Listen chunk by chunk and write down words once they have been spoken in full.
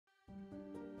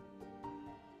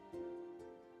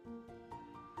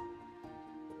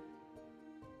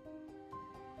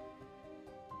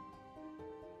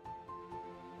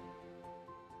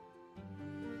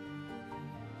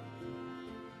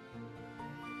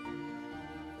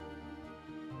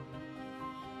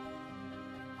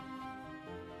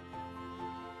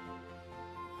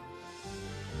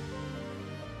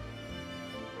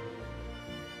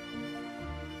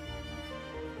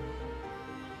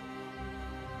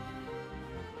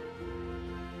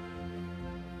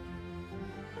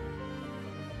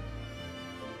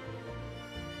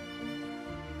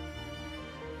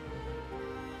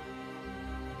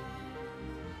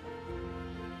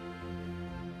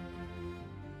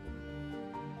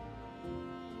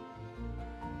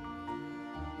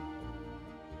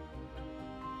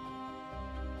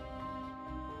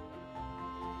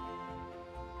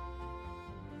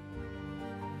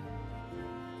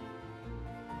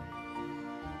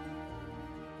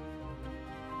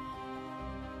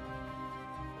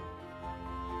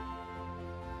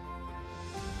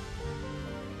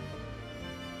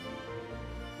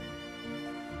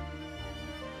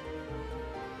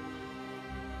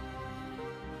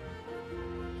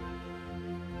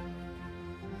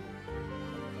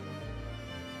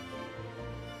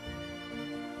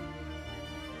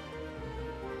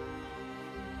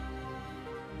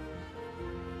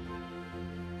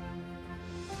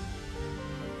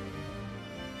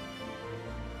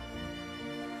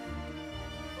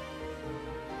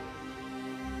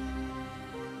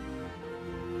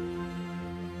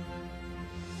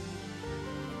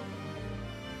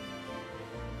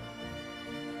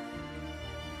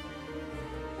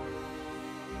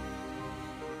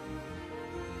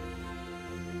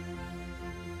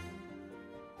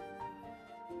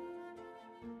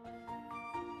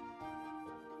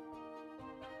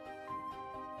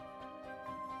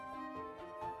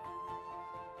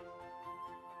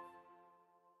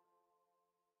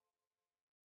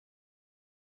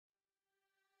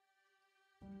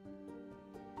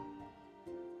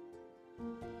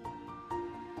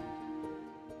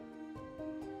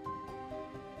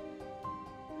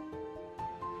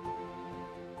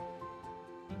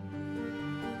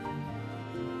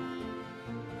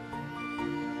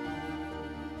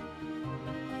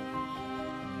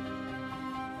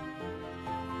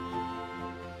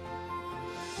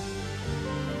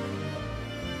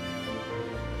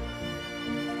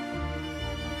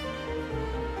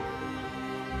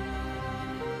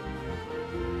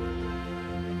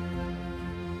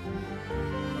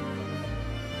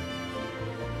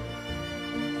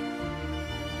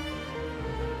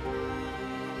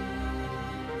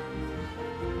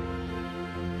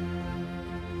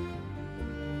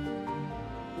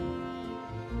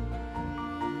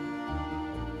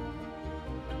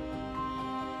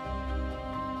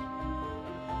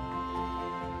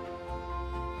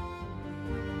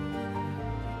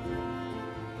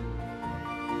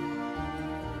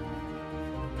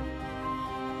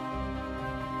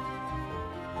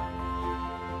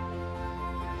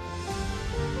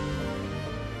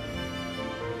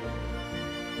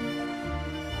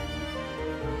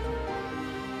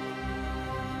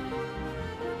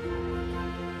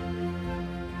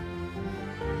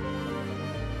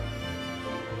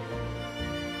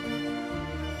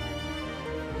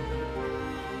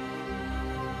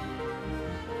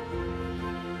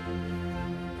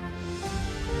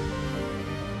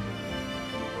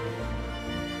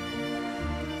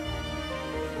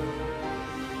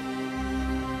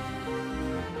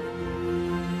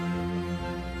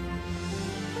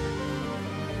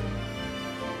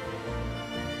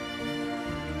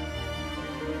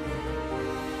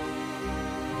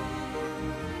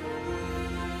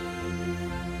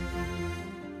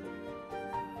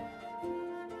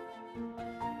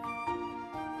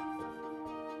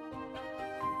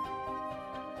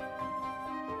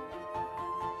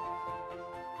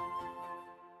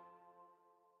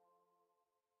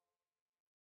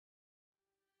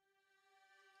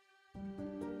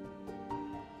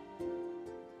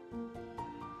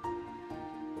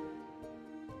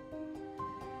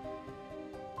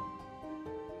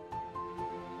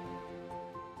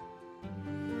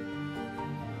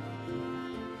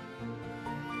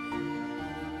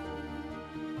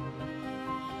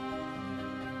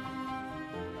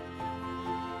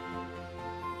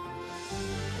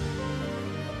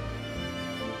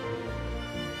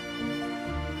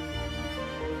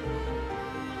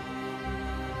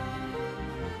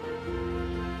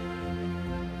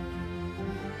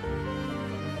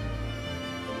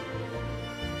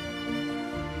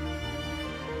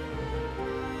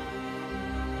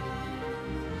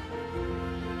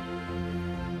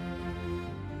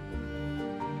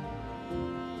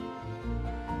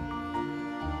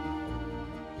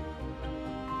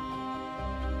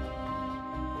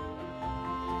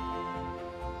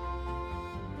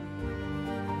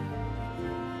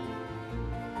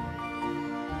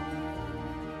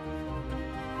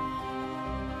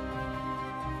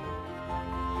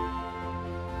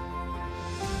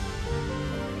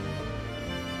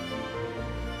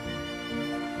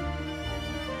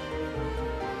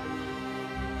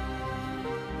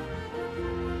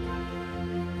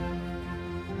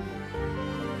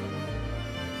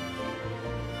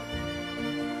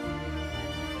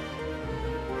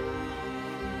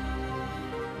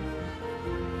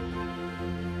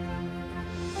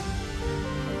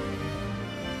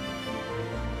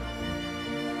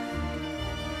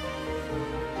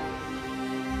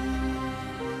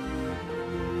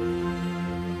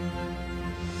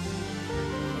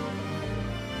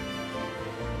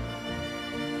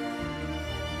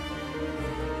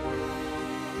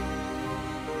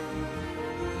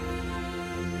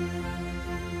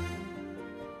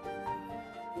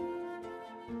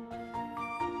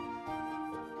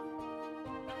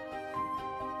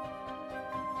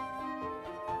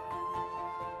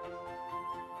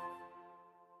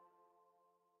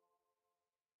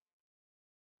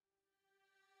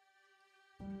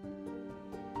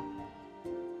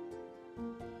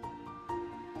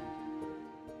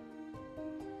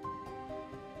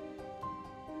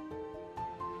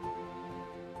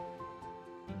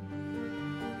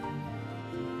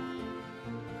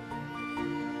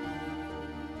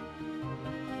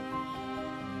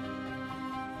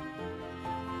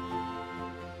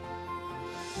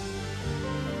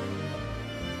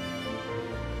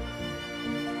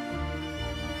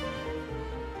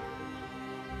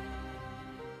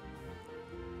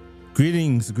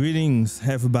Greetings,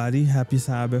 everybody. Happy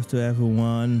Sabbath to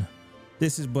everyone.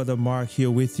 This is Brother Mark here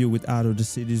with you with Out of the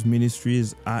Cities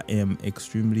Ministries. I am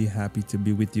extremely happy to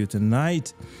be with you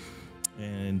tonight.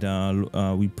 And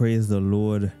we praise the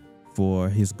Lord for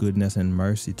his goodness and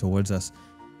mercy towards us.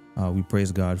 We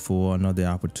praise God for another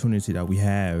opportunity that we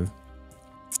have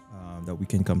that we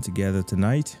can come together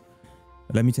tonight.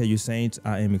 Let me tell you, saints,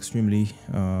 I am extremely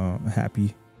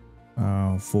happy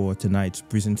for tonight's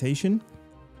presentation.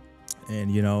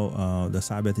 And the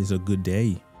Sabbath is a good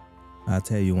day. I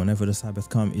tell you, whenever the Sabbath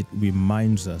comes, it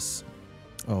reminds us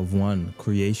of one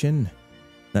creation,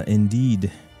 that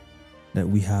indeed that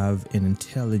we have an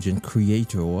intelligent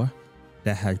creator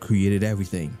that had created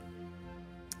everything.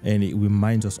 And it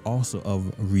reminds us also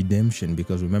of redemption,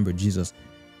 because remember, Jesus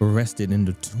rested in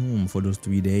the tomb for those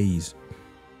 3 days.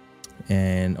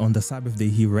 And on the Sabbath day,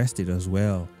 he rested as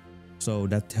well. So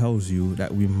that tells you,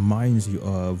 that reminds you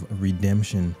of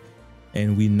redemption.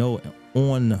 And we know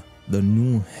on the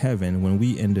new heaven, when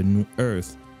we in the new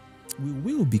earth, we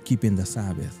will be keeping the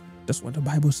Sabbath. That's what the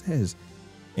Bible says.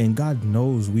 And God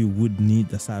knows we would need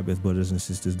the Sabbath, brothers and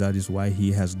sisters. That is why he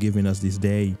has given us this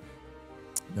day,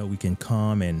 that we can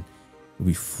come and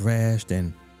refreshed,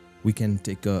 and we can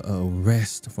take a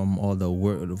rest from all the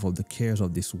world, of the cares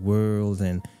of this world,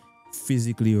 and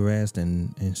physically rest,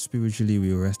 and spiritually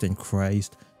we rest in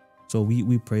Christ. So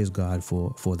we praise God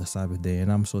for the Sabbath day,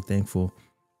 and I'm so thankful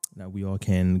that we all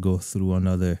can go through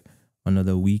another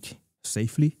week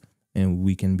safely, and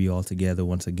we can be all together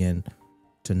once again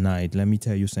tonight. Let me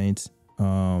tell you, saints,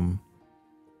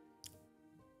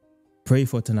 pray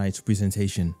for tonight's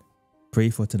presentation. Pray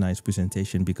for tonight's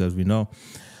presentation, because we know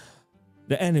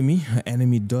the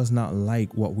enemy does not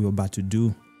like what we're about to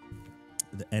do.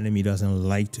 The enemy doesn't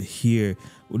like to hear,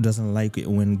 doesn't like it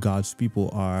when God's people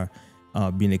are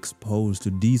being exposed to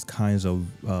these kinds of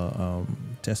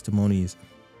testimonies.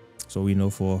 So we know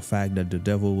for a fact that the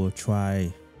devil will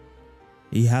try.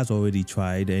 He has already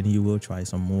tried, and he will try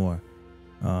some more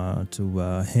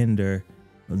to hinder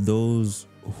those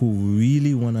who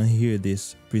really want to hear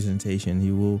this presentation.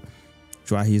 He will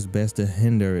try his best to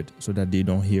hinder it so that they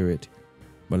don't hear it.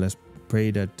 But let's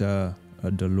pray that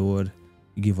the Lord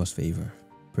give us favor.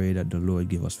 Pray that the Lord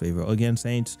give us favor. Again,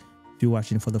 saints, if you're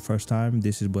watching for the first time,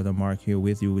 this is Brother Mark here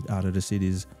with you with Out of the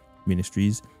Cities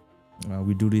Ministries.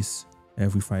 We do this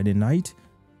every Friday night.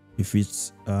 If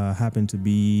it's happened to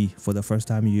be for the first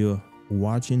time you're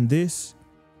watching this,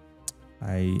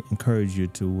 I encourage you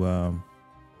to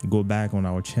go back on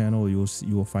our channel. You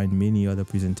will find many other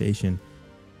presentations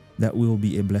that will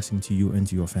be a blessing to you and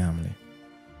to your family.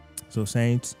 So,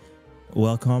 saints,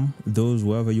 welcome. Those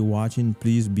wherever you're watching,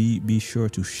 please be sure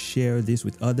to share this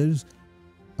with others,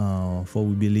 for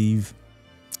we believe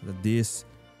that this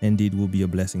indeed will be a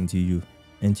blessing to you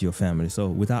and to your family. So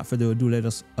without further ado, let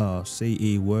us say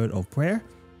a word of prayer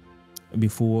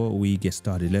before we get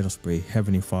started. Let us pray.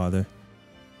 Heavenly Father,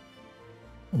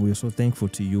 we are so thankful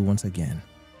to you once again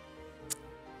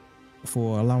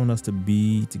for allowing us to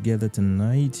be together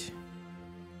tonight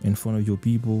in front of your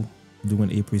people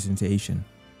doing a presentation.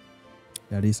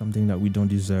 That is something that we don't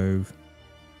deserve.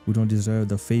 We don't deserve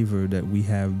the favor that we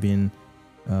have been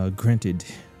granted.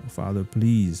 Father,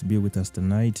 please be with us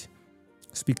tonight.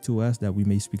 Speak to us that we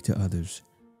may speak to others.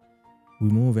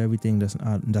 Remove everything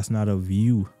that's not of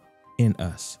you in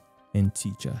us, and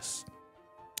teach us.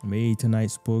 May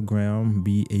tonight's program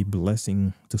be a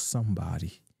blessing to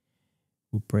somebody.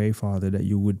 We pray, Father, that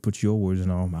you would put your words in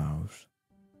our mouths.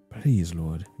 Please,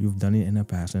 Lord, you've done it in the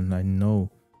past, and I know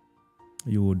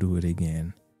you will do it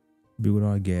again. Be with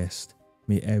our guest.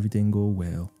 May everything go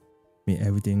well. May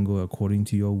everything go according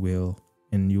to your will.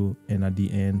 And at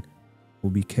the end,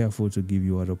 we'll be careful to give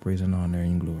you all the praise and honor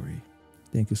and glory.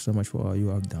 Thank you so much for all you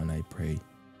have done, I pray.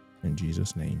 In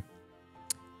Jesus' name.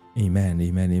 Amen,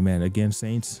 amen, amen. Again,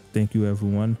 saints, thank you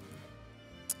everyone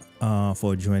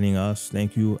for joining us.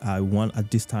 Thank you. I want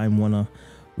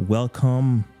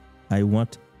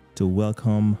to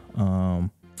welcome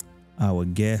our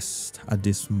guest at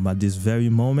this very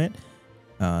moment,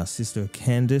 Sister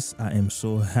Candice. I am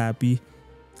so happy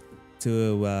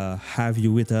to have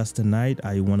you with us tonight.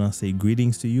 I want to say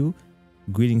greetings to you.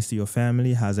 Greetings to your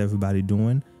family. How's everybody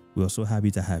doing? We're so happy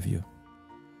to have you.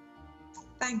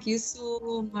 Thank you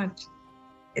so much.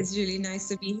 It's really nice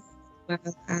to be here,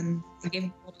 and to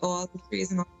give God all the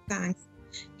praise and all the thanks.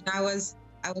 I was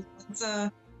once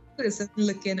a person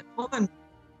looking on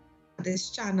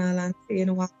this channel and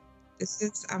saying, wow, this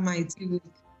is a mighty work.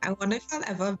 I wonder if I'll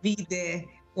ever be there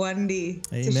one day.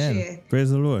 Amen. To share. Praise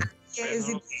the Lord. Here is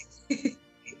it.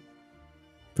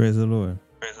 Praise the Lord.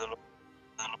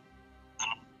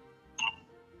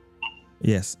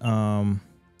 Yes. For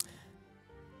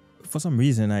some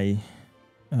reason,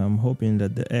 I'm hoping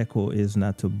that the echo is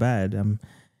not too bad.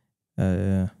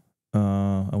 Uh,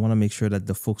 I want to make sure that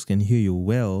the folks can hear you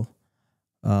well.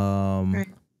 Um, Right.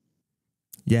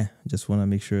 yeah, just want to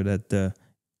make sure that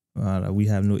we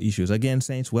have no issues. Again,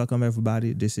 Saints, welcome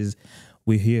everybody.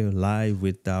 We're here live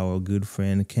with our good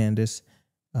friend Candice,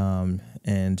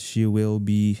 and she will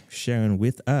be sharing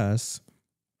with us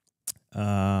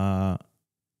uh,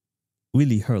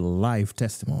 really her life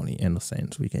testimony. In a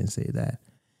sense, we can say that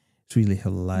it's really her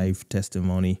life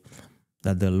testimony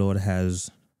that the Lord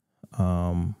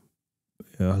um,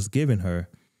 has given her.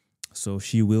 So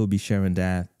she will be sharing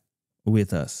that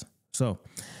with us. So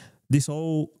this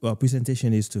whole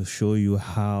presentation is to show you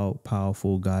how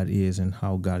powerful God is and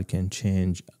how God can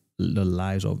change the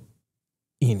lives of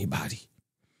anybody,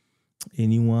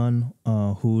 anyone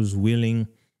who's willing.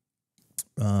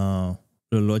 The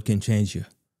Lord can change you.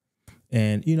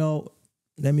 And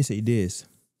let me say this: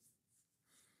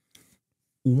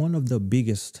 one of the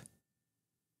biggest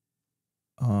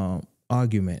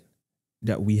argument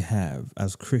that we have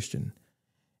as Christian,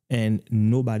 and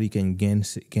nobody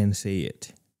can say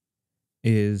it,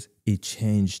 is a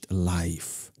changed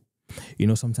life.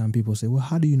 Sometimes people say, well,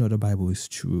 how do you know the Bible is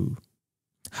true?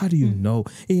 How do you know?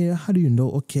 Yeah, how do you know?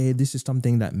 Okay, this is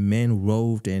something that men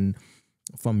wrote and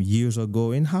from years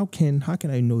ago, and how can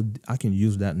I know I can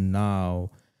use that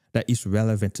now? That is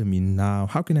relevant to me now.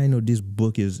 How can I know this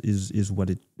book is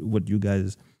what you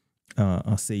guys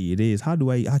say it is? How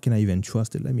can I even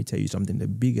trust it? Let me tell you something. The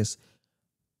biggest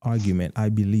argument I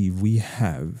believe we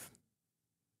have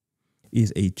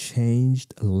is a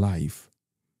changed life.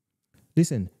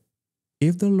 Listen,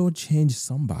 if the Lord changed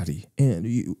somebody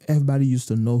and everybody used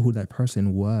to know who that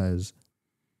person was,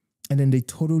 and then they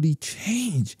totally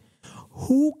change,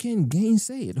 who can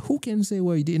gainsay it? Who can say,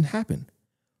 well, it didn't happen?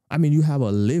 I mean, you have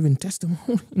a living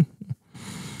testimony.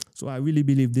 So I really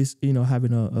believe this,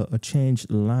 having a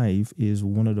changed life is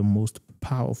one of the most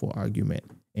powerful argument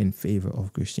in favor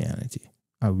of Christianity.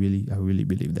 I really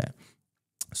believe that.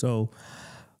 So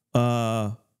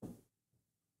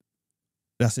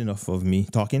that's enough of me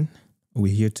talking.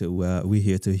 We're here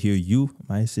to hear you,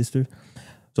 my sister.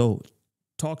 So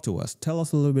talk to us. Tell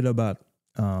us a little bit about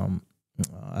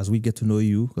as we get to know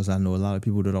you, because I know a lot of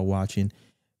people that are watching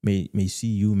may see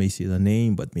you, may see the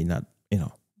name, but may not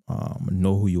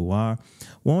know who you are.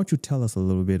 Why don't you tell us a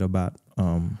little bit about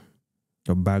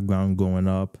your background growing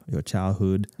up, your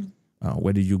childhood,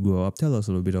 where did you grow up? Tell us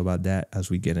a little bit about that as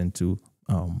we get into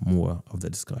more of the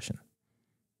discussion.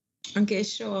 Okay,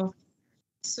 sure.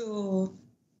 So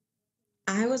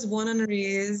I was born and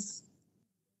raised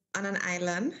on an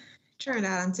island,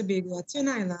 Trinidad and Tobago, Twin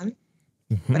Island.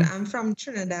 But I'm from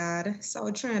Trinidad,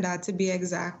 South Trinidad to be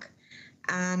exact.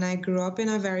 And I grew up in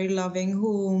a very loving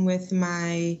home with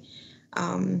my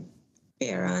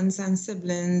parents and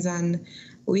siblings, and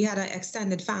we had an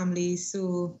extended family.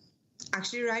 So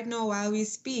actually, right now, while we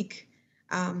speak,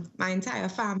 my entire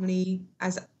family,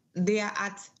 as they are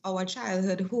at our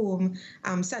childhood home,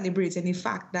 celebrating the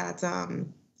fact that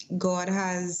God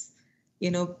has,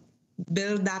 you know,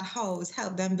 built that house,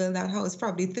 helped them build that house,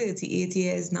 probably 38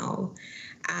 years now.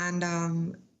 And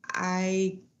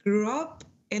I grew up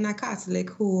in a Catholic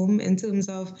home in terms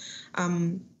of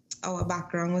our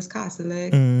background was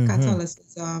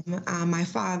Catholicism. My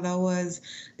father was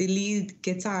the lead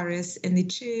guitarist in the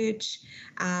church.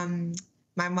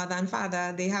 My mother and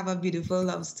father, they have a beautiful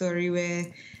love story where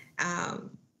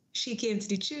she came to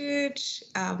the church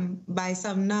by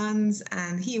some nuns,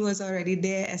 and he was already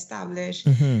there, established.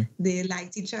 They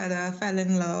liked each other, fell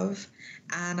in love,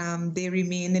 and they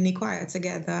remained in the choir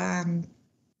together.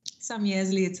 Some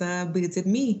years later, birthed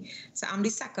me. So I'm the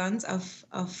second of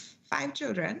 5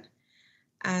 children.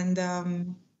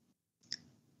 And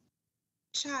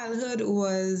childhood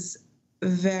was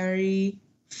very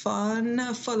fun,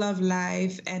 full of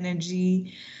life,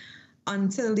 energy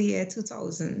until the year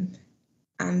 2000.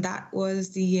 And that was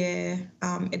the year,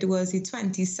 it was the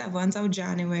 27th of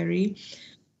January,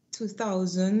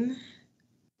 2000,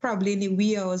 probably in the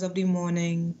wee hours of the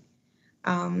morning.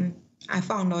 I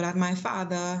found out that my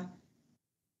father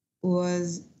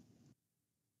has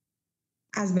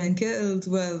been killed,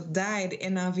 well, died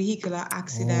in a vehicular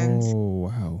accident. Oh,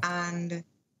 wow. And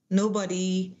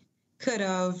nobody could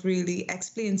have really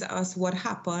explained to us what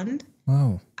happened.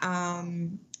 Wow.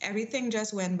 Everything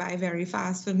just went by very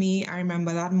fast for me. I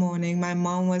remember that morning, my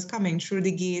mom was coming through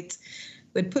the gate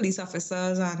with police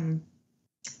officers, and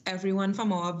everyone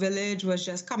from our village was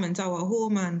just coming to our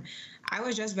home, and I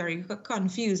was just very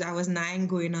confused. I was 9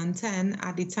 going on 10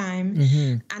 at the time.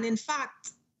 And in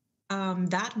fact,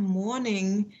 that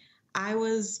morning, I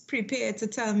was prepared to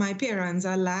tell my parents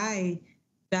a lie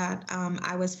that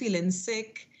I was feeling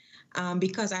sick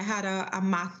because I had a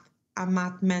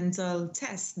math mental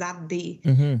test that day,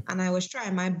 Mm-hmm. and I was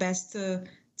trying my best to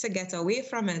get away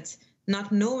from it,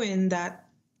 not knowing that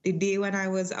the day when I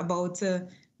was about to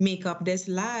make up this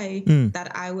lie, Mm.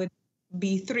 that I would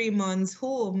be 3 months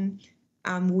home,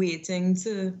 waiting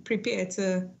to prepare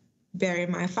to bury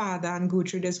my father and go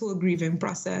through this whole grieving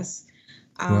process.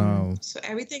 Wow. So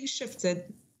everything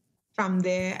shifted from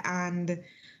there, and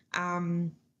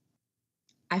um,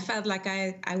 I felt like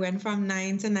I went from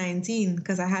 9 to 19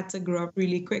 because I had to grow up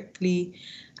really quickly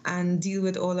and deal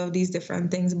with all of these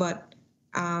different things. But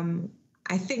um,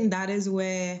 I think that is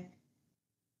where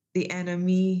the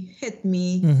enemy hit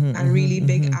me Mm-hmm, a really mm-hmm,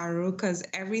 big mm-hmm. arrow, because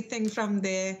everything from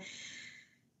there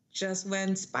just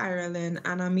went spiraling.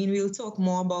 And I mean, we'll talk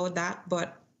more about that,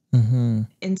 but Mm-hmm.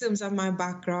 in terms of my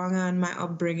background and my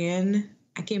upbringing,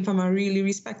 I came from a really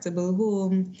respectable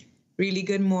home, really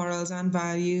good morals and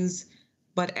values,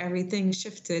 but everything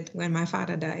shifted when my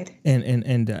father died.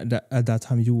 And at that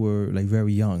time you were like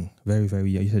very young, very very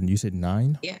young. You said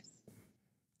 9. Yes,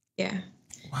 yeah.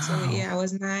 So Wow. yeah, I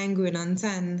was 9 going on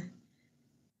 10.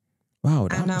 Wow,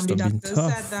 that And must the have been doctor said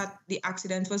tough. that the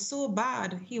accident was so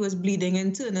bad, he was bleeding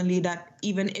internally, that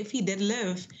even if he did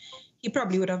live, he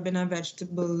probably would have been a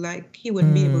vegetable. Like, he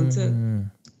wouldn't be able to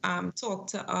Mm-hmm. talk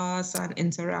to us and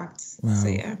interact. So Wow.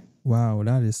 yeah. Wow,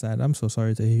 that is sad. I'm so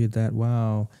sorry to hear that.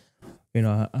 Wow.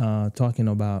 Talking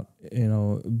about,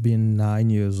 being 9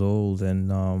 years old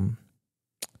and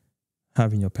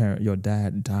having your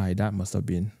dad die, that must have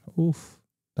been, oof,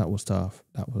 that was tough.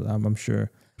 I'm sure.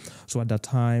 So at that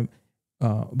time,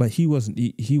 but he was,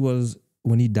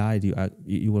 when he died,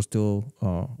 he was still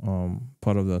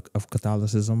part of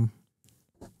Catholicism.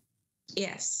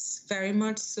 Yes, very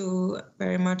much so.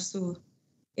 Very much so.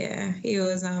 Yeah, he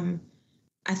was.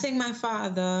 I think my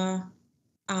father.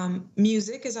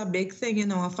 Music is a big thing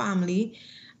in our family,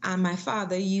 and my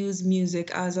father used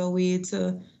music as a way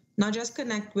to not just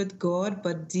connect with God,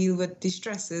 but deal with the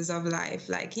stresses of life.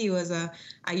 Like, he was a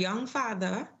young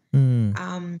father,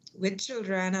 Mm. with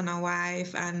children and a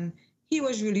wife, and he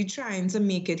was really trying to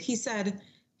make it. He said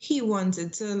he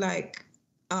wanted to, like,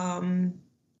 um,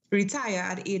 retire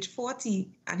at age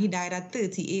 40, and he died at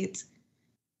 38.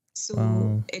 So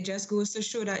Wow. it just goes to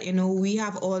show that, we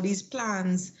have all these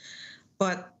plans,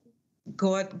 but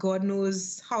God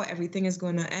knows how everything is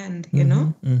going to end.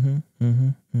 Mm-hmm. Mm-hmm. Mm-hmm.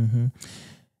 Mm-hmm.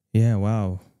 Yeah.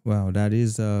 Wow. Wow.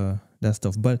 That's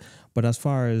tough. But as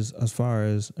far as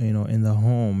in the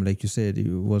home, like you said,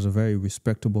 it was a very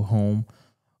respectable home,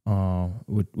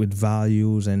 with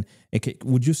values. And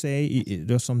would you say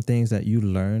there's some things that you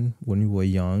learned when you were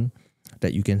young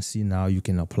that you can see now you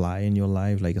can apply in your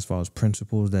life, like as far as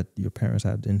principles that your parents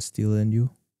had instilled in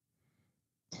you?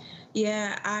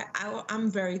 Yeah, I'm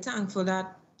very thankful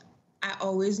that I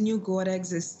always knew God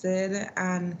existed,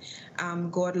 and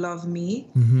God loved me.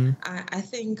 Mm-hmm. I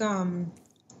think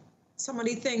some of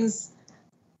the things.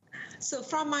 So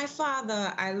from my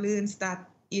father, I learned that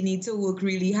you need to work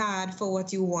really hard for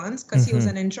what you want, because he was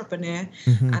Mm-hmm. an entrepreneur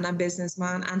Mm-hmm. and a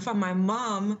businessman. And from my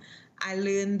mom, I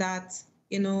learned that,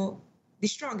 the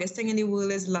strongest thing in the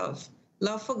world is love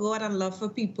for God and love for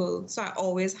people. So I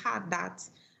always had that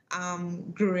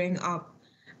growing up.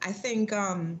 I think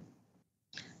I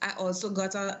also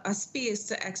got a space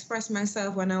to express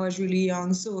myself when I was really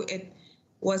young. So it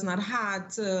was not hard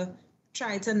to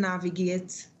try to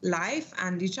navigate life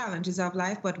and the challenges of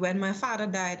life. But when my father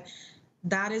died,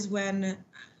 that is when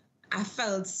I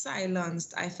felt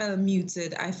silenced. I felt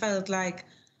muted. I felt like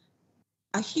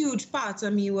a huge part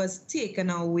of me was taken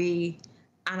away.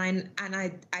 And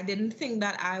I didn't think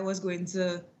that I was going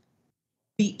to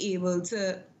be able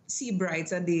to see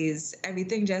brighter days.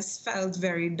 Everything just felt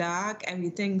very dark.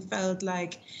 Everything felt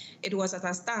like it was at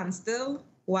a standstill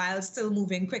while still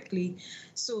moving quickly.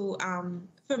 So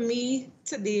for me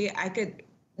today, I could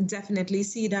definitely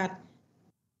see that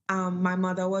my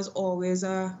mother was always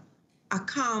a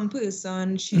calm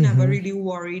person. She never Mm-hmm. really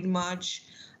worried much.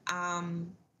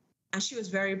 Um, and she was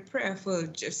very prayerful,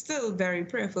 just still very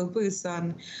prayerful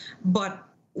person. But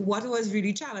what was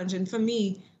really challenging for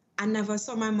me, I never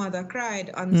saw my mother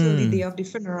cried until the day Mm. of the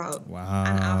funeral.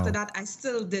 And after Wow. that, I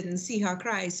still didn't see her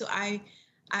cry. So I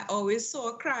always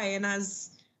saw her crying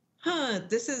as,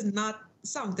 this is not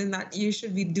something that you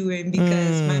should be doing,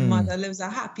 because my Mm. mother lives a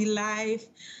happy life,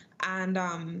 and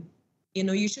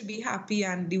you should be happy,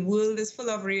 and the world is full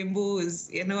of rainbows,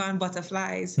 and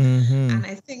butterflies. Mm-hmm. And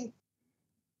I think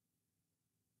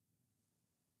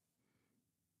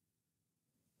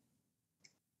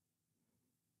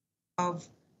of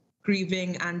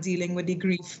grieving and dealing with the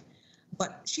grief.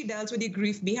 but she dealt with the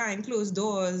grief behind closed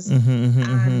doors, Mm-hmm.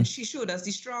 and she showed us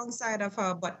the strong side of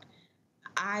her. But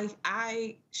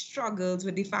I struggled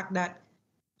with the fact that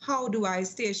how do I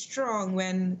stay strong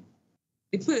when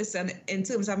the person, in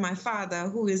terms of my father,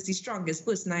 who is the strongest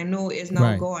person I know, is now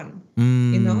Right. gone.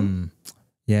 You know?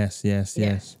 Yes. Yeah.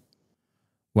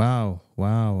 Wow.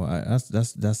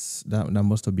 That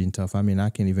must have been tough. I mean, I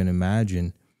can't even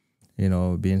imagine,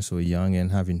 being so young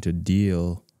and having to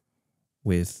deal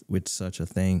with such a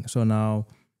thing. So now,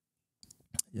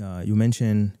 you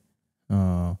mentioned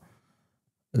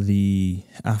the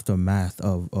aftermath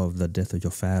of the death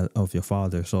of your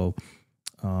father. So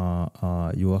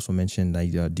you also mentioned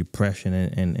like depression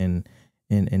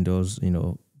and those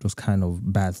those kind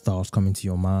of bad thoughts coming to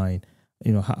your mind.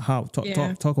 How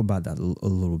Yeah. talk about that a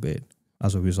little bit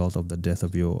as a result of the death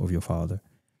of your father.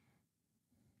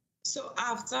 So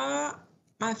after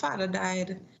my father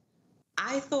died,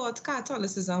 I thought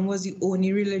Catholicism was the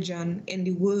only religion in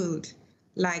the world.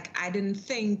 Like, I didn't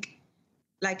think,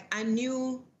 like, I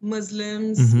knew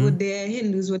Muslims were there,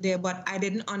 Hindus were there, but I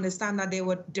didn't understand that there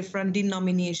were different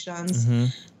denominations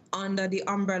under the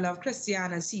umbrella of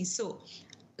Christianity. So,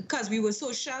 because we were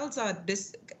so sheltered,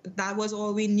 that was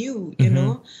all we knew, you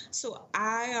know. So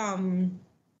after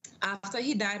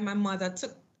he died, my mother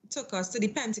took us to the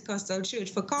Pentecostal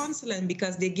church for counseling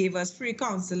because they gave us free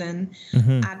counseling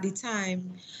at the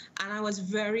time. And I was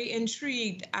very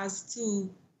intrigued as to,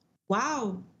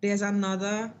 wow, there's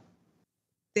another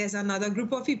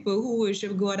group of people who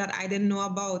worship God that I didn't know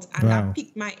about, and that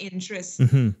piqued my interest.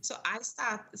 So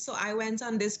I went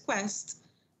on this quest,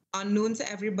 unknown to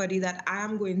everybody, that I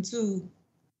am going to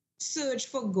search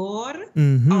for God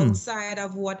outside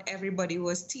of what everybody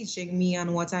was teaching me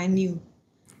and what I knew.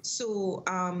 So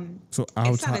So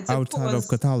it started to outside of pause.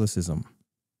 Catholicism,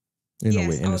 in a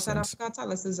way, in a Outside sense. of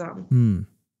Catholicism.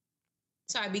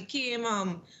 So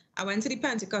I went to the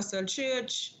Pentecostal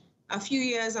church a few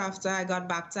years after I got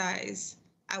baptized.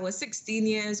 I was 16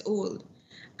 years old.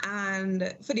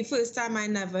 And for the first time, I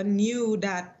never knew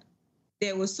that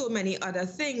there were so many other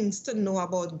things to know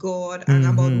about God and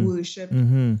about worship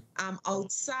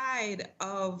outside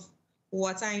of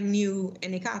what I knew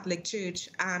in the Catholic Church.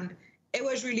 And it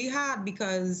was really hard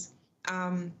because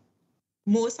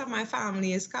most of my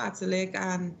family is Catholic,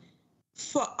 and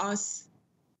for us,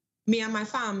 me and my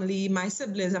family, my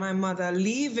siblings and my mother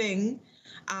leaving,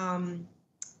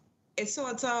 it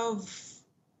sort of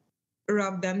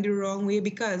rubbed them the wrong way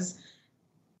because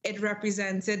it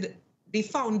represented the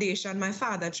foundation my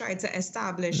father tried to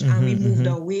establish, and we moved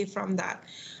away from that.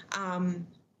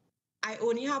 I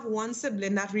only have one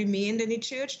sibling that remained in the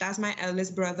church. That's my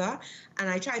eldest brother. And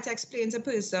I try to explain to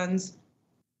persons,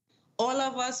 all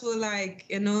of us were like,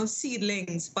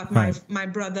 seedlings, but my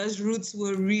brother's roots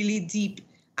were really deep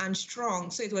and strong.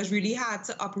 So it was really hard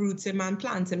to uproot him and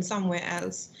plant him somewhere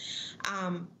else.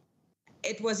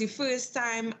 It was the first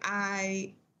time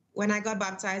when I got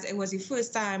baptized, it was the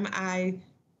first time I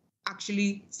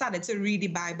actually started to read the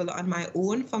Bible on my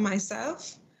own for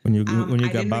myself. When you I got didn't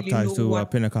really know baptized to a what.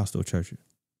 Pentecostal church.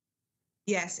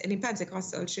 Yes, in the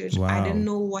Pentecostal church. Wow. I didn't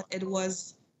know what it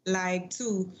was like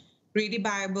to read the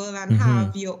Bible and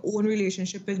have your own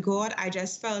relationship with God. I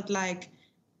just felt like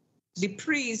the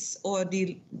priest or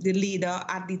the leader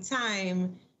at the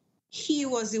time, he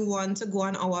was the one to go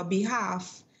on our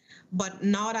behalf. But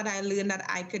now that I learned that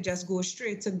I could just go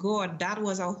straight to God, that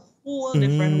was a whole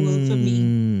different world for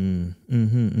me.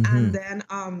 And then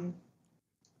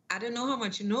I don't know how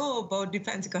much you know about the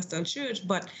Pentecostal church,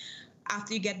 but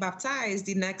after you get baptized,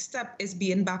 the next step is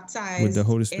being baptized with the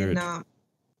Holy Spirit. in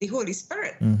the Holy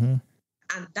Spirit. And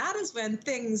that is when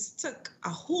things took a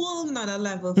whole nother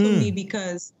level for me,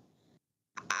 because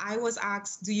I was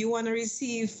asked, do you want to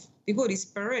receive the Holy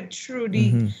Spirit through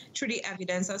the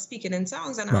evidence of speaking in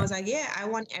tongues? And I was like, yeah, I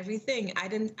want everything. I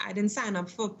didn't sign up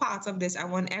for part of this. I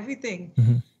want everything.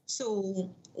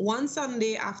 So one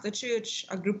Sunday after church,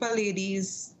 a group of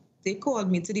ladies, they called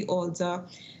me to the altar.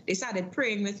 They started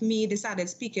praying with me. They started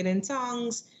speaking in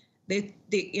tongues. They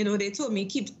told me,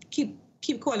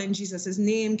 keep calling Jesus'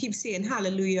 name, keep saying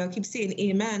hallelujah, keep saying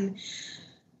amen.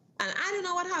 And I don't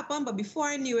know what happened, but before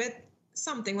I knew it,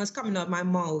 something was coming out my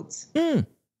mouth.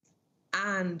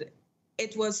 And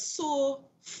it was so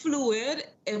fluid.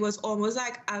 It was almost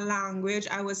like a language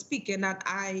I was speaking that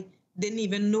I didn't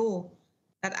even know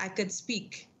that I could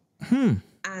speak.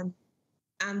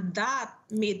 And that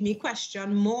made me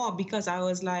question more, because I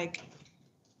was like,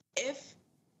 if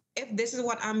this is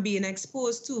what I'm being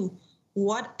exposed to,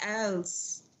 what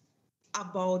else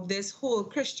about this whole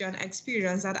Christian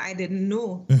experience that I didn't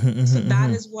know? So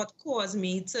that is what caused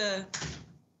me to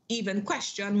even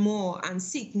question more and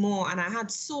seek more. And I had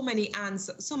so many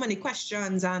answers, so many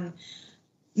questions, and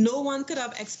no one could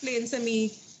have explained to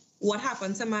me what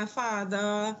happened to my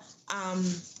father.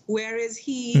 Where is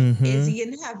he? Mm-hmm. Is he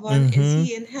in heaven? Mm-hmm. Is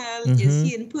he in hell? Mm-hmm. Is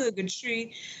he in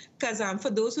purgatory? Because for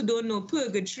those who don't know,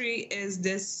 purgatory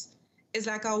is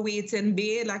like a waiting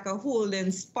bay, like a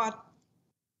holding spot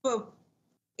for,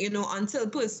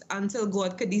 until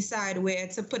God could decide where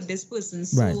to put this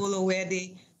person's soul, or where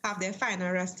they have their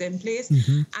final resting place.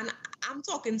 Mm-hmm. And I'm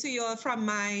talking to you all from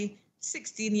my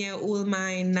 16-year-old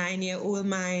mind, 9-year-old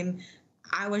mind.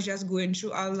 I was just going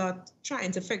through a lot,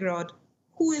 trying to figure out,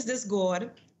 who is this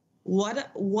God? What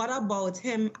about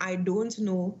him I don't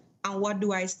know, and what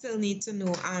do I still need to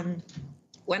know? And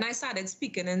when I started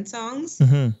speaking in tongues,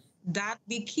 Mm-hmm. that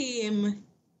became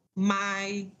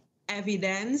my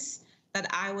evidence that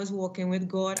I was walking with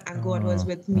God and God was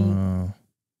with me.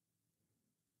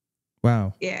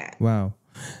 Wow. Yeah. Wow.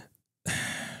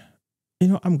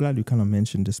 I'm glad you kind of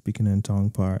mentioned the speaking in tongue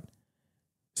part.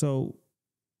 So.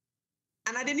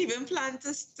 And I didn't even plan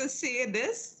to say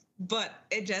this, but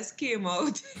it just came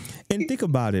out. And think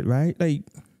about it, right? Like,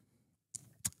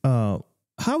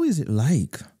 how is it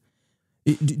like?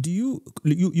 Do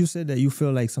you said that you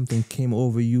feel like something came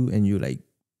over you and you like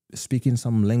speaking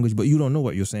some language, but you don't know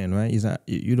what you're saying, right? Is that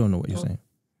you don't know what you're saying?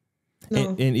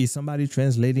 No. And is somebody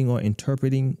translating or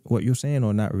interpreting what you're saying,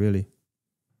 or not really?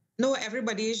 No,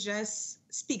 everybody is just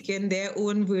speaking their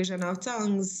own version of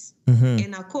tongues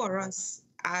in a chorus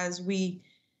as we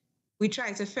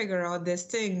try to figure out this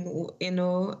thing,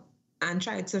 and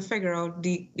try to figure out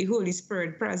the Holy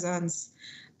Spirit presence.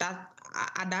 That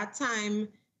at that time,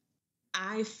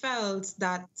 I felt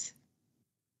that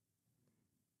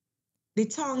the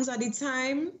tongues at the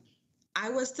time, I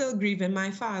was still grieving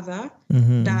my father,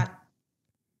 that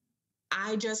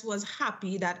I just was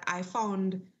happy that I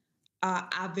found an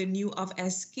avenue of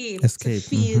escape. To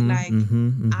feel like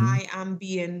I am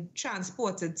being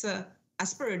transported to a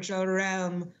spiritual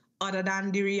realm other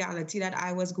than the reality that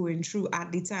I was going through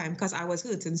at the time, because I was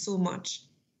hurting so much.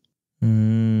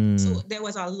 So there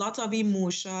was a lot of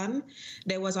emotion.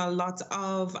 There was a lot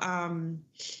of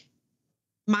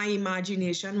my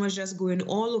imagination was just going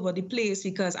all over the place,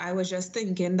 because I was just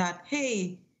thinking that,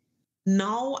 hey,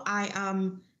 now I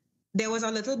am. There was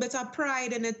a little bit of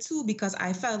pride in it too, because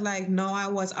I felt like now I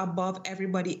was above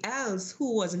everybody else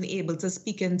who wasn't able to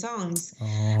speak in tongues.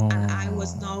 And I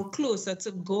was now closer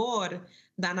to God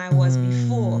than I was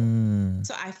before.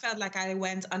 So I felt like I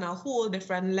went on a whole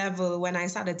different level when I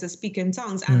started to speak in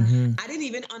tongues. And I didn't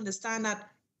even understand that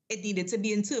it needed to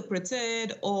be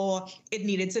interpreted, or it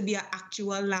needed to be an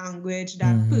actual language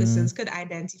that persons could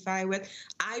identify with.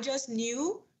 I just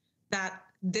knew that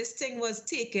this thing was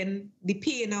taking the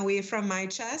pain away from my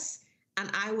chest, and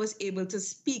I was able to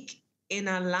speak in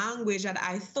a language that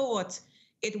I thought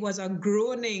it was a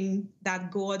groaning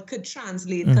that God could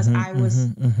translate, because I was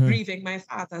grieving my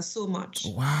father so much.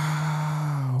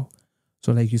 Wow.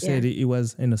 So like you said, it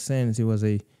was, in a sense, it was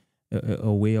a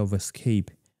way of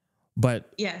escape.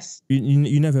 But yes,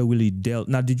 you never really dealt.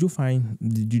 Now, did you find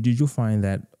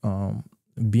that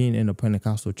being in a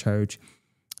Pentecostal church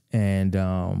and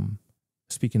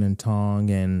speaking in tongue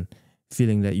and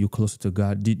feeling that you're closer to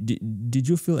God, did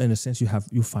you feel, in a sense,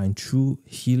 you find true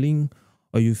healing,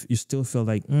 or you still feel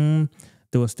like there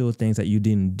were still things that you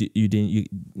didn't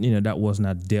that was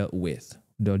not dealt with?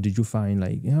 Or did you find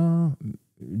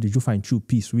did you find true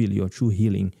peace really, or true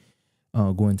healing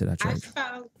going to that church?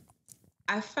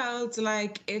 I felt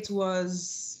like it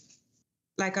was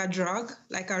like a drug,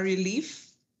 like a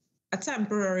relief, a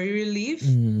temporary relief,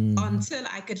 until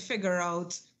I could figure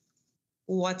out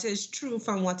what is true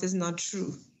from what is not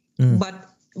true.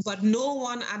 But no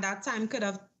one at that time could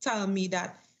have told me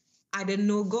that I didn't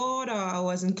know God or I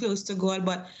wasn't close to God.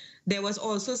 But there was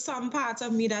also some part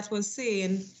of me that was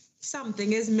saying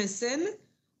something is missing,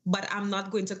 but I'm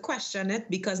not going to question it,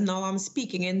 because now I'm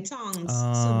speaking in tongues.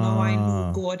 So now I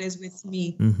know God is with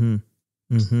me.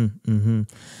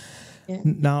 Yeah.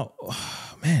 Now,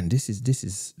 man, this is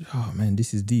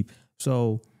deep.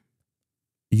 So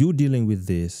you dealing with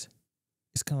this,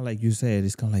 it's kind of like you said,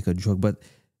 it's kind of like a drug. But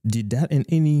did that in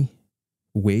any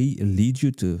way lead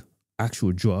you to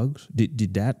actual drugs? Did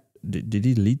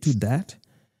it lead to that?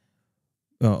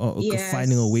 Yes.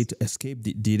 Finding a way to escape?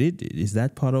 Did it? Is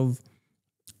that part of?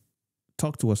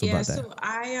 Talk to us about that. So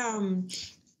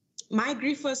my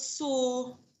grief was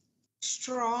so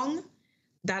strong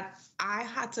that I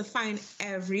had to find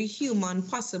every human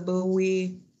possible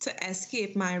way to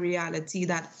escape my reality,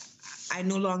 that I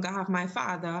no longer have my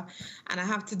father, and I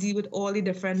have to deal with all the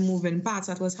different moving parts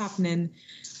that was happening.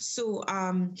 So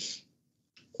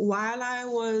while I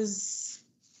was,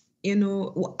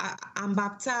 I'm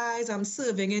baptized, I'm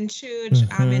serving in church,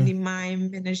 I'm in the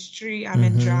mime ministry, I'm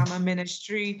in drama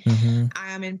ministry, I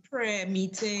am in prayer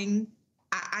meeting.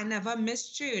 I never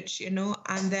missed church, and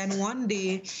then one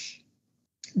day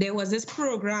there was this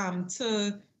program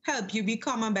to help you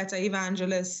become a better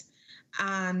evangelist.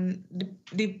 And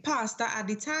the pastor at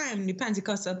the time, the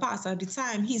Pentecostal pastor at the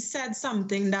time, he said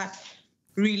something that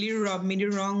really rubbed me the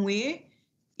wrong way.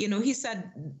 He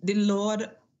said the Lord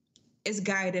is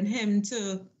guiding him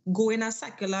to go in a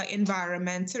secular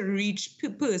environment to reach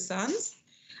persons.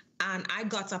 And I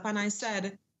got up and I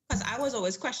said, because I was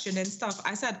always questioning stuff,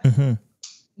 I said,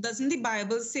 doesn't the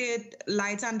Bible say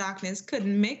light and darkness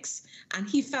couldn't mix? And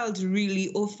he felt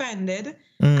really offended.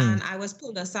 And I was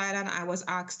pulled aside and I was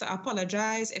asked to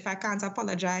apologize. If I can't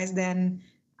apologize, then,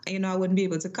 I wouldn't be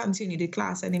able to continue the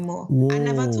class anymore. Whoa. I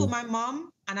never told my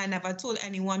mom and I never told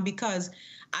anyone because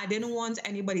I didn't want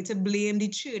anybody to blame the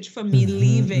church for me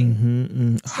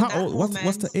leaving. How old?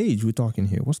 What's the age we're talking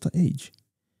here? What's the age?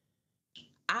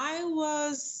 I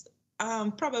was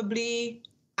probably,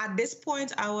 at this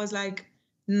point, I was like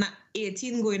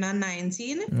 18 going on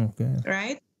 19. Okay.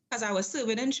 Right? Because I was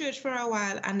serving in church for a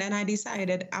while and then I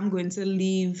decided I'm going to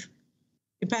leave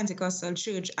the Pentecostal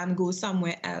church and go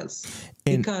somewhere else.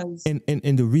 And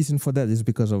the reason for that is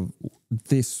because of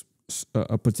this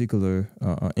a particular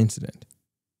incident.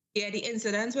 Yeah, the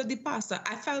incident with the pastor.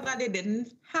 I felt that they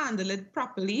didn't handle it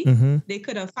properly. They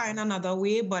could have found another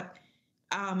way, but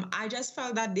I just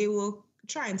felt that they were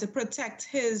trying to protect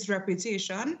his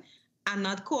reputation and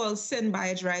not call sin by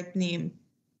its right name,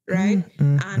 right?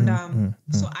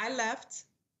 So I left,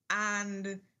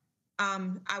 and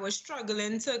I was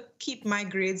struggling to keep my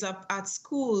grades up at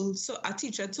school. So a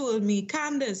teacher told me,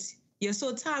 Candice, you're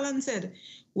so talented.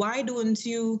 Why don't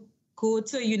you go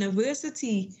to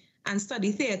university and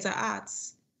study theater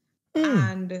arts?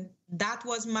 And that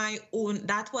was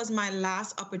my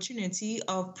last opportunity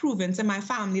of proving to my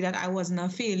family that I wasn't a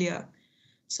failure.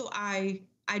 So I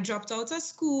dropped out of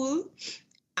school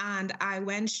and I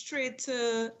went straight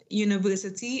to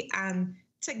university, and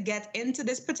to get into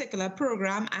this particular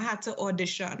program, I had to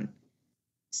audition.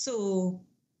 So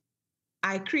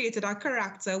I created a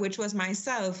character, which was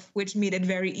myself, which made it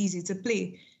very easy to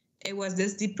play. It was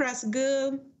this depressed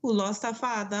girl who lost her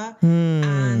father,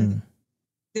 and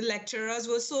the lecturers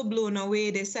were so blown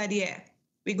away. They said, yeah,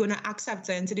 we're going to accept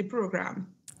her into the program.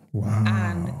 Wow.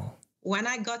 And when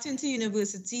I got into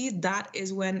university, that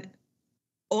is when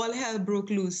all hell broke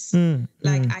loose.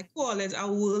 I call it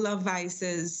a world of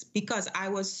vices, because I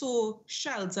was so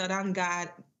sheltered and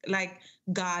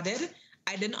guarded.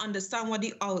 I didn't understand what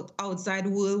the outside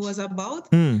world was about.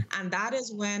 And that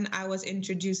is when I was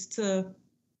introduced to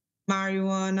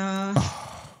marijuana.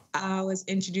 I was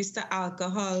introduced to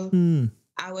alcohol.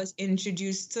 I was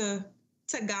introduced to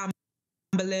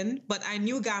gambling, but I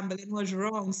knew gambling was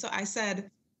wrong. So I said,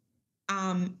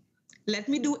 let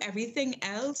me do everything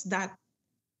else that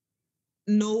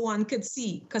no one could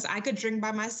see, because I could drink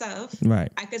by myself. Right.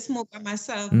 I could smoke by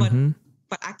myself, but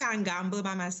I can't gamble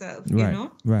by myself, you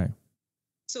know? Right.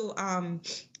 So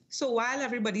so while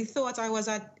everybody thought I was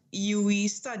at UE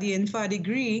studying for a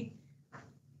degree,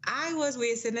 I was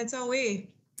wasting it away.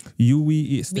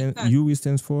 UE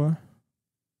stands for?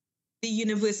 The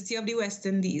University of the West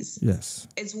Indies. Yes.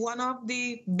 It's one of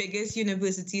the biggest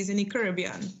universities in the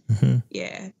Caribbean.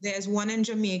 Yeah. There's one in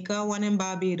Jamaica, one in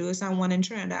Barbados, and one in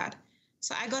Trinidad.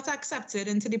 So I got accepted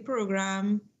into the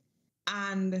program,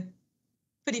 and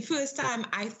for the first time,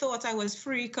 I thought I was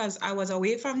free because I was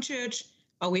away from church,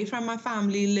 away from my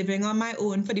family, living on my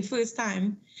own for the first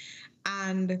time.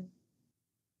 And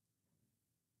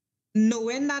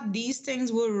knowing that these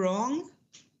things were wrong,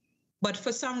 but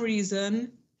for some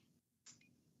reason,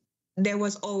 there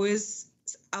was always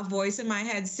a voice in my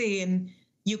head saying,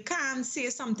 you can't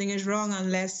say something is wrong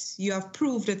unless you have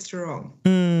proved it's wrong.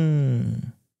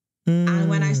 And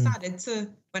when I started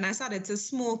to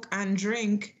smoke and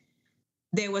drink,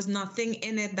 there was nothing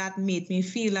in it that made me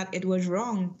feel that it was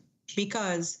wrong,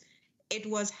 because it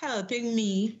was helping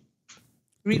me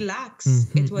relax.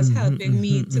 It was helping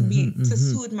me to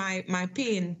soothe my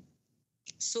pain.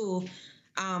 So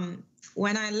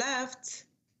when I left,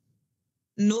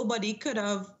 nobody could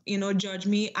have, judged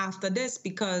me after this,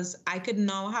 because I could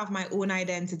now have my own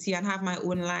identity and have my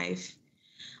own life.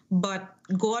 But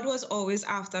God was always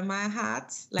after my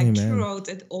heart, Amen. Throughout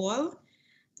it all.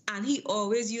 And he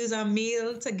always used a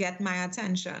male to get my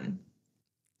attention.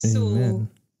 Amen. So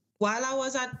while I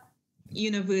was at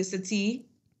university,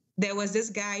 there was this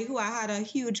guy who I had a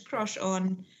huge crush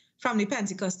on from the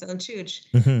Pentecostal church.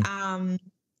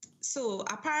 So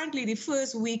apparently the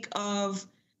first week of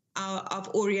of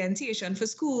orientation for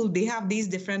school, they have these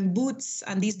different booths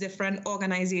and these different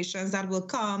organizations that will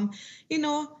come,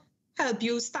 help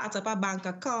you start up a bank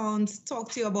account,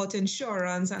 talk to you about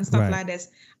insurance and stuff Right. like this.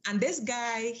 And this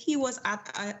guy, he was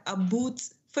at a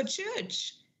booth for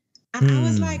church. And I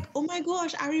was Mm. like, oh my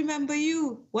gosh, I remember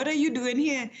you. What are you doing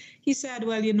here? He said,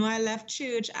 well, I left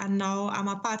church and now I'm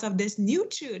a part of this new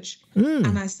church. And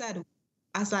Mm.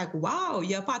 I was like, wow,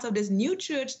 you're part of this new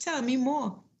church. Tell me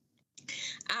more.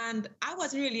 And I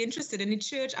wasn't really interested in the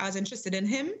church. I was interested in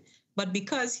him. But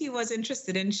because he was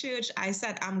interested in church, I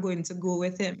said, I'm going to go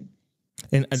with him.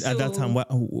 And at that time, what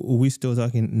we still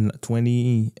talking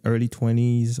 20, early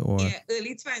 20s or? Yeah,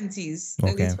 early 20s.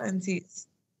 Okay. Early 20s.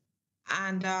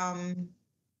 And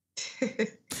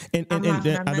and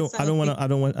I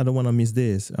don't want to miss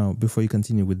this before you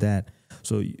continue with that.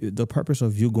 So the purpose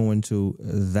of you going to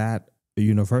that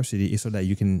university is so that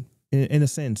you can, in a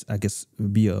sense, I guess,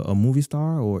 be a movie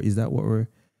star, or is that what we're?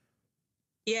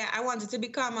 Yeah, I wanted to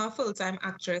become a full-time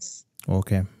actress.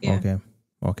 Okay. Yeah.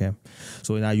 Okay.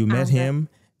 So now you met him.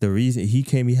 The reason he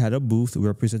came, he had a booth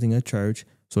representing a church.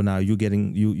 So now you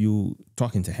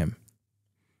talking to him.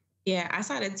 Yeah, I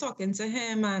started talking to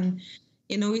him, and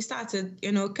we started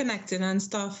connecting and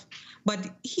stuff.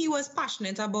 But he was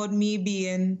passionate about me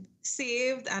being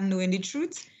saved and knowing the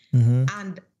truth. Mm-hmm.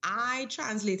 And I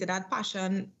translated that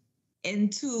passion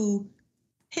into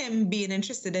him being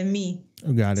interested in me.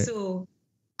 Got it. So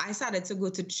I started to go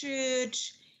to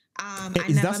church.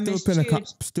 Is that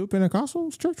still Pentecostal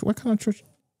church? What kind of church?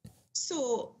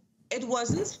 So it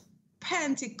wasn't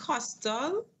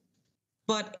Pentecostal,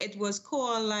 but it was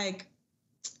called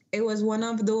it was one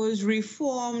of those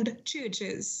Reformed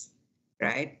churches,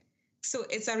 right? So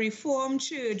it's a Reformed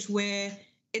church where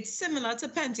it's similar to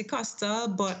Pentecostal,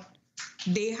 but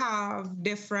they have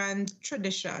different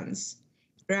traditions,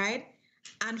 right?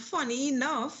 And funny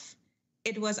enough,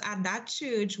 it was at that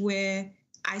church where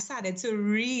I started to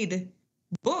read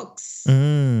books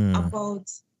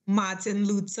about Martin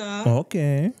Luther.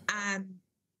 Okay. And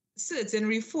certain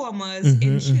reformers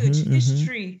in church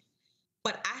history.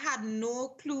 But I had no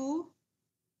clue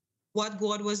what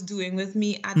God was doing with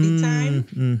me at the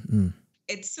time.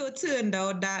 It so turned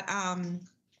out that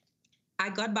I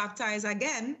got baptized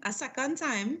again a second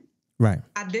time. Right.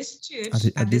 At this church,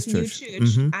 at this new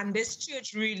church. And this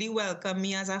church really welcomed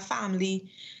me as a family.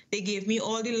 They gave me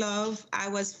all the love. I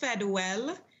was fed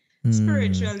well,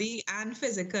 spiritually and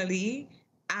physically.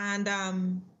 And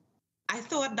I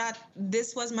thought that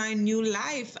this was my new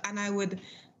life, and I would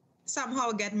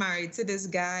somehow get married to this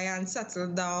guy and settle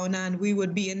down, and we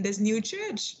would be in this new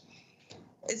church.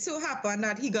 It so happened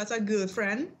that he got a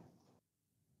girlfriend,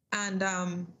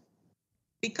 and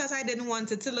because I didn't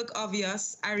want it to look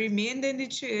obvious, I remained in the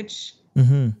church.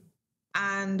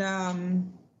 And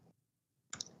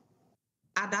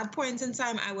at that point in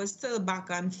time, I was still back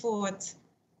and forth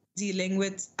dealing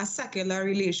with a secular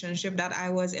relationship that I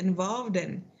was involved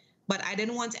in. But I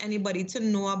didn't want anybody to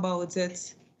know about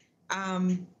it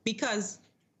because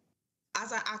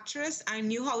as an actress, I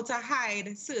knew how to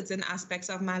hide certain aspects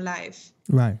of my life.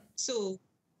 Right. So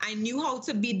I knew how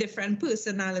to be different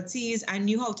personalities. I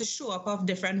knew how to show up of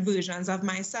different versions of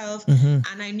myself.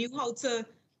 And I knew how to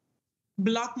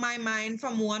block my mind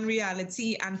from one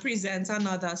reality and present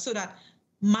another, so that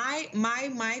my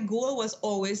goal was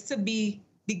always to be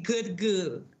the good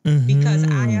girl, because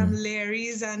I am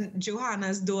Larry's and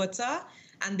Johanna's daughter,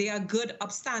 and they are good,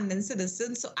 upstanding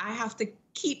citizens. So I have to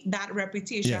keep that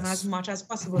reputation as much as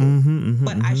possible.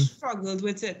 But I struggled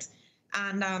with it.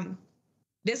 And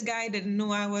this guy didn't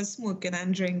know I was smoking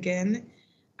and drinking.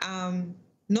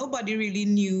 Nobody really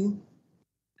knew.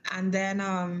 And then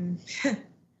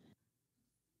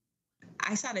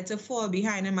I started to fall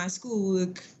behind in my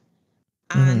schoolwork,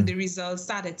 and the results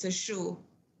started to show.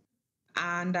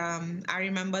 And I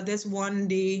remember this one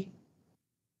day,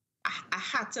 I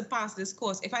had to pass this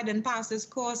course. If I didn't pass this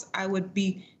course, I would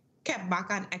be kept back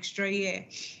an extra year.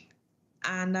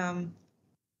 And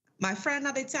my friend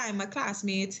at the time, my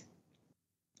classmate,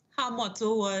 her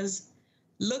motto was,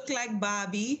 look like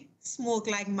Barbie, smoke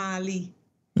like Marley.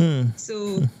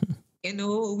 So,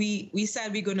 we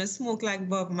said we're going to smoke like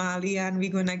Bob Marley, and we're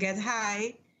going to get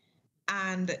high.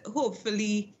 And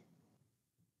hopefully,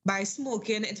 by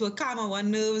smoking, it will calm our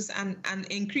nerves and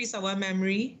increase our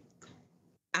memory.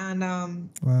 And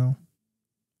wow,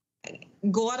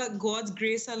 God's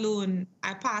grace alone,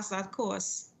 I passed that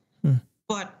course.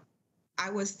 But I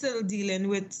was still dealing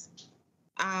with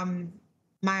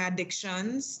my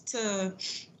addictions to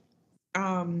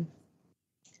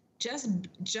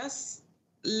just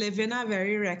living a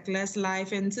very reckless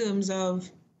life in terms of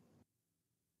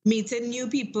meeting new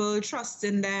people,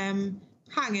 trusting them,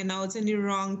 hanging out in the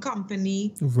wrong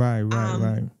company. Right, right,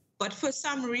 right. But for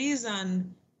some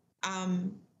reason,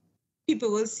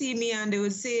 people will see me and they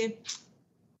will say,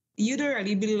 you don't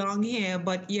really belong here,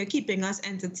 but you're keeping us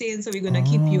entertained, so we're gonna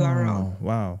keep you around.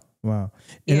 Wow, wow.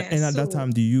 Yeah. And at that time,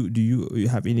 do you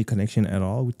have any connection at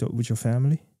all with your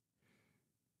family?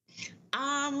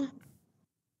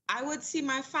 I would see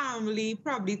my family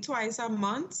probably twice a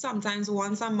month, sometimes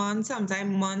once a month, sometimes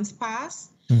months pass.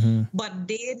 Mm-hmm. But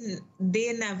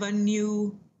they never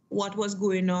knew what was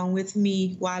going on with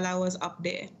me while I was up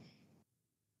there.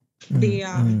 They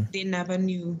never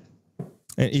knew.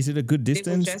 And is it a good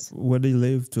distance where they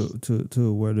live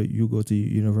to where you go to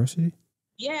university?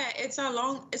 Yeah, it's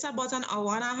about an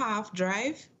hour and a half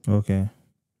drive. Okay.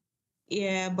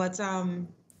 Yeah, but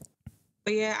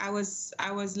yeah, I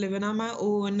was living on my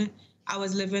own. I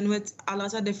was living with a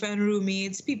lot of different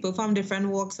roommates, people from different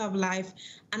walks of life,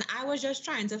 and I was just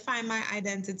trying to find my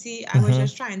identity. I was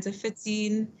just trying to fit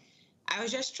in. I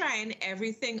was just trying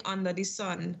everything under the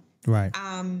sun. Right.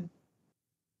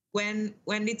 When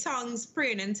the tongues,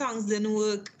 praying in tongues didn't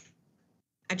work,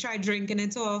 I tried drinking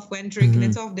it off. When drinking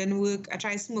it off didn't work, I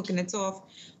tried smoking it off.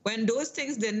 When those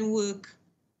things didn't work,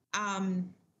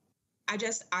 I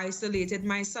just isolated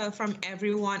myself from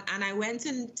everyone, and I went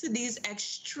into these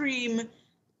extreme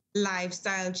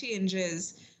lifestyle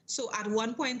changes. So at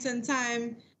one point in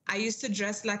time, I used to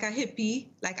dress like a hippie.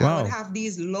 Like I would have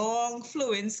these long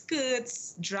flowing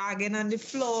skirts dragging on the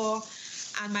floor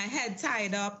and my head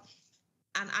tied up.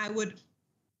 And I would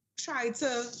try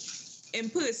to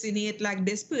impersonate like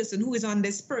this person who is on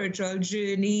this spiritual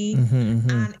journey.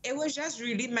 And it was just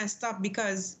really messed up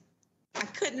because I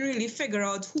couldn't really figure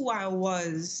out who I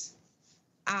was.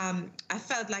 I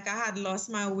felt like I had lost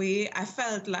my way. I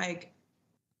felt like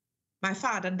my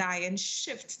father died and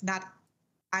shift that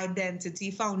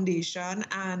identity foundation.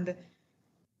 And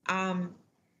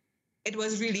it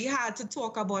was really hard to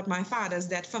talk about my father's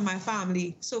death for my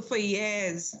family. So for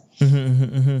years,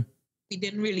 we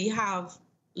didn't really have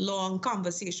long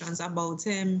conversations about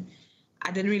him.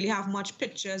 I didn't really have much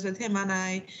pictures with him and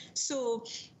I. So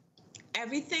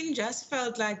everything just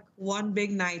felt like one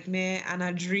big nightmare and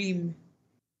a dream,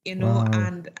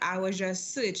 and I was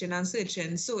just searching and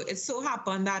searching. So it so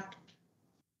happened that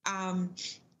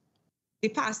the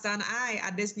pastor and I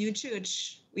at this new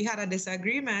church, we had a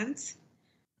disagreement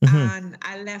and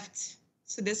I left.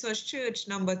 So this was church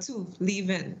number 2,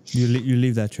 leaving. You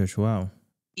leave that church, wow.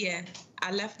 Yeah,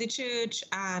 I left the church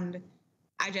and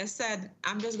I just said,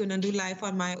 I'm just going to do life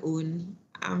on my own.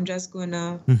 I'm just going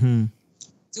to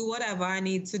do whatever I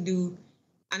need to do.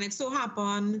 And it so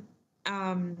happened,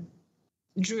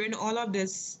 during all of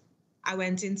this, I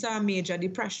went into a major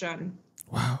depression.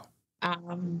 Wow.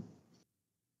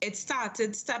 It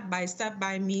started step by step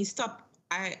by me.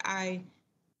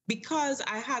 Because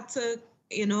I had to,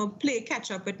 play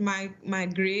catch up with my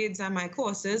grades and my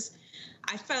courses,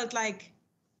 I felt like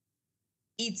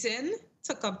eating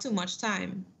took up too much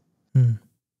time.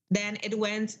 Then it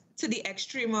went to the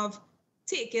extreme of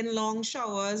taking long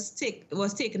showers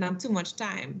was taking up too much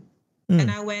time.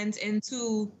 And I went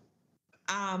into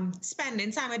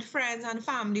spending time with friends and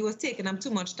family was taking up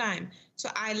too much time. So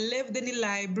I lived in the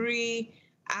library.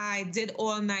 I did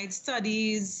all-night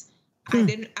studies.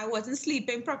 I wasn't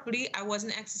sleeping properly. I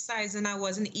wasn't exercising. I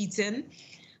wasn't eating.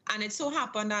 And it so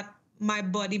happened that my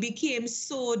body became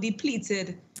so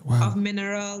depleted of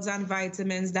minerals and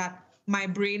vitamins that my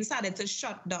brain started to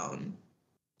shut down.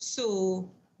 So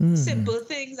simple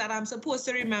things that I'm supposed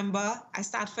to remember, I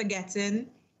start forgetting.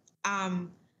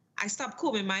 I stopped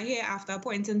combing my hair after a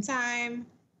point in time.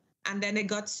 And then it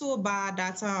got so bad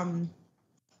that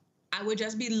I would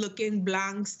just be looking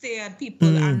blank, stare at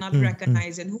people and not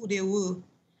recognizing who they were.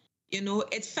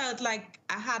 It felt like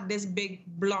I had this big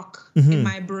block in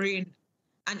my brain.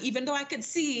 And even though I could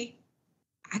see,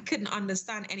 I couldn't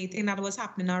understand anything that was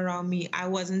happening around me. I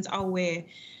wasn't aware.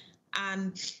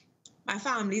 And my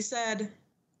family said,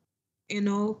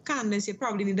 Candice, you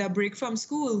probably need a break from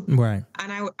school. Right.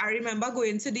 And I remember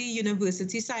going to the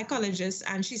university psychologist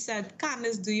and she said,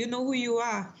 Candice, do you know who you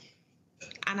are?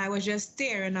 And I was just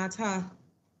staring at her.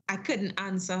 I couldn't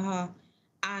answer her.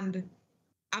 And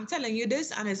I'm telling you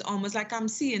this, and it's almost like I'm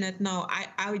seeing it now.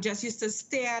 I just used to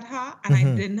stare at her and I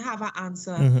didn't have an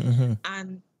answer.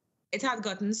 And it had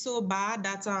gotten so bad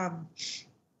that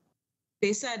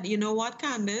they said, you know what,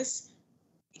 Candice?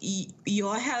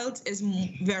 Your health is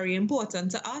very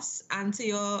important to us and to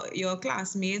your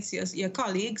classmates, your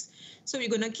colleagues. So we're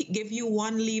going to give you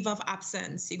 1 leave of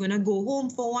absence. You're going to go home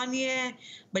for 1 year,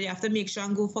 but you have to make sure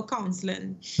and go for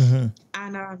counseling.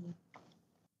 And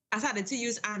I started to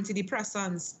use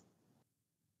antidepressants,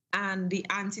 and the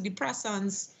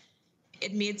antidepressants,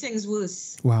 it made things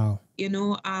worse. Wow. You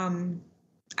know,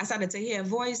 I started to hear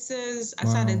voices. Wow. I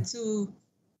started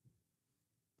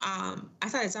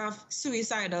to have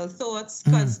suicidal thoughts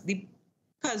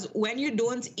because when you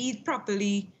don't eat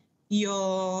properly,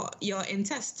 your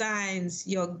intestines,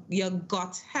 your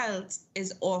gut health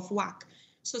is off whack.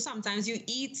 So sometimes you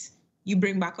eat, you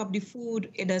bring back up the food,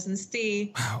 it doesn't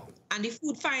stay. Wow. And the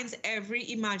food finds every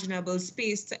imaginable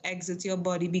space to exit your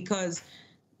body because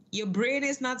your brain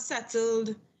is not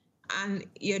settled and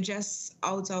you're just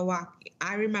out of whack.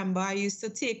 I remember I used to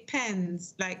take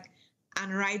pens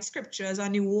and write scriptures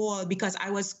on the wall because I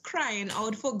was crying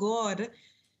out for God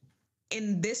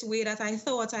in this way that I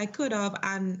thought I could have,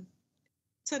 and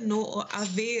to no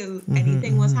avail.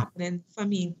 Anything was happening for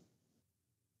me.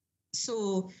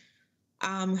 So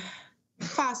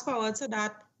fast forward to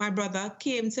that, my brother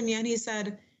came to me and he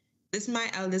said, this is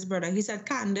my eldest brother. He said,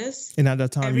 Candice. And at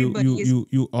that time,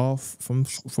 you off from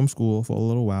school for a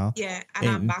little while. Yeah, and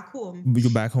I'm back home. You're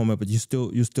back home, but you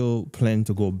still plan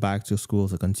to go back to school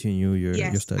to continue your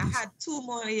studies. I had 2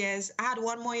 more years. I had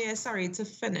 1 more year, to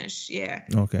finish. Yeah.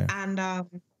 Okay. And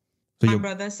my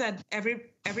brother said,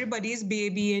 everybody's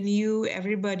babying you.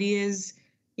 Everybody is,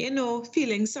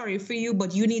 feeling sorry for you,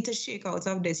 but you need to shake out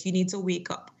of this. You need to wake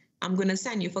up. I'm going to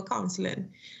send you for counseling.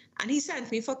 And he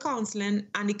sent me for counseling,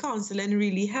 and the counseling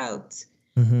really helped.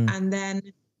 And then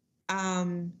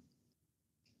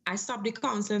I stopped the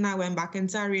counseling. I went back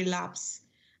into a relapse.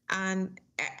 And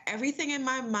everything in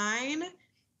my mind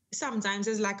sometimes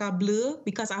is like a blur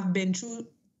because I've been through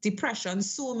depression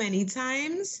so many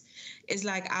times. It's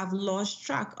like I've lost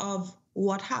track of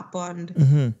what happened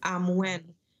when.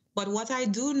 But what I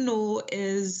do know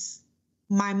is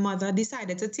my mother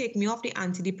decided to take me off the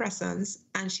antidepressants,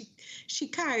 and she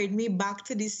carried me back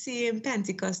to the same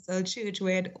Pentecostal church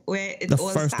where it all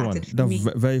started for me.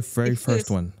 The very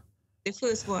first one. The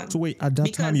first one. So wait, at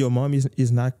that time, your mom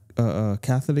is not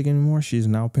Catholic anymore? She's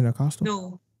now Pentecostal?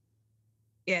 No.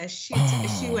 Yeah, she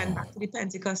went back to the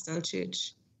Pentecostal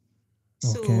church.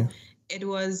 Okay. So it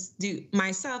was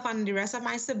myself and the rest of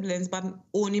my siblings, but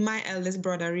only my eldest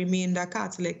brother remained a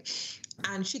Catholic.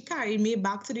 And she carried me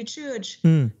back to the church,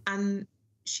 and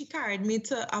she carried me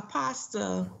to a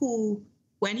pastor who,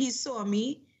 when he saw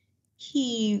me,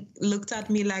 he looked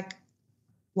at me like,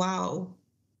 wow,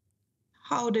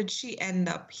 how did she end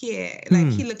up here? Like,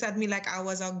 he looked at me like I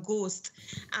was a ghost.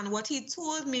 And what he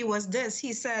told me was this.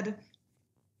 He said,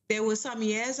 there was some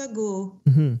years ago,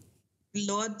 the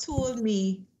Lord told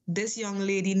me this young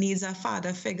lady needs a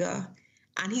father figure.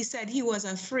 And he said he was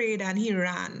afraid and he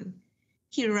ran.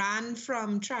 He ran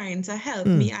from trying to help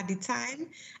me at the time.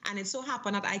 And it so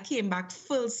happened that I came back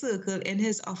full circle in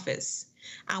his office.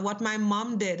 And what my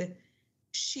mom did,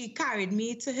 she carried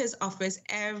me to his office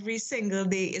every single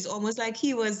day. It's almost like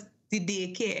he was the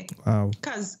daycare. Wow.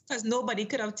 Because nobody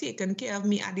could have taken care of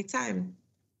me at the time.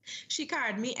 She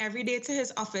carried me every day to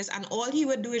his office, and all he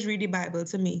would do is read the Bible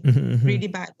to me. Read the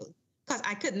Bible. Because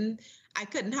I couldn't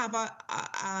have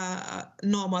a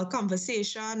normal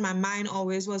conversation. My mind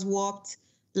always was warped.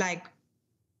 Like,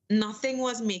 nothing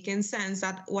was making sense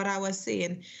at what I was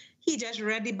saying. He just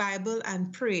read the Bible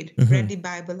and prayed. Read the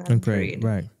Bible and prayed.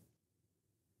 Right.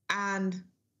 And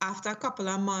after a couple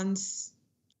of months,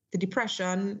 the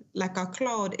depression, like a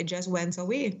cloud, it just went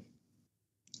away.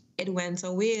 It went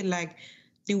away. Like,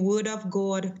 the word of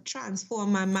God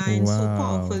transformed my mind so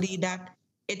powerfully that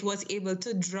it was able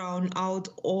to drown out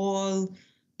all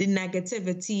the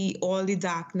negativity, all the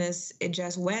darkness. It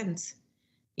just went,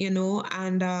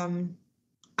 and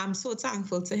I'm so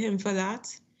thankful to him for that.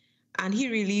 And he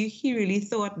really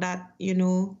thought that,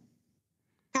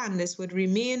 Candice would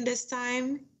remain this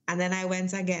time. And then I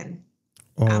went again.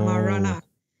 Oh. I'm a runner.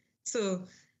 So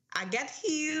I get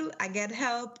healed, I get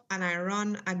help, and I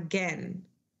run again.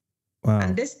 Wow.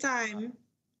 And this time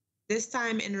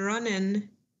in running,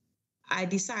 I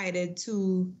decided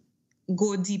to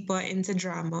go deeper into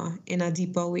drama in a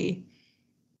deeper way.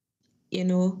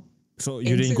 So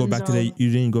you didn't go back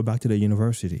to the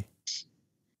university?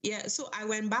 Yeah, so I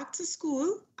went back to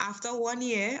school after 1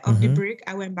 year of the break.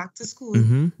 I went back to school,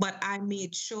 but I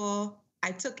made sure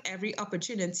I took every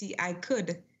opportunity I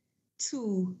could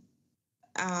to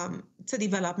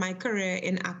develop my career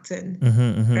in acting,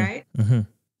 right?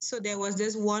 So there was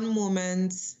this one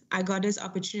moment I got this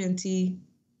opportunity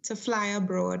to fly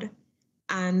abroad,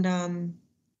 and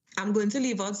I'm going to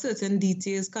leave out certain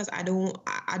details because I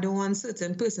don't want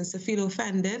certain persons to feel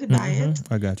offended by it.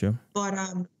 I got you. But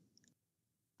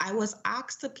I was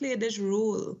asked to play this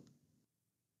role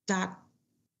that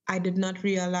I did not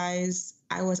realize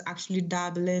I was actually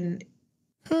dabbling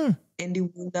in the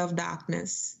world of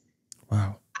darkness.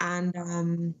 Wow.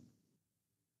 And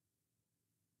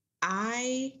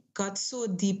I got so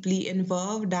deeply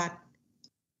involved that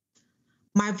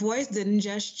my voice didn't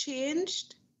just change.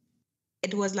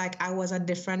 It was like I was a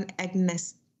different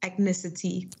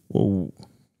ethnicity. Whoa.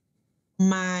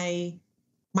 My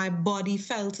body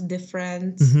felt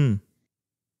different. Mm-hmm.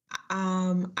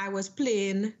 I was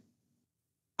playing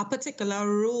a particular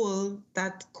role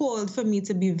that called for me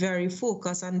to be very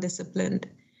focused and disciplined.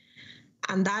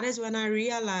 And that is when I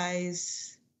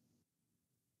realized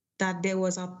that there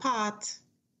was a part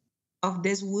of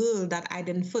this world that I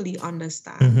didn't fully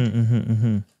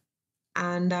understand.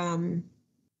 And I'm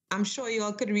sure you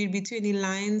all could read between the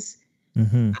lines.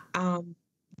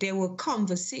 There were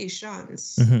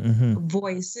conversations,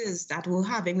 voices that were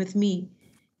having with me.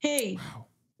 Hey,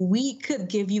 we could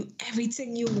give you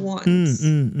everything you want.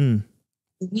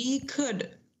 We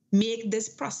could make this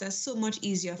process so much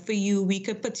easier for you. We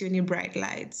could put you in your bright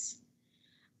lights.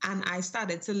 And I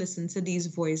started to listen to these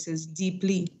voices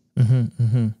deeply.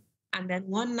 And then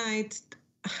one night,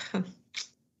 a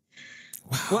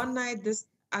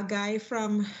guy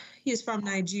he's from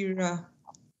Nigeria,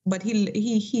 but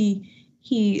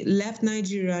he left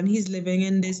Nigeria and he's living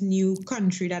in this new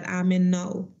country that I'm in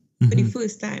now for the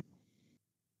first time.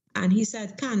 And he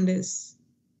said, Candice,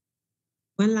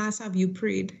 when last have you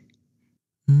prayed?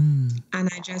 And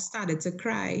I just started to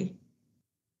cry.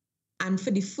 And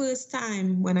for the first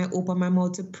time, when I opened my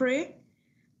mouth to pray,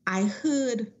 I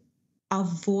heard a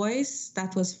voice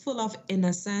that was full of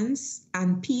innocence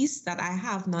and peace that I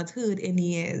have not heard in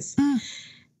years.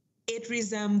 It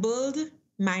resembled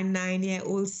my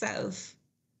 9-year-old self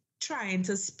trying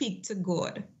to speak to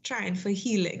God, trying for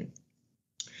healing.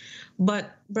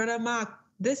 But Brother Mark,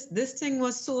 this thing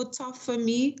was so tough for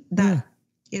me that,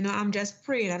 I'm just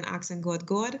praying and asking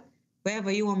God,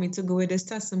 wherever you want me to go with this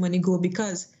testimony, go,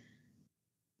 because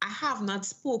I have not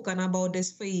spoken about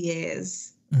this for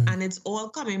years. And it's all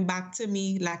coming back to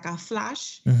me like a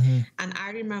flash. And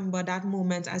I remember that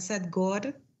moment I said,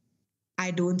 God,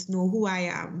 I don't know who I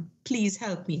am. Please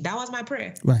help me. That was my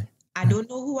prayer. Right. I don't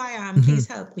know who I am. Please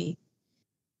help me.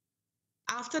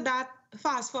 After that,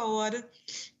 fast forward,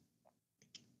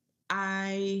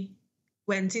 I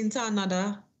went into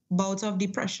another bout of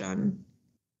depression.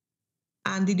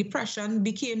 And the depression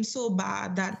became so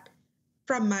bad that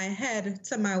from my head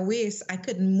to my waist, I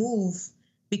couldn't move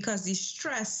because the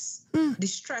stress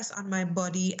on my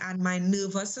body and my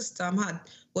nervous system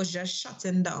was just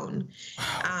shutting down.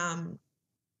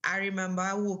 I remember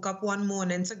I woke up one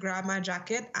morning to grab my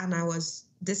jacket and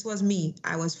this was me.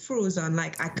 I was frozen,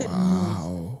 like I couldn't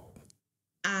move.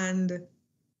 And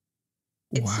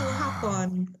it so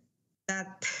happened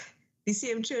that the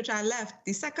same church I left,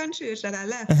 the second church that I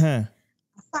left, a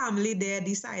family there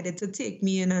decided to take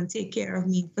me in and take care of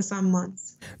me for some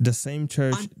months. The same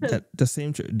church the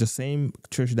same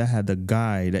church that had the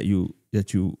guy that you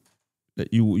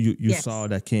Yes. saw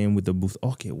that came with the booth.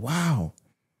 Okay, wow.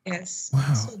 Yes.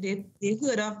 Wow. So they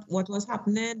heard of what was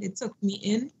happening. They took me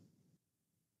in,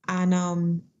 and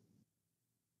I'm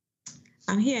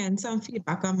hearing some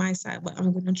feedback on my side, but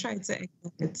I'm going to try to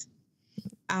ignore it.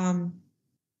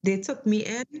 They took me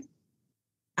in,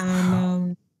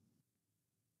 and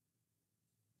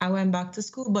I went back to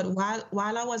school. But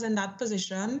while I was in that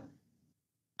position,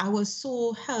 I was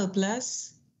so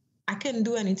helpless. I couldn't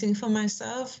do anything for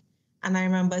myself. And I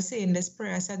remember saying this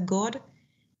prayer. I said, God,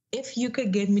 if you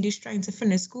could give me the strength to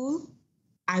finish school,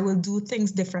 I will do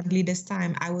things differently this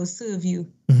time. I will serve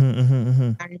you.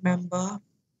 I remember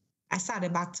I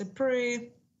started back to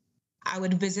pray. I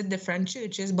would visit different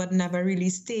churches, but never really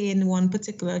stay in one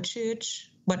particular church.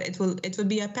 But it will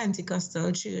be a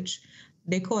Pentecostal church.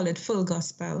 They call it Full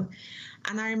Gospel.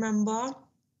 And I remember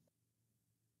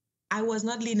I was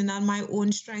not leaning on my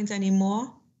own strength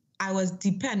anymore. I was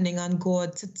depending on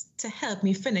God to help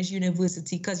me finish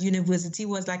university, because university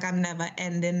was like a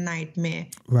never-ending nightmare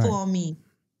for me.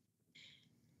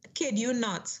 Kid you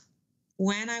not,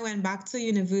 when I went back to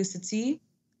university,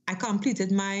 I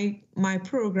completed my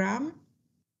program.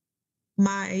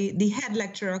 The head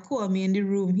lecturer called me in the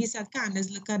room. He said,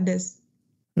 Candice, look at this.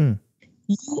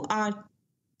 You are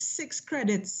 6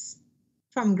 credits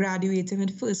from graduating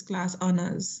with first class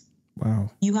honors.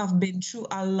 Wow. You have been through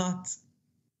a lot.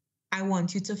 I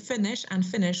want you to finish and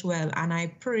finish well. And I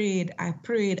prayed. I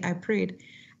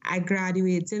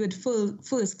graduated with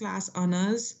first class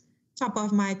honors, top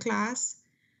of my class,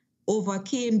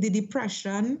 overcame the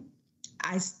depression.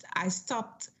 I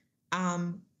stopped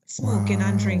smoking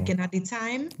and drinking at the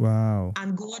time. Wow.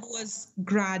 And God was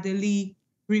gradually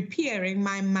repairing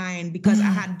my mind because I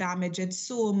had damaged it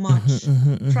so much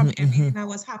from everything that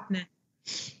was happening.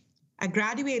 I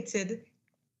graduated,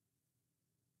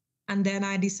 and then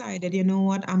I decided, you know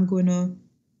what, I'm going to,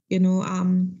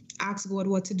 ask God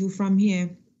what to do from here.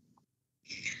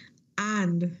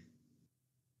 And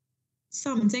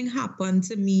something happened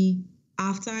to me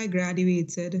after I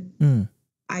graduated.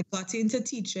 I got into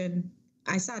teaching.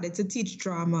 I started to teach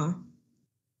drama.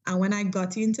 And when I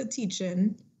got into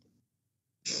teaching,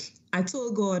 I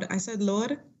told God, I said,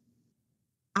 Lord,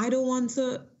 I don't want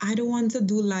to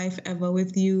do life ever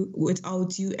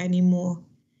without you anymore.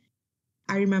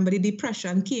 I remember the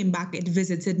depression came back. It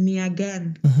visited me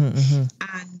again.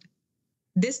 And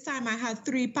this time I had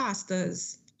 3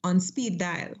 pastors on speed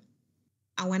dial.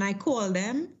 And when I called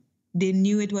them, they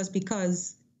knew it was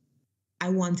because I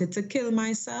wanted to kill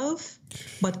myself,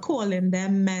 but calling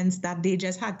them meant that they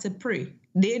just had to pray.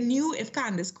 They knew if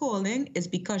Candice calling, it's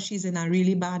because she's in a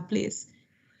really bad place.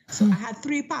 So I had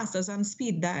 3 pastors on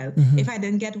speed dial. If I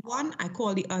didn't get one, I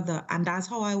called the other. And that's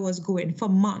how I was going for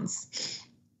months.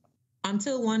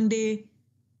 Until one day,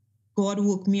 God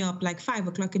woke me up like 5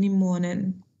 o'clock in the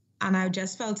morning. And I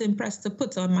just felt impressed to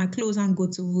put on my clothes and go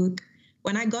to work.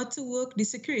 When I got to work, the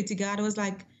security guard was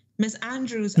like, Miss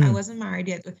Andrews, I wasn't married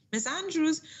yet. Miss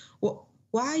Andrews,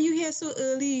 why are you here so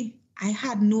early? I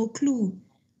had no clue.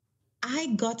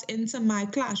 I got into my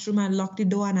classroom and locked the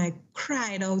door and I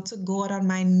cried out to God on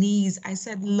my knees. I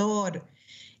said, Lord,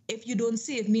 if you don't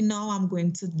save me now, I'm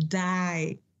going to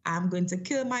die. I'm going to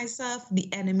kill myself.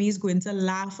 The enemy is going to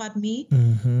laugh at me.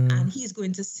 And he's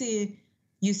going to say,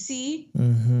 you see,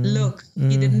 look,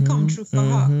 he didn't come true for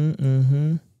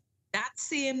her. That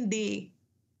same day,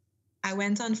 I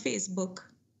went on Facebook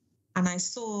and I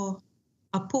saw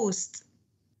a post.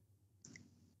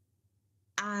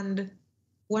 And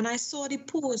when I saw the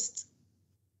post,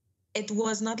 it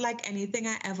was not like anything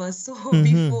I ever saw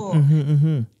before.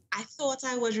 I thought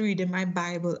I was reading my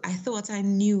Bible. I thought I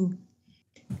knew.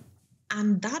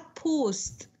 And that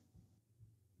post,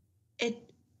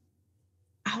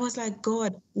 I was like,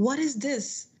 God, what is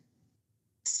this?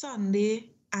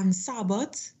 Sunday and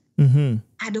Sabbath?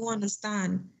 I don't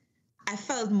understand. I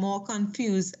felt more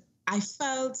confused. I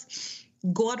felt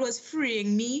God was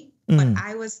freeing me, but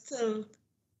I was still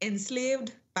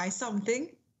enslaved by something.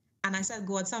 And I said,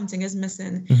 God, something is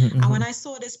missing. And when I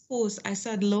saw this post, I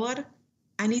said, Lord,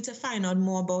 I need to find out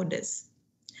more about this.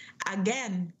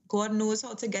 Again, God knows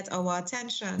how to get our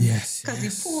attention. Yes. Because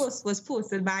the post was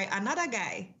posted by another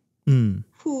guy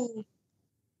who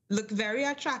looked very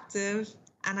attractive.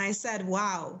 And I said,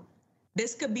 wow,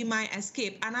 this could be my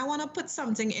escape. And I want to put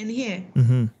something in here.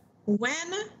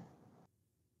 When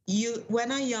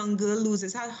a young girl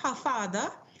loses her father,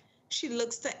 she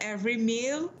looks to every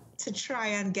male to try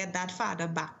and get that father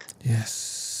back.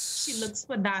 Yes. She looks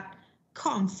for that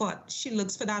comfort. She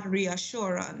looks for that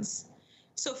reassurance.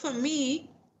 So for me,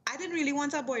 I didn't really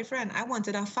want a boyfriend. I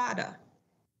wanted a father.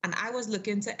 And I was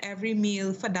looking to every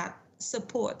male for that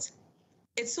support.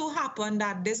 It so happened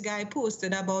that this guy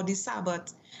posted about the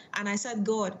Sabbath. And I said,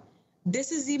 God,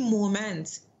 this is the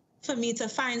moment for me to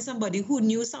find somebody who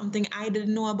knew something I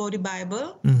didn't know about the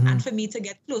Bible, and for me to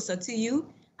get closer to you,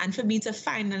 and for me to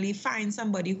finally find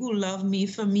somebody who loved me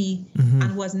for me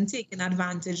and wasn't taking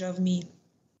advantage of me.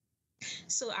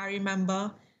 So I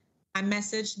remember I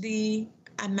messaged the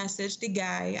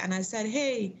guy and I said,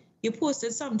 hey, you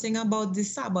posted something about the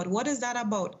Sabbath. What is that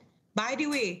about? By the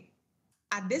way,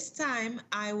 at this time,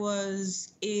 I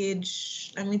was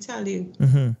age, let me tell you,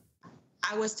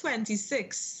 I was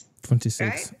 26. 26.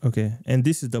 Right? Okay. And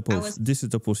this is the post. This is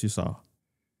the post you saw.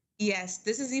 Yes,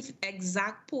 this is the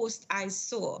exact post I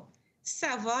saw.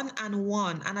 7 and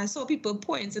 1. And I saw people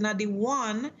pointing at the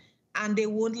 1 and they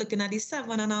weren't looking at the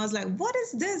 7. And I was like, what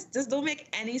is this? This don't make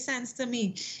any sense to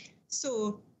me.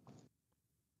 So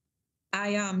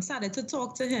I started to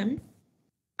talk to him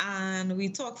and we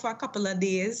talked for a couple of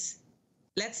days.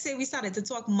 Let's say we started to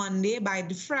talk Monday. By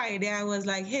the Friday, I was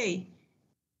like, hey,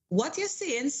 what you're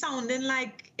saying sounding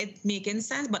like it making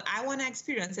sense, but I want to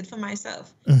experience it for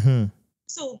myself.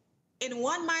 So in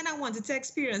one mind, I wanted to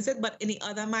experience it, but in the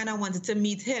other mind, I wanted to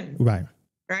meet him. Right.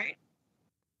 Right.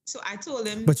 So I told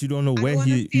him. But you don't know where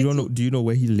do you know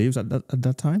where he lives at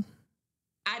that time?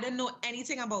 I don't know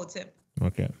anything about him.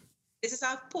 Okay. This is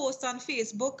a post on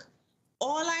Facebook.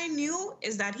 All I knew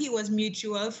is that he was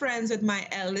mutual friends with my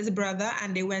eldest brother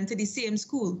and they went to the same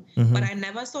school. But I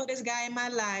never saw this guy in my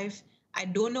life. I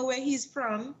don't know where he's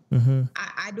from.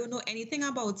 I don't know anything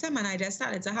about him. And I just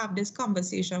started to have this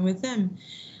conversation with him.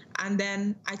 And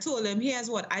then I told him, here's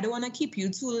what, I don't want to keep you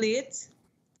too late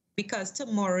because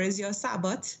tomorrow is your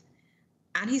Sabbath.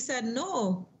 And he said,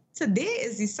 no, today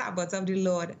is the Sabbath of the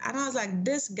Lord. And I was like,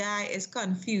 this guy is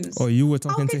confused. Oh, you were How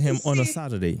talking to can he him on a say-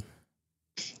 Saturday.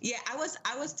 Yeah, I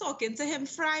was talking to him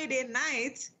Friday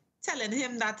night, telling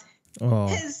him that Oh,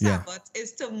 his yeah. Sabbath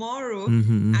is tomorrow.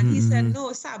 Mhm, And he mhm, said, mhm.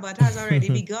 no, Sabbath has already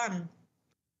begun.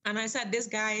 And I said, this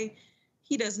guy,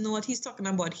 he doesn't know what he's talking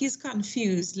about. He's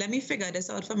confused. Let me figure this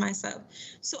out for myself.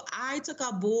 So I took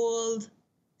a bold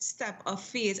step of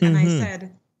faith and I Mhm.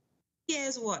 said,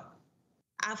 here's what.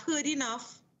 I've heard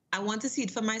enough. I want to see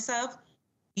it for myself.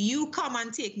 You come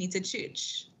and take me to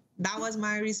church. That was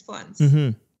my response.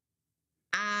 Mhm.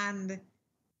 And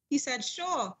he said,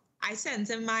 sure. I sent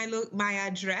him my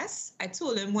address. I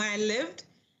told him where I lived.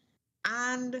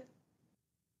 And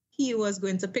he was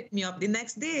going to pick me up the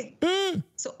next day. Mm.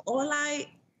 So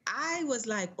I was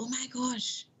like, oh my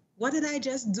gosh, what did I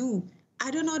just do?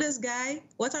 I don't know this guy.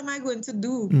 What am I going to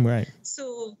do? Right.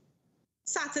 So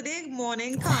Saturday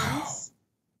morning Wow. comes.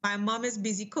 My mom is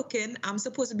busy cooking. I'm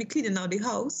supposed to be cleaning out the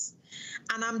house.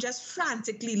 And I'm just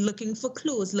frantically looking for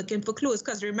clothes.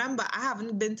 Because remember, I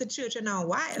haven't been to church in a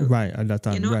while. Right, at that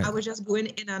time, You know, right. I was just going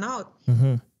in and out.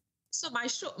 Mhm. So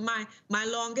my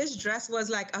longest dress was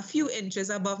like a few inches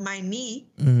above my knee.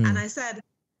 Mhm. And I said,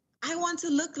 I want to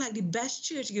look like the best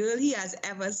church girl he has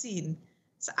ever seen.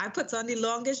 So I put on the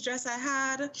longest dress I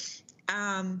had.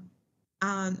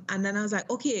 And then I was like,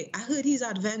 okay, I heard he's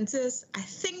Adventist. I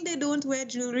think they don't wear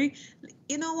jewelry.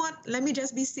 You know what? Let me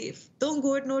just be safe. Don't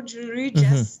go with no jewelry.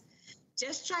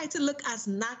 Just try to look as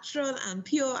natural and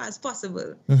pure as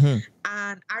possible. Mhm.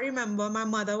 And I remember my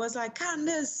mother was like,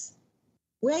 Candice,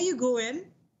 where are you going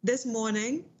this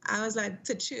morning? I was like,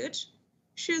 to church.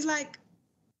 She was like,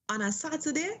 on a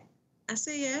Saturday? I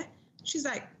say, yeah. She's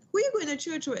like, who are you going to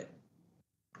church with?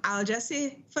 I'll just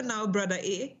say for now, brother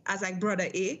A. I was like, brother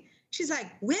A. She's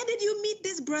like, where did you meet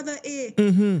this brother A?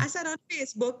 Mhm. I said on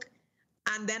Facebook.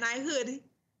 And then I heard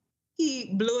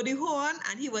he blew the horn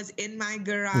and he was in my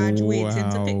garage waiting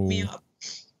to pick me Wow. up.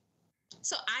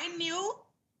 So I knew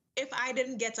if I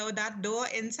didn't get out that door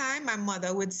in time, my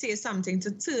mother would say something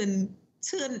to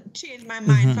change my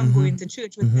mind from going to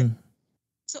church with him.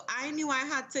 So I knew I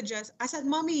had to I said,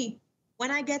 Mommy, when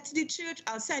I get to the church,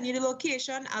 I'll send you the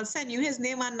location. I'll send you his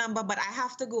name and number, but I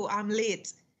have to go. I'm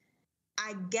late.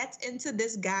 I get into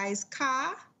this guy's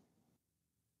car,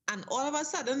 and all of a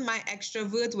sudden, my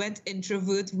extrovert went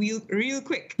introvert real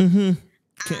quick. Mhm.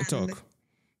 Can't And talk.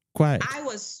 Quiet. I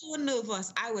was so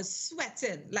nervous. I was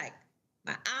sweating. Like,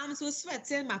 my arms were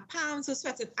sweating. My palms were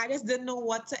sweating. I just didn't know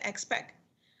what to expect.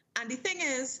 And the thing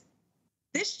is,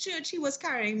 this church he was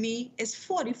carrying me is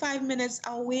 45 minutes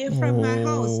away from my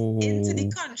house into the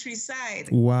countryside.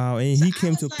 Wow. And So he I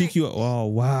came was to pick like- you up. Oh,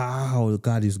 wow.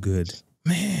 God is good.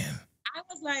 Man. I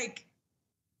was like,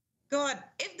 God,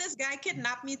 if this guy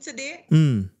kidnapped me today,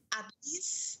 Mm. at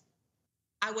least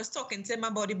I was talking to him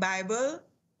about the Bible.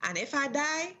 And if I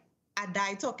die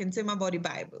talking to him about the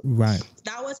Bible. Right.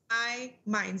 That was my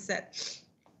mindset.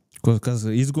 Because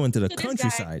he's going to the So this guy-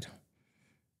 countryside.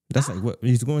 That's like what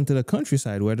he's going to the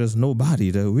countryside where there's nobody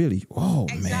to really. Oh,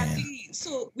 man. Exactly.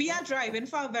 So we are driving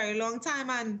for a very long time,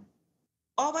 and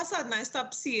all of a sudden I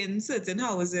stopped seeing certain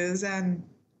houses and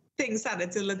things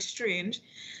started to look strange.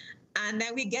 And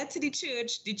then we get to the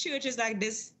church. The church is like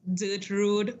this dirt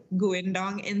road going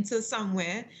down into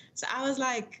somewhere. So I was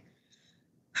like,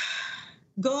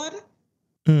 God,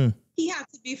 Mm. he had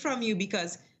to be from you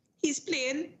because he's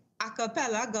playing a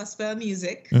cappella gospel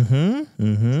music. Mm-hmm.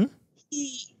 Mm-hmm.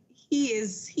 He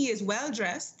is well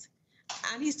dressed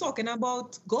and he's talking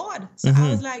about God. So I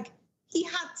was like, he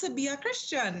had to be a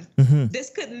Christian. Mm-hmm. This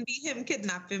couldn't be him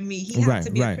kidnapping me. He had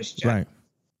to be a Christian. Right.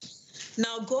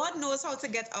 Now, God knows how to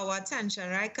get our attention,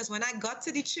 right? Because when I got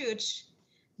to the church,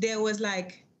 there was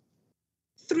like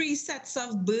 3 sets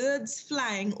of birds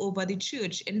flying over the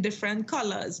church in different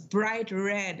colors, bright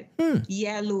red,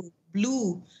 yellow,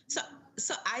 blue.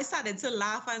 So I started to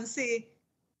laugh and say,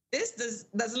 this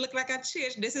doesn't look like a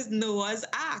church. This is Noah's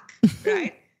Ark,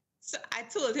 right? So I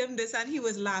told him this and he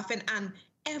was laughing, and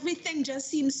everything just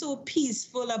seemed so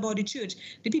peaceful about the church.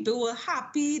 The people were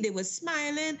happy. They were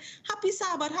smiling. Happy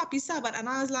Sabbath, happy Sabbath. And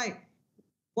I was like,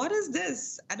 what is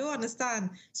this? I don't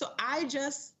understand. So I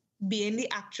just, being the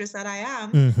actress that I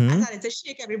am, I started to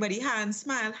shake everybody's hand,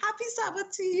 smile. Happy Sabbath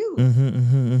to you.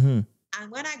 And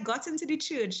when I got into the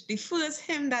church, the first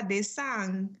hymn that they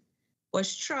sang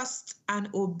was Trust and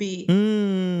Obey.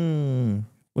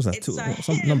 What's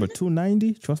that? Number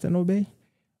 290? Trust and Obey?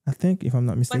 I think, if I'm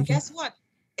not mistaken. But guess what?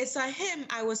 It's a hymn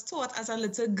I was taught as a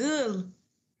little girl.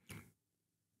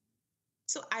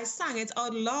 So I sang it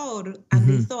out loud and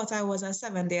they thought I was a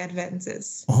Seventh-day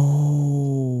Adventist.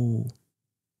 Oh.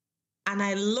 And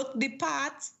I looked the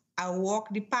part. I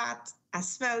walked the path, I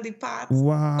smelled the path, but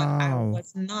I Wow.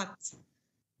 was not.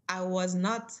 I was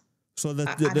not So the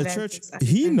church, Adventist at the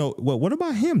he time. know. Well, what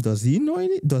about him? Does he know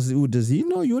any? Does he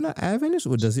know you're not Adventist,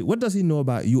 or does he? What does he know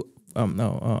about you?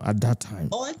 No, at that time.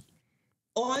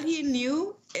 All he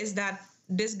knew is that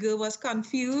this girl was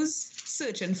confused,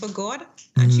 searching for God,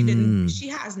 and she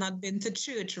has not been to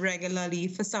church regularly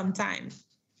for some time.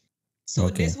 So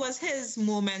this was his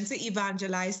moment to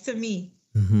evangelize to me.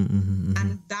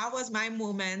 And that was my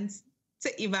moment to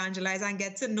evangelize and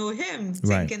get to know him,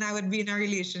 thinking I would be in a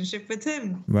relationship with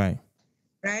him. Right.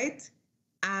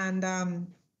 And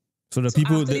so the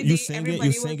people that you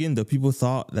singing, the people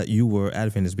thought that you were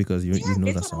Adventist because you know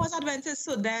they that thought song. I was Adventist.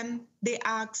 So then they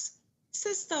asked,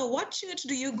 sister, what church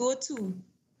do you go to?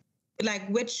 Like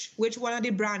which one of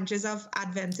the branches of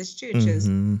Adventist churches?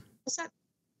 I said,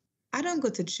 I don't go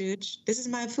to church. This is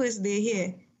my first day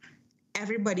here.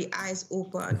 Everybody eyes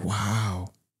open. Wow.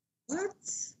 What?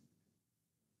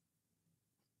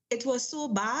 It was so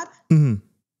bad.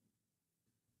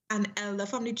 An elder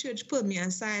from the church pulled me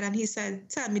aside and he said,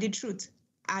 tell me the truth.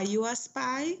 Are you a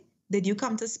spy? Did you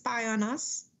come to spy on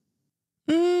us?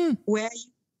 Where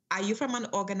are you from an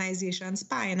organization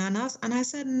spying on us? And I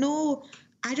said, no,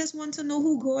 I just want to know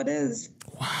who God is.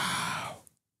 Wow.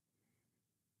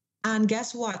 And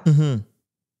guess what?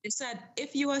 They said,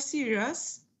 if you are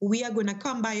serious, we are going to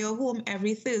come by your home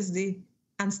every Thursday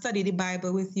and study the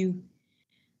Bible with you.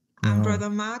 Wow. And Brother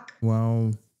Mark,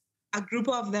 wow, a group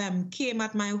of them came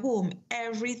at my home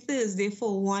every Thursday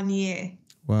for 1 year.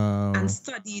 Wow. And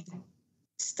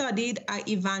studied an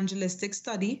evangelistic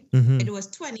study. It was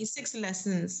 26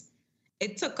 lessons.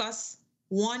 It took us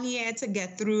 1 year to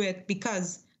get through it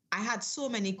because I had so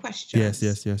many questions.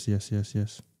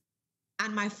 Yes.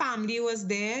 And my family was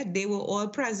there. They were all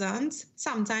present.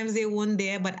 Sometimes they weren't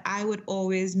there, but I would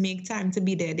always make time to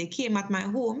be there. They came at my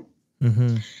home.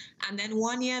 And then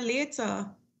 1 year later,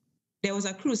 there was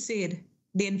a crusade.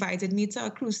 They invited me to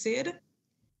a crusade.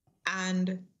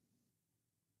 And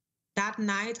that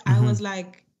night, I was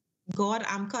like, God,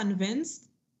 I'm convinced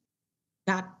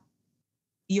that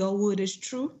your word is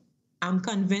true. I'm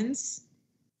convinced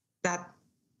that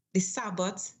the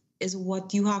Sabbath is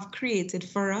what you have created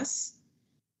for us.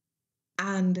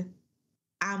 And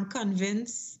I'm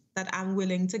convinced that I'm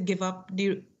willing to give up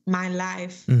my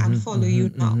life and follow you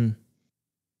now.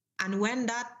 And when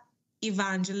that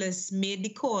evangelist made the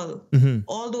call,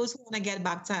 all those who want to get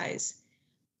baptized,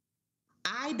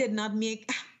 I did not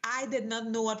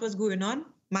know what was going on.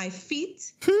 My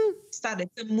feet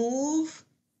started to move.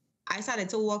 I started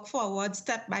to walk forward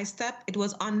step by step. It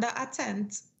was under a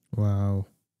tent. Wow.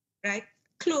 Right?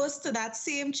 Close to that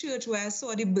same church where I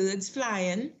saw the birds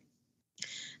flying.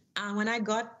 And when I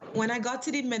got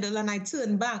to the middle and I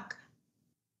turned back,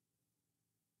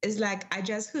 it's like I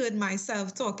just heard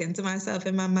myself talking to myself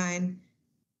in my mind.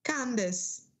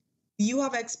 Candice, you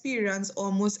have experienced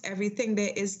almost everything there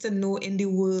is to know in the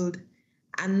world,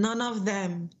 and none of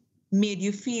them made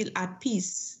you feel at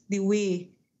peace the way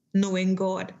knowing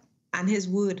God and his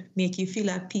word make you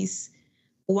feel at peace.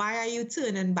 Why are you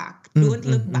turning back? Don't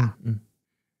look back.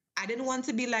 I didn't want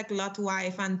to be like Lot's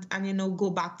wife and go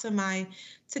back to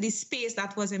the space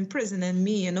that was imprisoning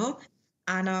me,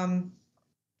 And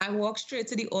I walked straight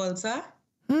to the altar.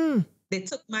 They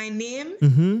took my name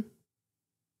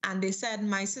and they said,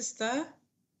 my sister,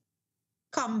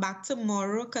 come back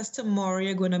tomorrow because tomorrow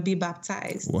you're going to be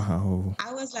baptized. Wow.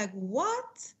 I was like,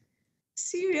 what?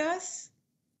 Serious?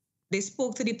 They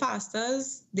spoke to the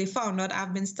pastors. They found out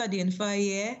I've been studying for a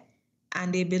year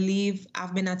and they believe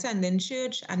I've been attending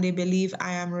church and they believe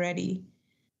I am ready.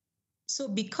 So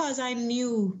because I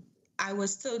knew I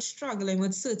was still struggling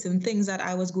with certain things that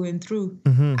I was going through,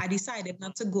 I decided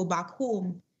not to go back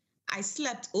home. I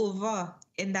slept over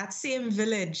in that same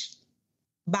village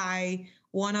by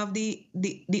one of the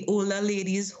older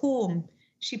ladies' home.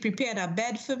 She prepared a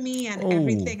bed for me and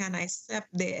everything, and I slept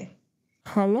there.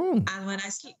 How long? And when I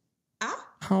sleep,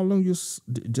 how long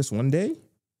just one day?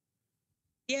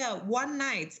 Yeah, one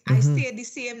night. I stayed the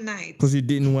same night. Because you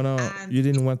didn't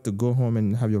want to go home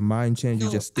and have your mind change. No,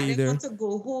 you just stay there. I didn't want to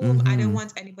go home. I didn't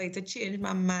want anybody to change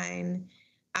my mind.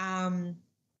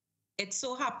 It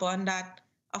so happened that,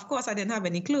 of course, I didn't have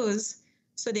any clothes.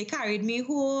 So they carried me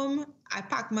home. I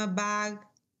packed my bag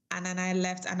and then I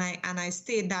left and I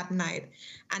stayed that night.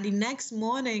 And the next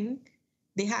morning,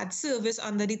 they had service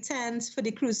under the tents for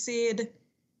the crusade.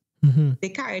 They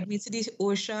carried me to the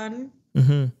ocean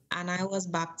and I was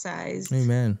baptized.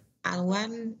 Amen. And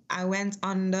when I went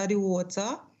under the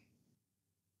water,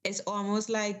 it's almost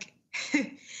like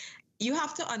you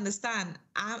have to understand,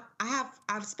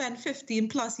 I've spent 15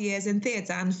 plus years in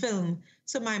theater and film.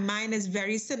 So my mind is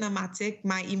very cinematic.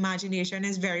 My imagination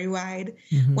is very wide.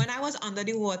 Mm-hmm. When I was under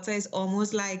the water, it's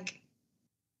almost like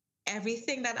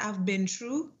everything that I've been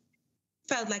through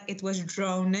felt like it was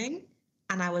drowning.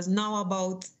 And I was now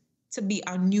about to be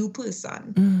a new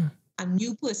person, a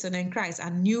new person in Christ, a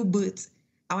new birth.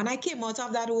 And when I came out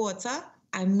of that water,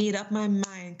 I made up my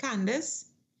mind, Candice,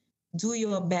 do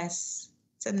your best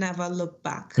to never look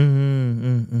back.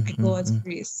 By God's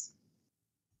grace.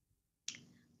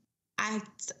 I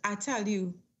tell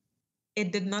you,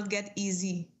 it did not get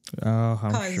easy. Oh,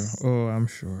 I'm sure. Oh, I'm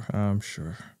sure. I'm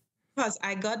sure. Because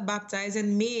I got baptized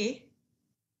in May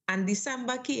and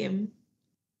December came,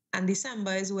 and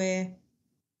December is where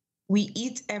we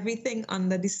eat everything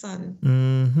under the sun.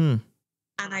 Mm-hmm.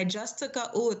 And I just took an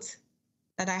oath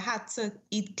that I had to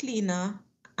eat cleaner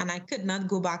and I could not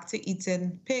go back to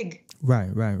eating pig.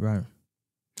 Right.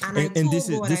 And this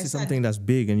is said, something that's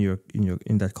big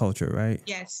in that culture, right?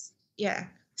 Yes. Yeah.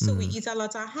 So we eat a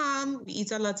lot of ham, we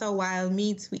eat a lot of wild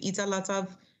meat, we eat a lot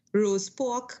of roast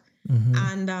pork.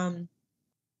 And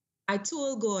I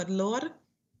told God, Lord,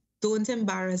 don't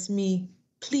embarrass me.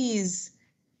 Please.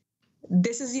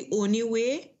 This is the only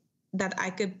way that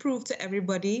I could prove to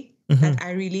everybody that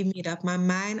I really made up my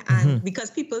mind. And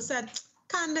because people said,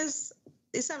 Candice,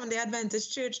 the Seventh-day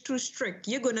Adventist Church too strict.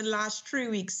 You're gonna last 3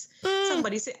 weeks.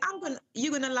 Somebody said,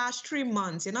 you're gonna last 3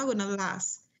 months. You're not gonna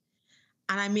last.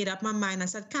 And I made up my mind. I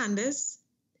said, Candice,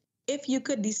 if you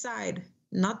could decide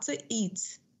not to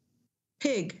eat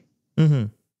pig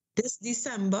this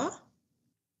December,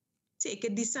 take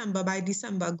it December by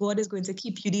December. God is going to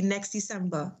keep you the next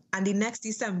December and the next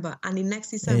December and the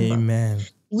next December. Amen.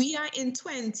 We are in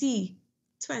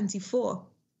 2024.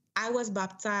 I was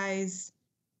baptized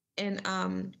in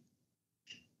oh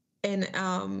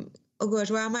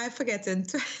gosh, why am I forgetting?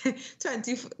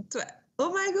 20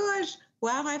 oh my gosh,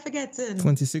 why am I forgetting?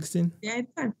 2016? Yeah.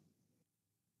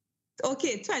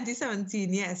 Okay,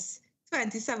 2017, yes.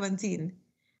 2017.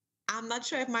 I'm not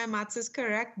sure if my maths is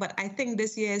correct, but I think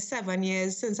this year is 7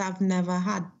 years since I've never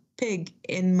had pig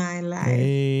in my life.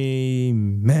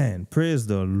 Amen. Praise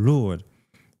the Lord.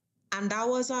 And that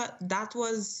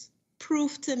was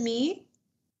proof to me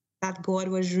that God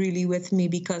was really with me,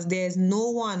 because there's no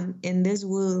one in this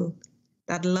world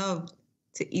that loved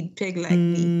to eat pig like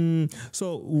me.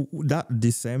 So that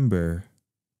December,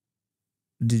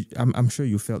 I'm sure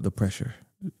you felt the pressure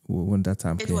when that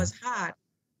time came. It was hard.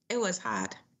 It was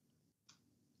hard.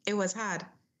 It was hard.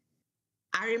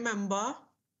 I remember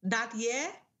that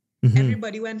year,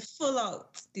 everybody went full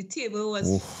out. The table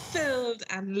was filled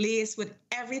and laced with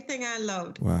everything I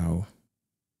loved. Wow.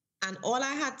 And all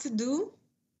I had to do,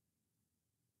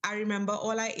 I remember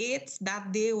all I ate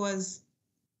that day was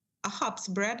a hops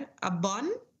bread, a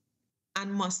bun,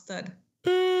 and mustard.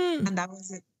 And that was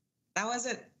it. That was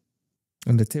it.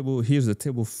 And here's the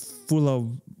table full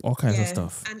of all kinds of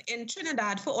stuff. And in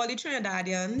Trinidad, for all the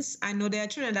Trinidadians, I know there are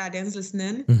Trinidadians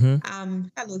listening.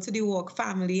 Hello to the Walk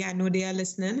family. I know they are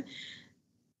listening.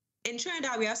 In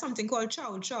Trinidad, we have something called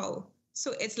chow chow.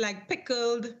 So it's like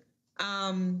pickled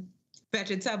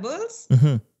vegetables,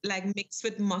 like mixed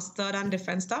with mustard and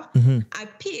different stuff. I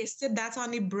pasted that on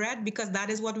the bread because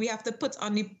that is what we have to put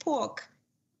on the pork,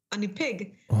 on the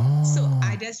pig. So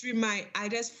I just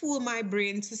fool my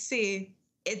brain to say,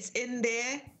 it's in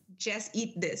there, just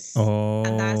eat this.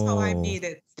 And that's how I made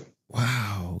it.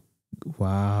 Wow.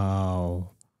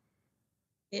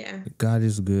 Yeah. God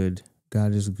is good.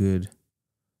 God is good.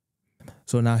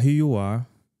 So now here you are.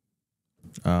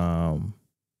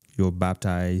 You're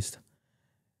baptized.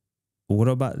 What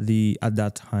about at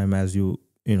that time, as you're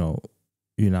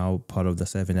now part of the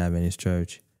Seventh-day Adventist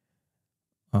Church?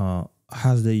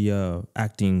 How's the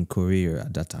acting career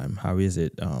at that time? How is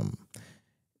it? I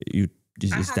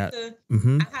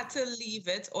had to leave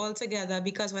it altogether,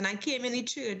 because when I came in the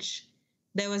church,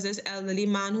 there was this elderly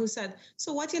man who said,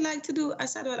 so what you like to do? I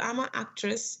said, well, I'm an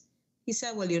actress. He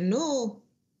said, well,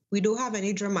 we don't have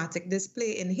any dramatic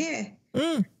display in here.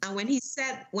 And when he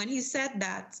said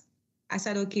that, I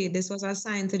said, okay, this was a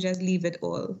sign to just leave it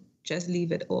all. Just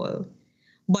leave it all.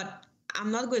 But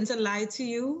I'm not going to lie to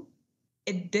you.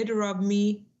 It did rub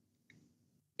me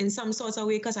in some sort of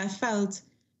way, because I felt,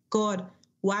 God,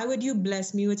 why would you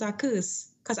bless me with a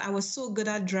curse? Because I was so good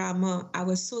at drama. I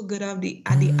was so good at the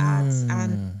arts,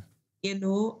 and,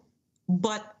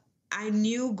 but I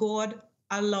knew God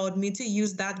allowed me to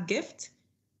use that gift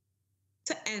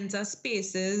to enter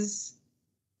spaces,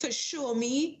 to show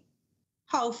me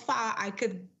how far I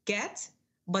could get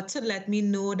but to let me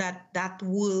know that that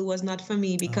world was not for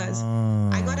me, because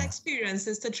I got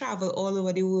experiences to travel all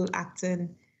over the world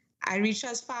acting. I reached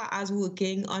as far as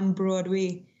working on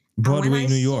Broadway. And when Broadway, I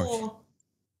New York. saw,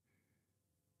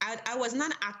 I wasn't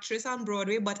an actress on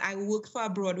Broadway, but I worked for a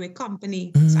Broadway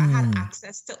company. So I had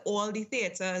access to all the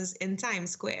theaters in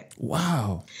Times Square.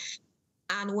 Wow.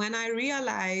 And when I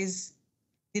realized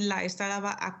the lifestyle of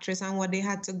an actress and what they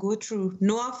had to go through,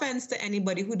 no offense to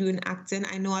anybody who doing acting.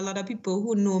 I know a lot of people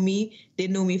who know me, they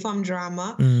know me from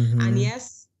drama. And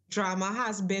yes, drama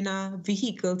has been a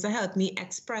vehicle to help me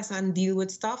express and deal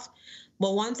with stuff.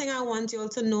 But one thing I want you all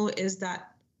to know is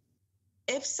that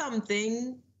if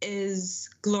something is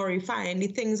glorifying the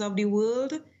things of the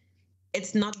world,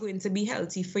 it's not going to be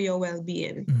healthy for your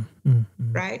well-being,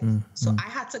 right? So I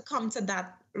had to come to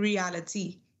that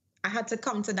reality. I had to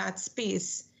come to that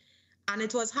space. And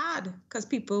it was hard because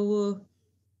people were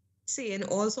saying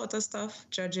all sorts of stuff,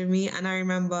 judging me. And I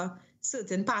remember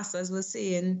certain pastors were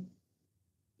saying,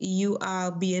 you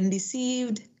are being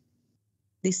deceived.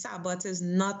 The Sabbath is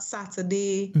not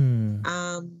Saturday.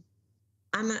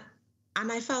 And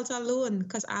I felt alone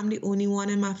because I'm the only one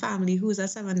in my family who's a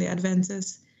Seventh-day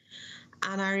Adventist.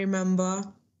 And I remember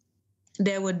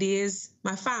there were days,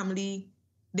 my family,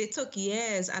 they took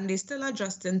years and they still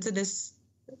adjusting to this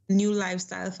new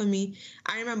lifestyle for me.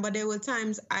 I remember there were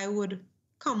times I would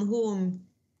come home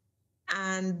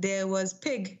and there was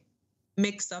pig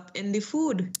mixed up in the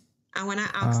food. And when I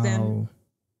asked them,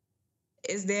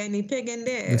 is there any pig in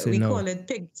there? We call it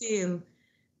pigtail.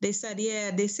 They said,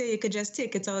 yeah. They say you could just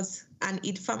take it out and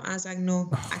eat from us. Like, no,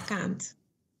 I can't.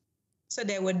 So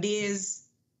there were days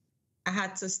I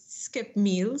had to skip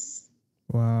meals.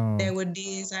 Wow. There were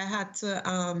days I had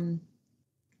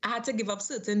to give up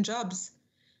certain jobs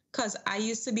because I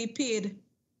used to be paid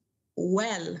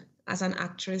well as an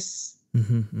actress,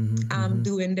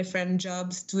 doing different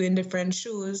jobs, doing different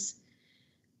shows.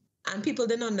 And people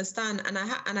didn't understand. And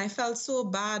I felt so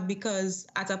bad because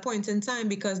at a point in time,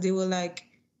 because they were like,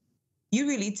 you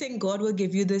really think God will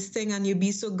give you this thing and you'll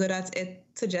be so good at it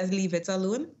to just leave it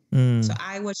alone? So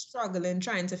I was struggling,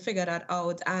 trying to figure that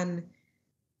out. And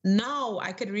now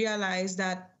I could realize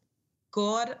that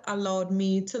God allowed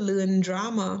me to learn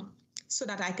drama so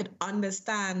that I could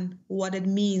understand what it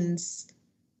means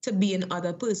to be in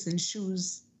other person's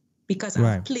shoes. Because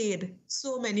I've played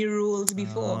so many roles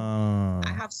before.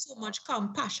 I have so much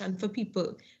compassion for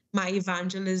people. My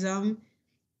evangelism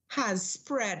has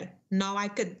spread. Now I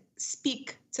could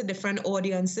speak to different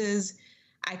audiences.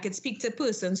 I could speak to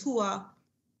persons who are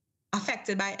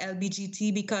affected by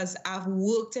LBGT because I've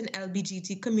worked in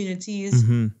LBGT communities.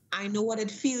 I know what it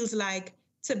feels like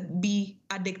to be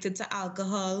addicted to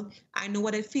alcohol. I know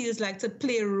what it feels like to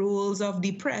play roles of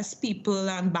depressed people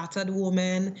and battered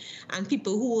women and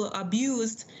people who were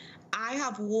abused. I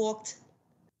have walked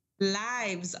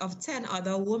lives of 10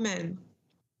 other women.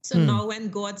 So now when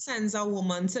God sends a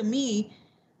woman to me,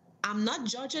 I'm not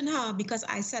judging her because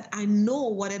I said, I know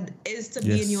what it is to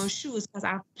be in your shoes because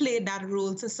I've played that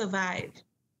role to survive.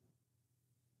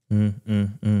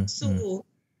 So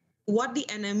what the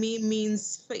enemy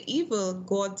means for evil,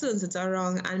 God turns it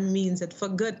around and means it for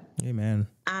good. Amen.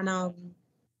 And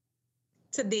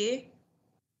today,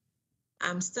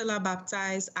 I'm still a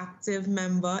baptized, active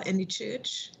member in the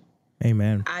church.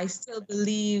 Amen. I still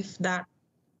believe that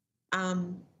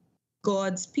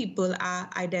God's people are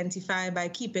identified by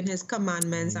keeping his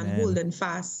commandments and holding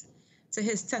fast to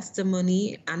his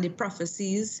testimony and the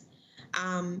prophecies.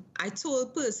 I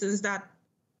told persons that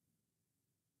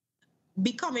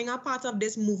becoming a part of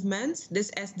this movement,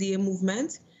 this SDA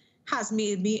movement, has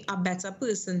made me a better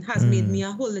person, has made me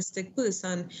a holistic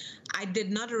person. I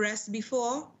did not rest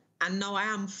before, and now I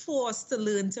am forced to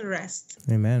learn to rest.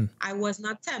 Amen. I was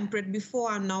not temperate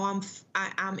before, and now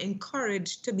I am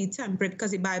encouraged to be temperate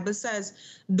because the Bible says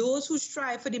those who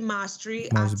strive for the mastery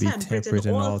must are temperate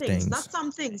in all things. Not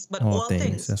some things, but all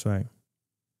things. That's right.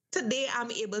 Today,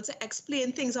 I'm able to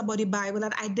explain things about the Bible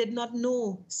that I did not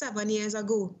know 7 years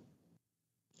ago.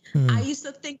 I used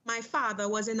to think my father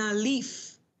was in a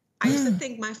leaf. I used to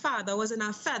think my father was in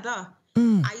a feather.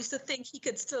 I used to think he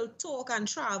could still talk and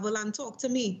travel and talk to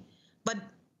me.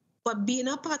 But being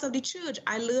a part of the church,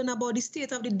 I learned about the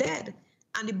state of the dead.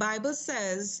 And the Bible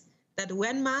says that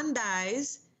when man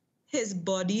dies, his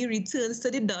body returns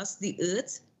to the dust, the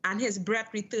earth, and his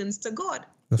breath returns to God.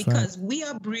 Because we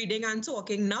are breathing and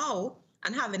talking now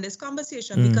and having this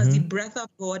conversation because the breath of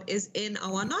God is in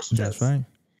our nostrils. That's right.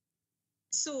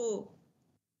 So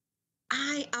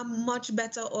I am much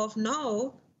better off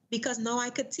now because now I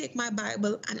could take my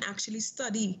Bible and actually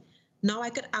study. Now I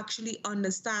could actually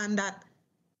understand that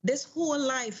this whole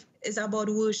life is about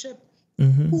worship.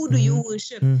 Who do you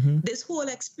worship? Mm-hmm. This whole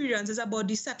experience is about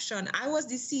deception. I was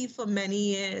deceived for many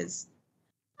years.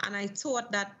 And I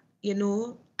thought that,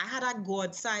 I had a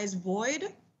God-sized void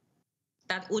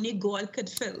that only God could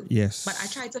fill. Yes. But I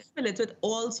tried to fill it with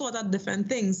all sorts of different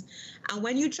things. And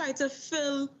when you try to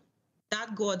fill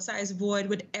that God-sized void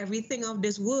with everything of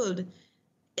this world,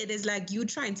 it is like you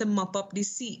trying to mop up the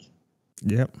sea.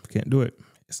 Yep, can't do it.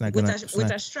 It's not gonna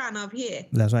with a strand of hair.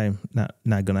 That's right.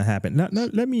 Not gonna happen. Now,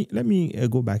 let me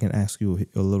go back and ask you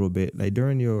a little bit. Like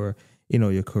during your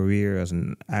your career as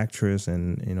an actress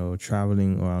and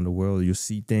traveling around the world, you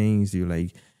see things. You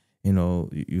like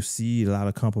you see a lot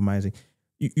of compromising.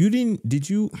 You didn't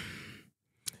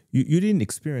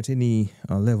experience any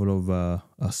level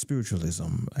of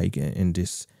spiritualism like in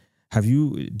this. Have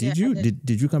you? Did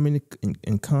you come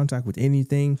in contact with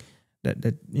anything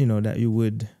that you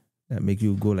would that make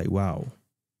you go like, wow,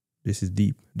 this is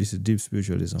deep. This is deep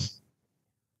spiritualism.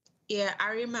 Yeah,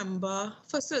 I remember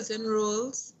for certain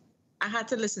roles, I had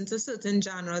to listen to certain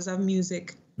genres of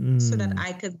music so that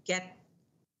I could get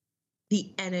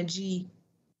the energy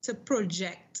to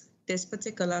project this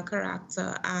particular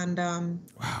character. And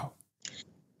wow.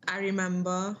 I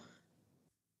remember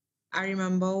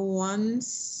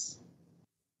once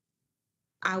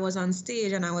I was on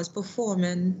stage and I was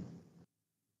performing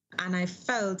and I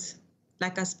felt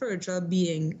like a spiritual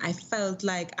being. I felt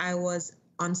like I was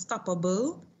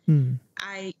unstoppable.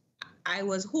 I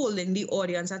was holding the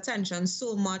audience attention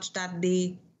so much that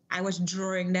I was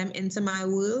drawing them into my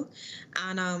world.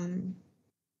 And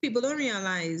people don't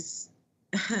realize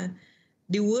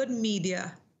the word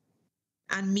media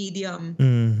and medium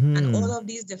and all of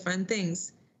these different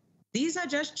things. These are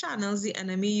just channels the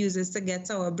enemy uses to get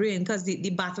to our brain, because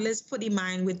the battle is for the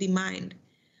mind with the mind.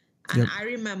 And yep. I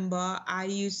remember I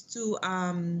used to,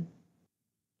 I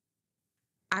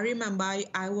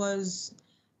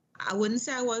wouldn't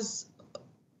say I was,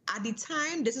 at the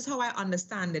time, this is how I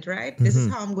understand it, right? This is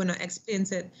how I'm going to explain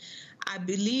it. I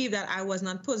believe that I was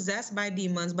not possessed by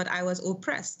demons, but I was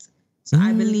oppressed. So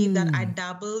I believe that I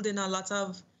dabbled in a lot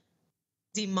of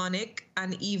demonic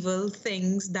and evil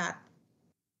things that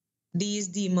these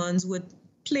demons would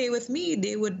play with me.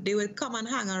 They would come and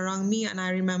hang around me. And I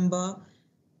remember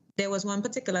there was one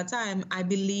particular time I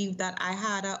believed that I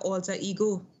had an alter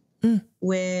ego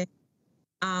where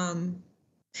I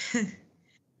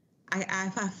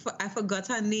forgot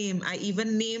her name. I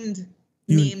even named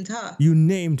her. You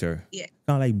named her? Yeah.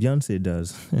 Kind of like Beyonce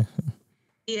does.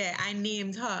 Yeah, I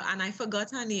named her and I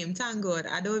forgot her name. Thank God.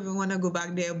 I don't even want to go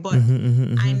back there. But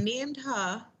I named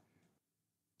her,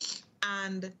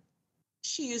 and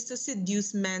she used to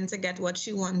seduce men to get what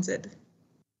she wanted.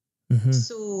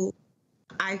 So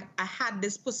I had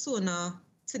this persona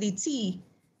to the T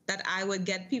that I would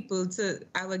get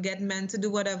men to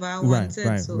do whatever I wanted.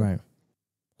 Right.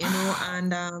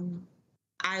 And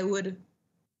I would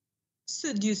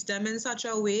seduce them in such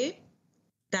a way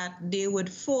that they would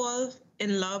fall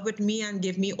in love with me and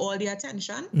give me all the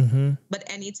attention. But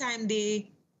anytime they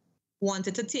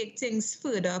wanted to take things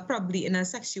further, probably in a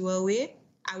sexual way,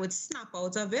 I would snap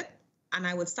out of it and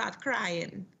I would start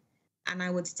crying. And I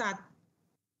would start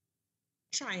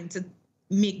trying to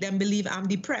make them believe I'm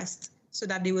depressed so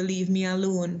that they will leave me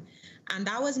alone. And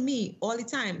that was me all the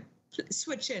time,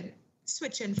 switching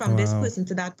from this person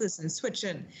to that person,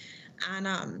 switching.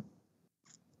 And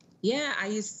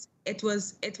it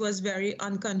was very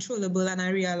uncontrollable. And I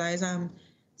realized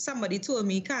somebody told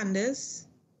me, Candice,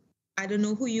 I don't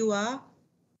know who you are,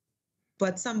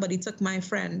 but somebody took my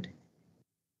friend.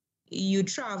 You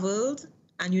traveled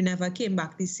and you never came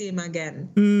back the same again.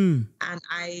 And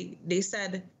they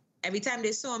said every time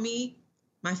they saw me,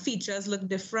 my features looked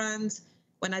different.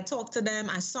 When I talked to them,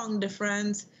 I sung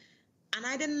different. And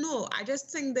I didn't know. I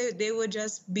just think they were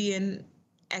just being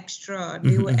extra.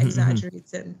 They were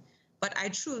exaggerating. But I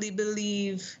truly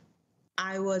believe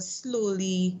I was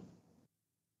slowly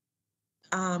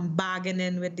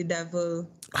bargaining with the devil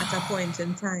at a point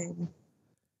in time,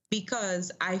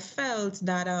 because I felt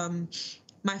that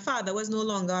my father was no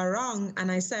longer around.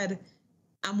 And I said,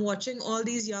 I'm watching all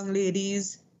these young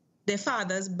ladies, their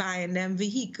fathers buying them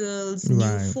vehicles,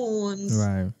 new phones.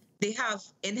 Right. They have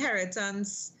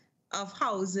inheritance of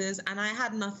houses, and I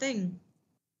had nothing.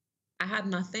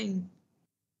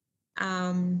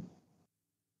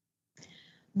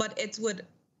 But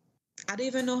I don't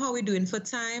even know how we're doing for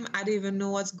time. I don't even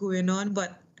know what's going on,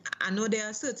 but I know there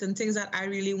are certain things that I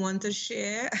really want to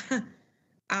share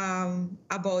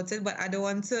about it, but I don't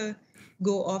want to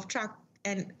go off track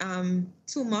and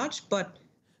too much. But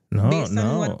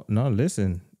no,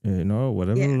 listen.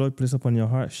 Whatever the Yeah. Lord places upon your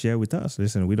heart, share with us.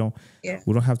 Listen, Yeah.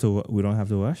 we don't have to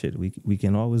rush it. We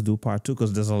can always do part 2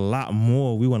 because there's a lot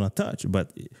more we want to touch.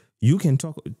 But you can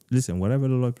talk. Listen, whatever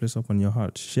the Lord places upon your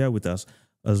heart, share with us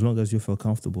as long as you feel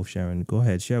comfortable sharing. Go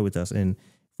ahead, share with us, and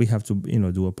if we have to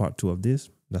do a part 2 of this,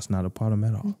 that's not a problem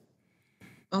at all.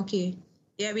 Okay.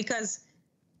 Yeah, because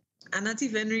I'm not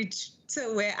even reached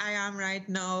to where I am right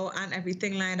now and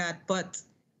everything like that. But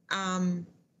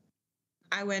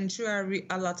I went through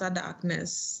a lot of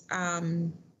darkness.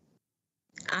 And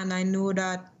I know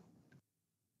that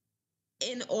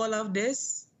in all of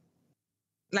this,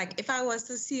 like if I was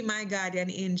to see my guardian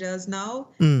angels now,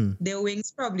 their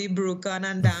wings probably broken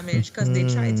and damaged because they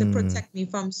tried to protect me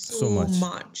from so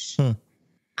much.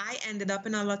 I ended up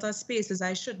in a lot of spaces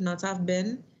I should not have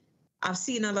been. I've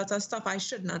seen a lot of stuff I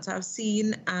should not have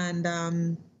seen. And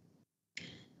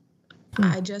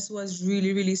I just was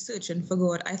really, really searching for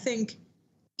God. I think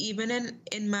even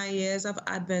in my years of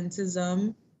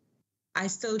Adventism, I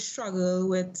still struggle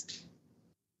with,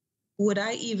 would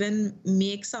I even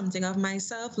make something of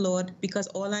myself, Lord? Because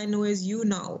all I know is you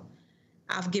now.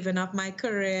 I've given up my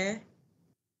career.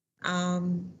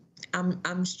 I'm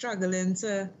struggling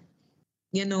to,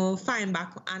 find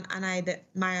back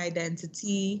my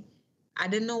identity. I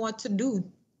didn't know what to do.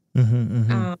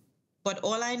 But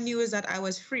all I knew is that I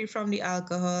was free from the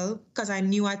alcohol because I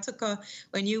knew I took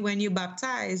when you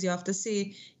baptize, you have to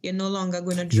say you're no longer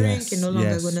going to drink, you're no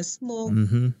longer going to smoke.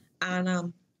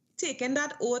 And taking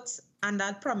that oath and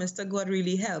that promise to God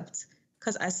really helped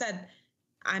because I said,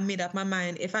 I made up my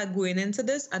mind. If I'm going into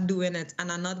this, I'm doing it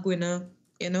and I'm not going to,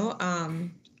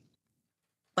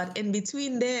 but in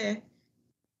between there,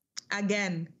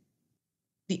 again,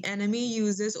 the enemy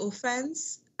uses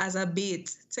offense as a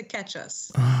bait to catch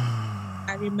us.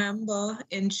 I remember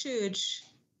in church,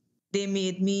 they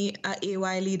made me a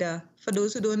AY leader. For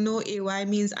those who don't know, AY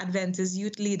means Adventist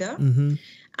Youth Leader.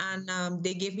 And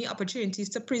they gave me opportunities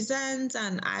to present,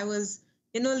 and I was,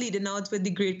 leading out with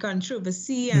the great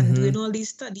controversy and doing all these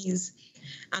studies.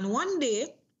 And one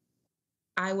day,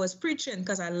 I was preaching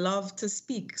because I love to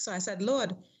speak. So I said,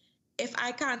 Lord, if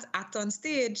I can't act on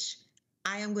stage,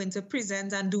 I am going to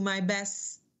present and do my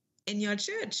best in your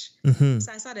church.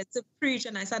 So I started to preach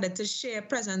and I started to share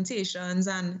presentations,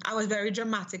 and I was very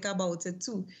dramatic about it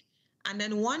too. And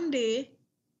then one day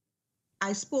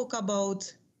I spoke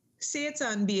about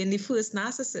Satan being the first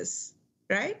narcissist,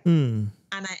 right? And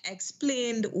I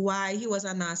explained why he was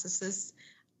a narcissist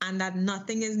and that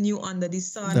nothing is new under the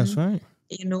sun. That's right.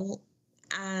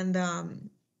 And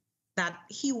that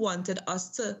he wanted us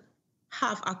to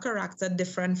have a character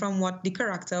different from what the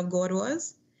character of God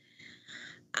was.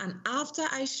 And after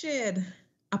I shared,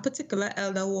 a particular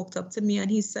elder walked up to me and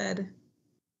he said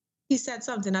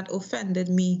something that offended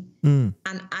me. And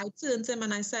I turned to him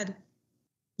and I said,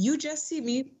 you just see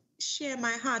me share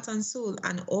my heart and soul,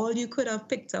 and all you could have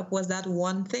picked up was that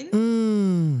one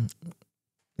thing.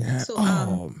 Yeah.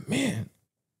 So, man.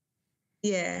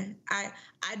 Yeah,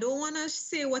 I don't want to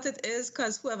say what it is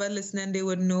because whoever listening, they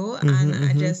would know.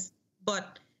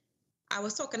 But I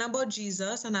was talking about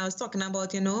Jesus, and I was talking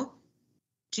about,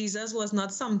 Jesus was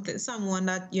not someone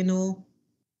that,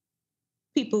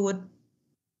 people would,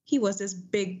 he was this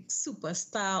big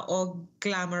superstar or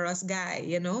glamorous guy,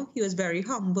 he was very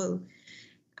humble.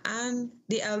 And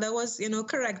the elder was,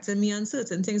 correcting me on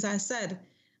certain things I said.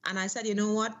 And I said, you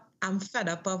know what? I'm fed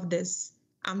up of this.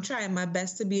 I'm trying my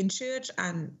best to be in church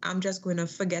and I'm just going to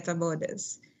forget about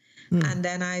this. And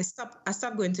then I stopped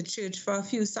going to church for a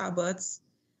few Sabbaths.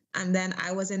 And then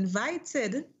I was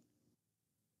invited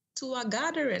to a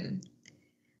gathering.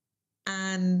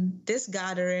 And this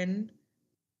gathering,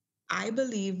 I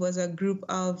believe, was a group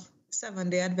of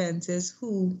Seventh-day Adventists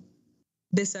who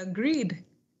disagreed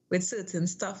with certain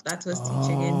stuff that was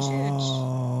teaching in church.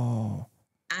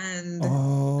 And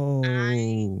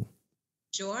I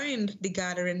joined the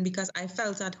gathering because I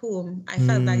felt at home. I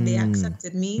felt like they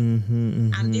accepted me.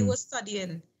 And they were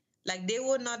studying. Like they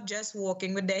were not just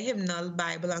walking with their hymnal,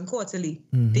 Bible, and quarterly.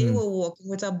 They were walking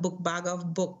with a book bag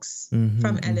of books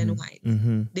from Ellen White.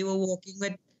 They were walking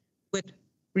with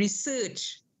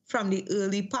research from the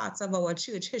early parts of our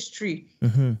church history.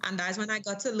 And that's when I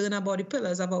got to learn about the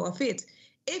pillars of our faith.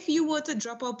 If you were to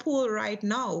drop a poll right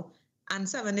now and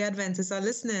Seventh-day Adventists are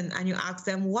listening and you ask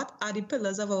them, what are the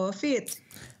pillars of our faith?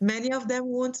 Many of them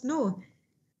won't know.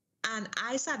 And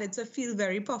I started to feel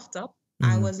very puffed up.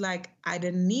 I was like, I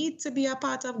didn't need to be a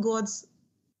part of God's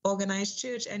organized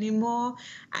church anymore.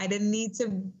 I didn't need to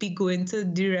be going to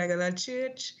the regular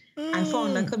church. I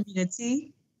found a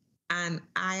community and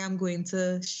I am going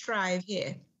to strive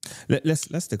here.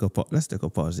 Let's take a pause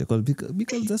there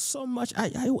because there's so much.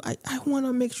 I want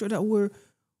to make sure that we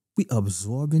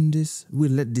absorbing this. We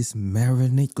let this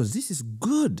marinate because this is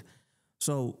good.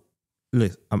 So,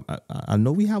 look, I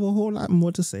know we have a whole lot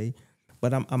more to say,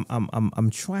 but I'm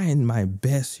trying my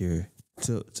best here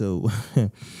to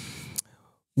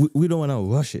we don't want to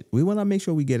rush it. We want to make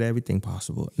sure we get everything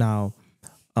possible. Now,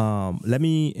 let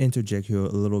me interject here a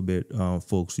little bit,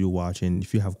 folks. You're watching.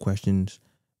 If you have questions,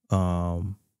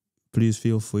 please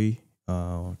feel free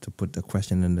to put the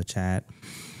question in the chat.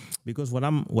 Because what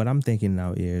I'm thinking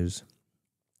now is,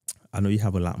 I know you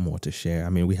have a lot more to share. I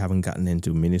mean, we haven't gotten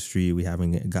into ministry. We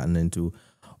haven't gotten into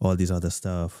all these other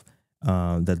stuff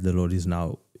that the Lord is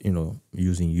now,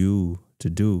 using you to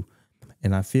do.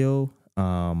 And I feel,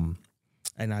 and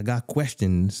I got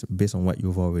questions based on what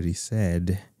you've already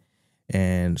said.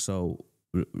 And so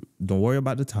don't worry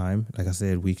about the time. Like I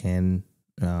said, we can,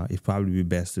 it'd probably be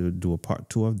best to do a part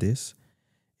 2 of this,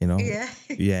 Yeah.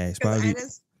 Yeah, it's probably.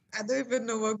 I don't even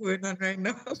know what's going on right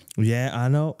now. Yeah, I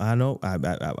know.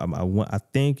 I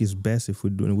think it's best if we're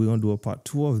gonna do a part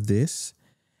 2 of this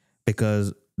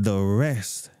because the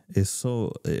rest is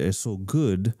so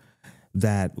good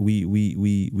that we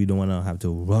don't want to have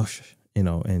to rush,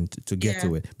 and to get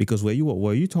to it, because what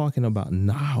you're talking about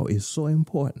now is so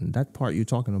important. That part you're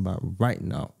talking about right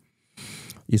now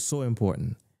is so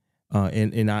important,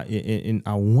 and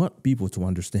I want people to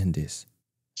understand this.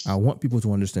 I want people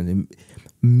to understand it.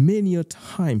 Many a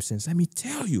time since, let me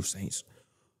tell you, saints,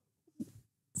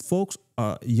 folks,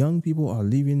 young people are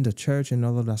leaving the church and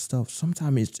all of that stuff.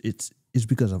 Sometimes it's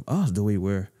because of us, the way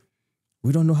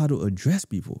we don't know how to address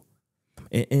people,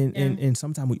 and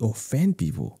sometimes we offend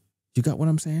people. You got what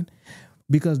I'm saying?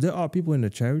 Because there are people in the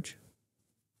church,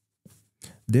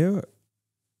 they're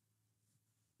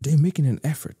making an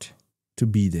effort to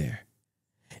be there.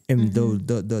 And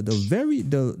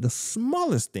the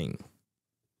smallest thing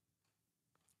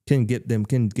can get them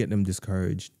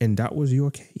discouraged. And that was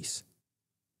your case.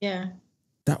 Yeah.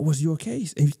 That was your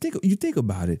case. And you think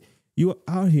about it. You were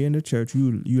out here in the church,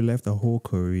 you left a whole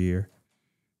career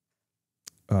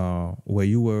where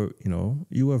you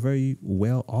were very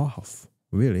well off,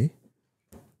 really.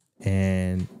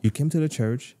 And you came to the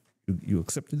church, you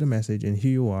accepted the message, and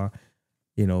here you are.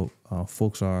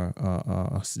 Folks are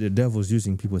the devil's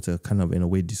using people to kind of, in a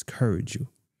way, discourage you.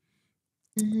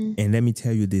 Mm-hmm. And let me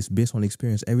tell you this, based on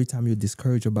experience, every time you're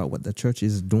discouraged about what the church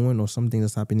is doing or something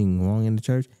that's happening wrong in the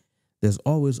church, there's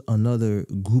always another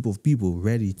group of people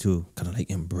ready to kind of like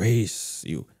embrace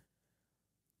you.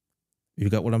 You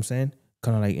got what I'm saying?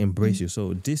 Kind of like embrace you.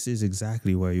 So this is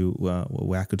exactly where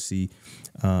where I could see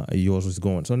yours was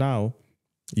going. So now,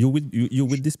 you're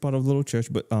with this part of the little church,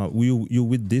 but you're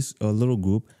with this little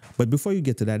group. But before you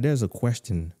get to that, there's a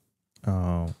question,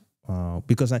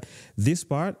 because this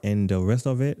part and the rest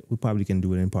of it, we probably can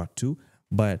do it in part 2.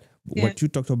 But what you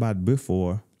talked about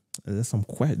before, there's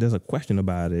a question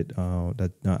about it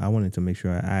that I wanted to make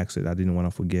sure I asked it. I didn't want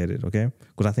to forget it, okay?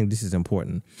 Because I think this is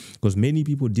important. Because many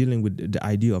people dealing with the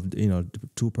idea of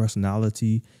two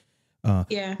personality.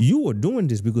 You were doing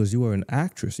this because you were an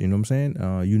actress, you know what I'm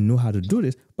saying? You knew how to do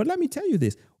this. But let me tell you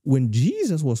this. When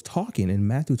Jesus was talking in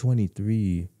Matthew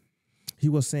 23, he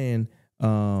was saying,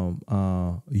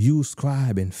 you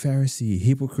scribe and Pharisee,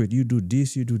 hypocrite, you do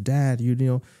this, you do that,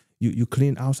 you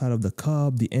clean outside of the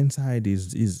cup, the inside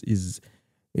is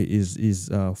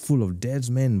full of dead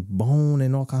men, bone,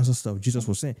 and all kinds of stuff. Jesus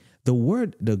was saying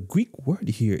the Greek word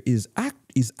here is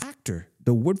actor.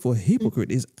 The word for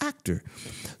hypocrite is actor.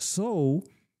 So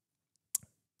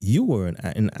you were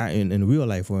in real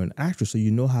life were an actress, so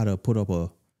you know how to put up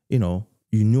you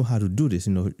know how to do this,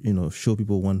 show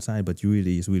people one side, but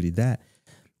it's really that.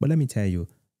 But let me tell you,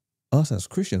 us as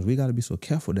Christians, we got to be so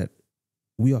careful that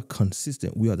we are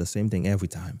consistent. We are the same thing every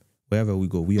time. Wherever we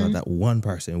go, we are that one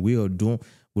person. We don't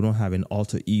have an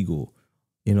alter ego,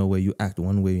 where you act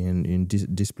one way in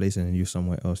this place and you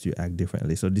somewhere else, you act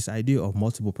differently. So this idea of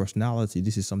multiple personality,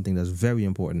 this is something that's very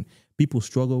important. People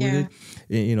struggle with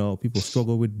it. People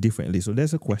struggle with it differently. So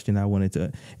there's a question I wanted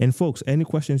to, and folks, any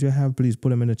questions you have, please put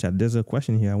them in the chat. There's a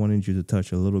question here I wanted you to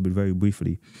touch a little bit very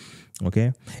briefly.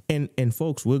 Okay. And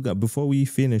folks, before we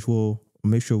finish, we'll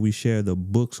make sure we share the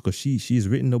books, because she's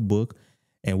written the book,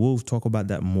 and we'll talk about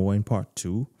that more in part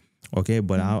 2. Okay,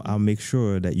 but I'll make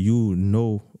sure that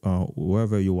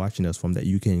wherever you're watching us from, that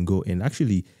you can go and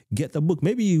actually get the book.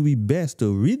 Maybe it would be best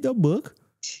to read the book,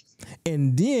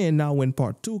 and then now when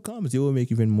part 2 comes, it will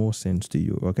make even more sense to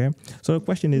you. Okay, so the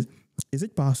question is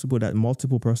it possible that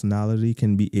multiple personality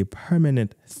can be a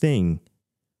permanent thing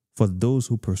for those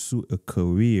who pursue a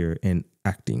career in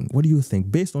acting? What do you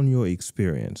think, based on your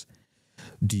experience?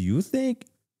 Do you think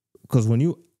because when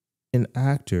you an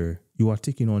actor, you are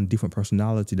taking on different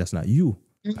personality that's not you.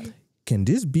 Mhm. Can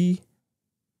this be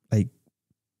like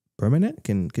permanent?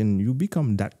 Can you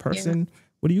become that Yeah. person?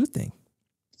 What do you think?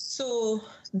 So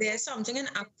there's something in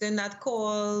acting that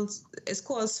it's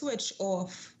called switch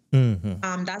off.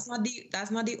 Mm-hmm. That's not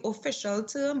the official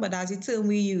term, but that's the term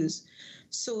we use.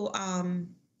 So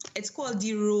it's called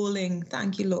de-rolling.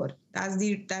 Thank you, Lord. That's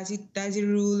the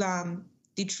rule,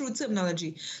 the true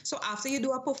terminology. So after you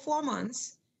do a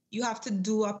performance, you have to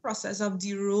do a process of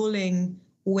de-rolling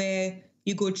where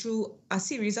you go through a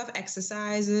series of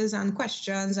exercises and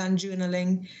questions and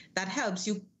journaling that helps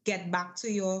you get back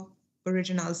to your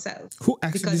original self, Who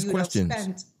asked you because these you would have questions?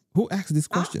 spent. Who asked these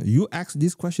Huh? questions? You ask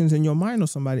these questions in your mind, or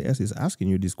somebody else is asking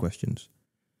you these questions?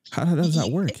 How does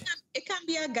that work? It can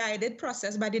be a guided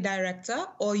process by the director,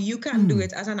 or you can do Hmm.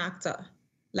 it as an actor.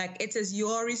 Like, it is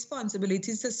your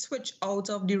responsibility to switch out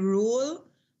of the role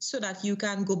so that you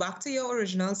can go back to your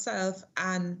original self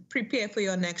and prepare for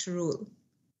your next role.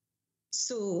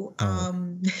 So,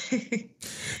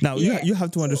 Now yeah. you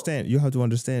have to So, understand. You have to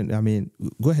understand. I mean,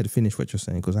 go ahead and finish what you're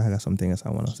saying, because I got something else I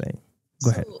want to say. Go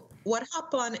ahead. so what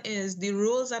happened is the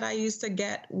roles that I used to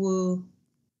get were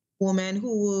women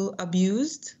who were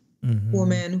abused, Mm-hmm.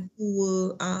 women who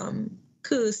were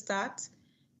cursed at,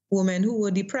 women who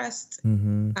were depressed,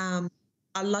 Mm-hmm.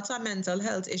 a lot of mental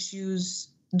health issues.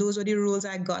 Those were the roles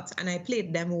I got, and I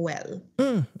played them well.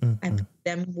 Mm-hmm. I played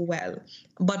them well.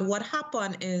 But what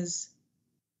happened is,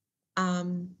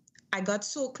 I got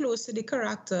so close to the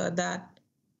character that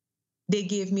they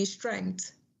gave me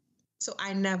strength. So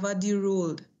I never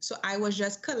deruled. So I was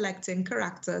just collecting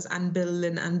characters and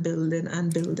building and building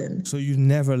and building. So you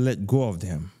never let go of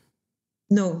them.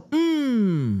 No,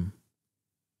 Mm.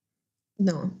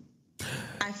 no.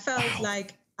 I felt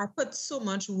like I put so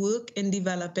much work in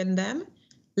developing them.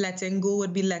 Letting go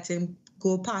would be letting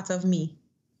go part of me.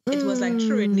 It was like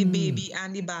throwing the baby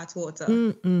and the bathwater.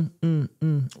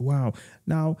 Wow.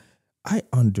 Now, I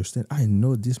understand. I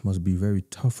know this must be very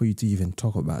tough for you to even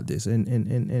talk about this,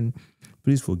 and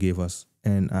please forgive us.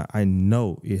 And I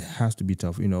know it has to be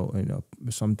tough.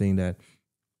 Something that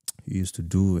you used to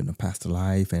do in a past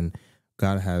life, and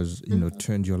God has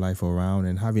turned your life around,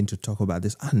 and having to talk about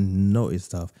this, I know it's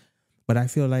tough. But I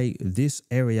feel like this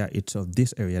area,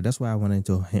 that's why I wanted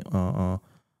to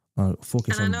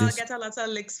focus And I on know I this. get a lot of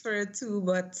licks for it too,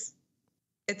 but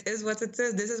it is what it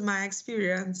is. This is my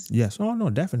experience. Yes. Oh no,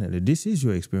 definitely. This is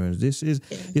your experience.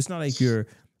 It's not like you're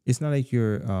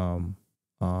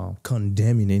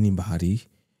condemning anybody.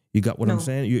 You got what I'm No.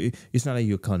 saying? It's not like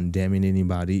you're condemning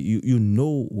anybody. You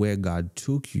know where God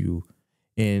took you,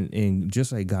 and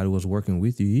just like God was working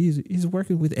with you, he's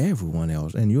working with everyone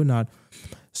else, and you're not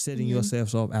setting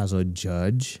yourselves up as a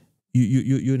judge.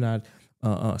 You're not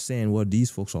saying, well,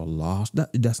 these folks are lost.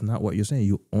 That's not what you're saying.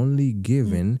 You're only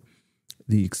giving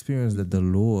the experience that the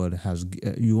Lord has.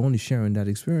 You only sharing that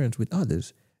experience with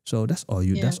others. So that's all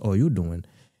you're doing.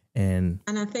 And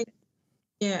I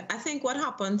think what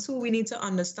happened too, we need to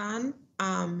understand,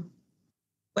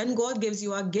 when God gives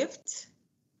you a gift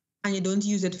and you don't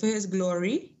use it for his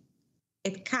glory,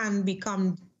 it can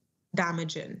become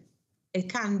damaging. It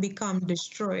can become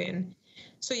destroying.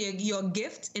 So your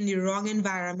gift in the wrong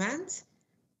environment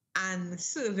and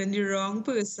serving the wrong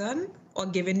person or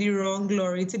giving the wrong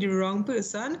glory to the wrong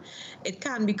person, it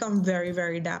can become very,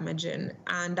 very damaging.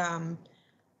 And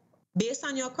based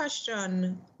on your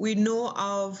question, we know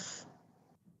of,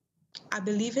 I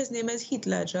believe his name is Heath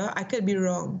Ledger. I could be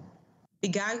wrong. The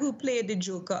guy who played the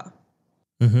Joker,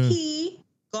 he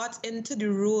got into the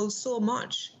role so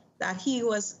much that he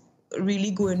was really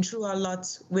going through a lot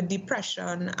with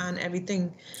depression and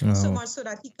everything. So much so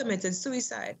that he committed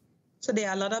suicide. So there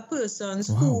are a lot of persons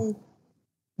who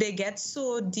they get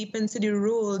so deep into the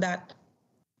role that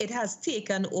it has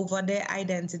taken over their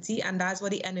identity, and that's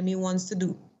what the enemy wants to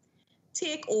do.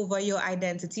 Take over your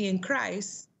identity in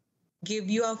Christ, give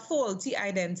you a faulty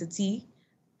identity,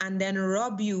 and then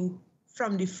rob you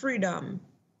from the freedom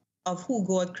of who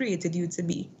God created you to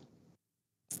be.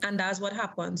 And that's what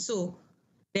happens. So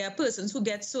there are persons who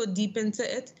get so deep into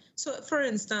it. So for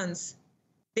instance,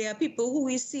 there are people who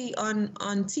we see on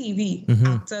TV,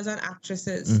 actors and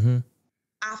actresses.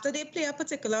 After they play a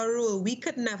particular role, we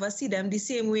could never see them the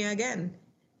same way again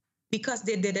because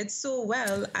they did it so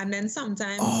well. And then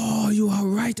sometimes, oh, you are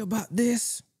right about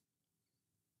this.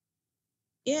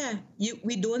 yeah,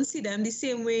 we don't see them the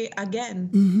same way again.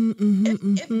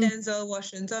 If Denzel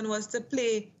Washington was to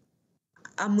play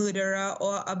a murderer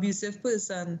or abusive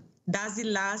person, that's the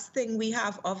last thing we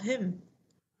have of him.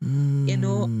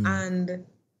 And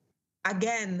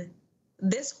again,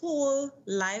 this whole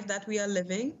life that we are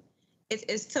living it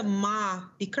is to mar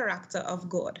the character of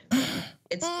God.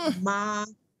 It's to mar,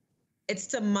 it's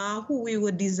to mar who we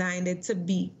were designed to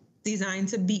be.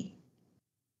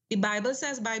 The Bible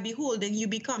says, by beholding, you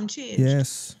become changed.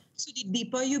 Yes. So the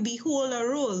deeper you behold a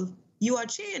role, you are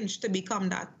changed to become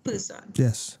that person.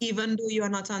 Yes. Even though you are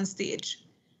not on stage.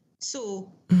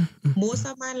 So most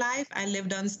of my life, I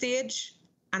lived on stage,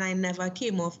 and I never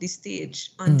came off the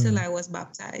stage until I was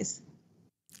baptized.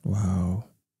 Wow.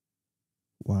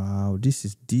 Wow. This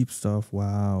is deep stuff.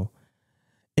 Wow.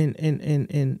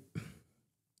 And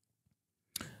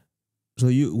so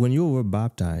when you were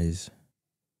baptized,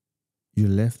 you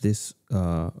left this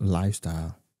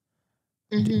lifestyle.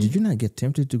 Did you not get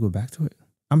tempted to go back to it?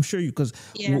 I'm sure you, because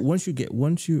once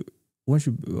you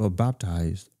are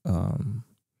baptized,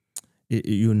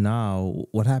 you now,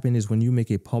 what happened is when you make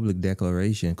a public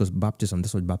declaration, because baptism,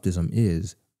 that's what baptism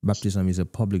is. Baptism is a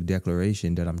public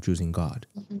declaration that I'm choosing God.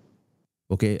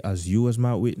 Okay, as you as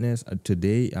my witness,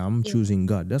 today I'm choosing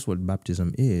God. That's what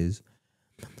baptism is.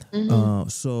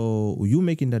 So you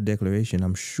making that declaration,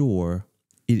 I'm sure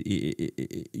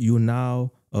you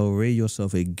now array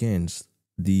yourself against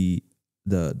the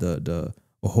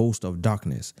host of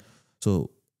darkness.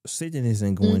 So Satan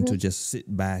isn't going to just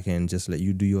sit back and just let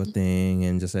you do your thing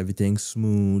and just everything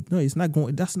smooth. No, it's not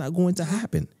going. That's not going to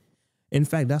happen. In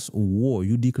fact, that's war.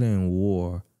 You declaring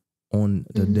war on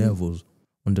the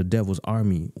devil's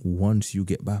army once you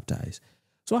get baptized.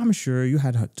 So I'm sure you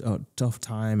had a tough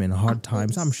time and hard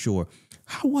times. I'm sure.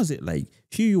 How was it like?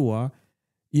 Here you are,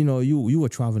 you were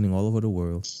traveling all over the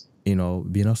world,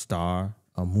 being a star,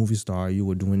 a movie star. You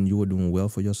were doing well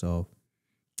for yourself,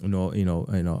 from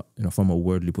a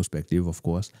worldly perspective, of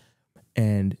course.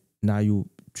 And now you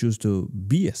choose to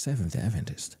be a Seventh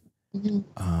Adventist.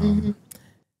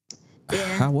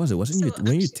 How was it?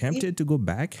 Were you tempted to go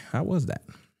back? How was that?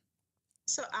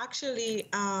 So actually,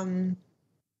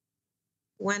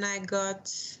 when I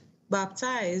got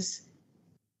baptized,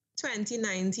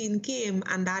 2019 came,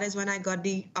 and that is when I got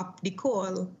the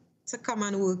call to come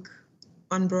and work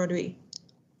on Broadway.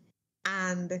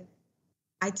 And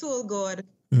I told God,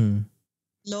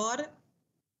 Lord,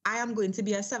 I am going to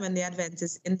be a Seventh-day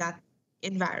Adventist in that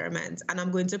environment, and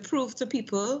I'm going to prove to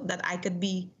people that I could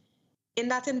be in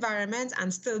that environment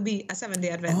and still be a Seventh-day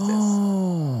Adventist.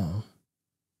 Oh.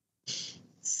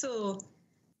 So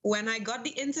when I got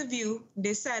the interview,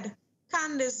 they said,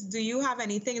 Candice, do you have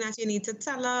anything that you need to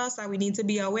tell us that we need to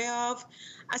be aware of?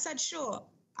 I said, sure,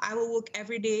 I will work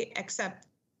every day except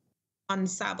on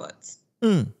Sabbath.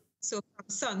 So from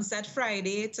sunset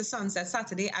Friday to sunset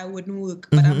Saturday, I wouldn't work,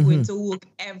 but I'm going to work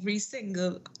every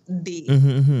single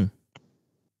day.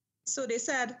 So they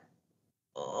said,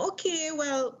 okay,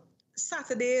 well,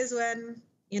 Saturday is when,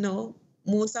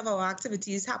 most of our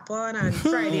activities happen, and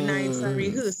Friday nights are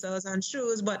rehearsals and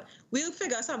shows, but we'll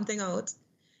figure something out.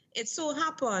 It so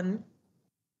happened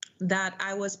that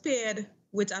I was paired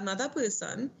with another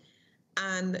person,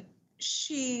 and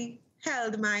she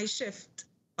held my shift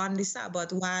on the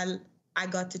Sabbath while I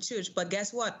got to church. But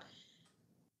guess what?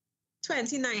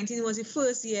 2019 was the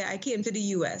first year I came to the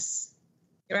US,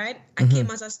 right? I came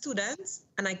as a student,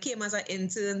 and I came as an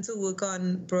intern to work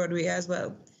on Broadway as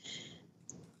well.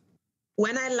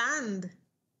 When I land,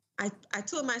 I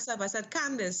told myself, I said,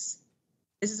 Candice,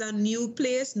 this is a new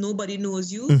place. Nobody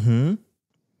knows you.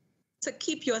 To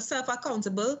keep yourself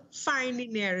accountable, find the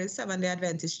nearest Seventh-day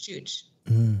Adventist church.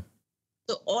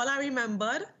 So all I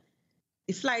remembered,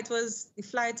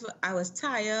 I was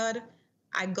tired.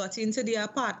 I got into the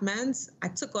apartment. I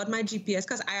took out my GPS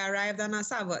because I arrived on a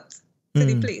Sabbath to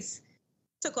the place.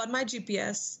 Took out my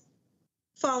GPS,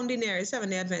 found the nearest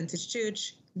Seventh-day Adventist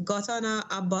church, got on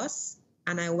a bus,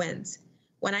 and I went.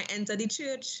 When I entered the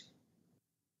church,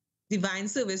 divine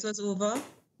service was over,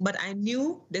 but I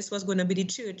knew this was going to be the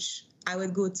church I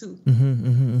would go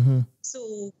to.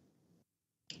 So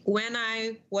when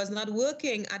I was not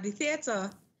working at the theater,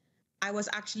 I was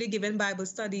actually giving Bible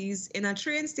studies in a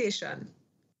train station.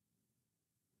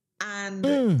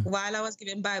 And while I was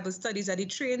giving Bible studies at the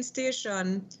train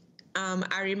station,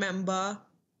 I remember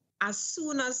as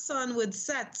soon as sun would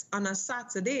set on a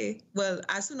Saturday,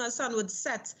 as soon as sun would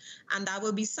set, and that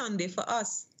would be Sunday for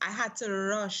us, I had to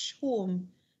rush home,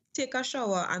 take a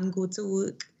shower, and go to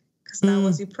work, because that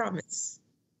was the promise.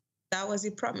 That was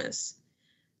the promise.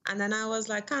 And then I was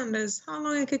like, Candice, how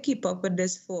long I could keep up with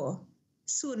this for?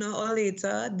 Sooner or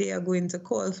later, they are going to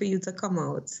call for you to come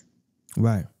out.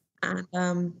 Right.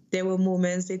 And there were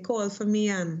moments they called for me,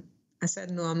 and I said,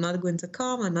 no, I'm not going to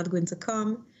come. I'm not going to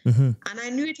come. And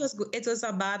I knew it was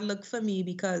a bad look for me,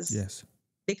 because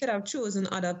they could have chosen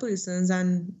other persons,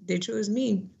 and they chose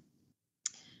me.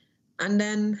 And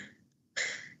then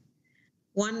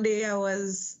one day I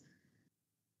was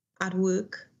at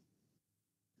work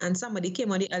and somebody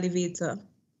came on the elevator,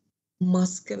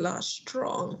 muscular,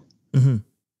 strong,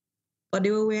 but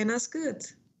they were wearing a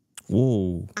skirt.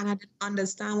 Whoa. And I didn't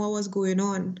understand what was going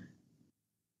on.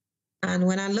 And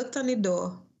when I looked on the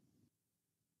door,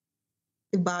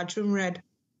 the bathroom read,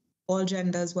 "All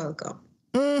genders welcome."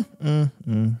 And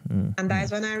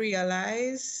that's when I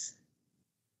realized,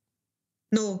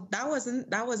 no, that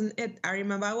wasn't it. I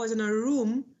remember I was in a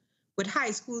room with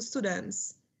high school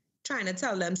students trying to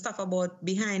tell them stuff about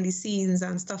behind the scenes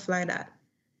and stuff like that.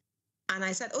 And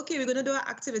I said, okay, we're going to do an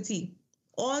activity.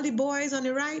 All the boys on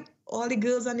the right, all the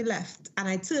girls on the left. And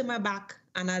I turned my back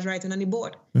and I was writing on the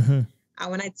board. And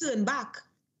when I turned back,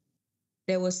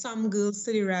 there were some girls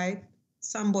to the right,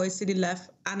 some boys to the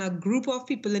left, and a group of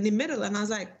people in the middle. And I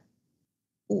was like,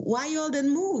 why y'all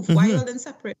didn't move? Why y'all didn't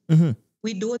separate?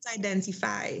 We don't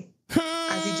identify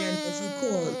as the genders we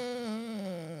call.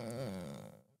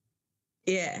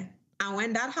 Yeah. And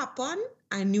when that happened,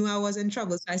 I knew I was in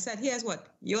trouble. So I said, here's what,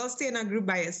 you'll stay in a group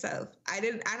by yourself.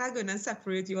 I'm not going to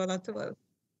separate you all at all.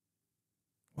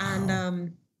 Wow.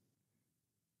 And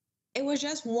it was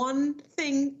just one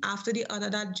thing after the other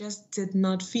that just did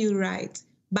not feel right.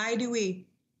 By the way,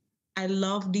 I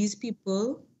love these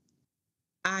people.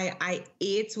 I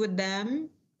ate with them.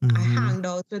 I hanged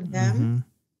out with them.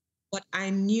 But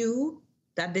I knew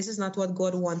that this is not what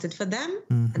God wanted for them.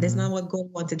 And this is not what God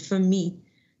wanted for me.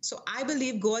 So I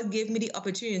believe God gave me the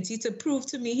opportunity to prove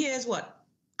to me, here's what,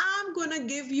 I'm going to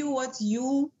give you what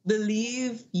you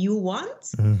believe you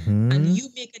want. And you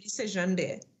make a decision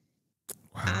there.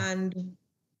 Wow. And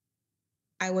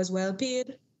I was well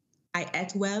paid. I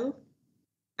ate well.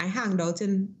 I hanged out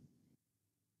in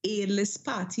A-list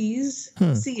parties,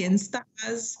 seeing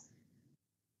stars,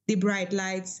 the bright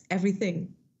lights,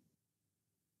 everything.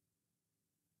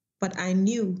 But I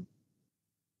knew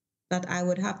that I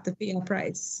would have to pay a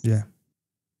price. Yeah.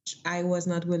 Which I was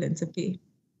not willing to pay.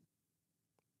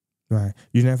 Right.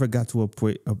 You never got to a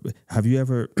point. Have you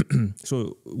ever?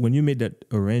 So when you made that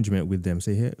arrangement with them,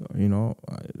 say, hey,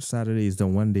 Saturday is the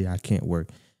one day I can't work.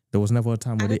 There was never a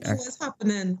time where I don't know what's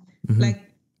happening. Like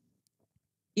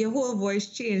your whole voice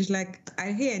changed. Like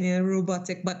I hear you're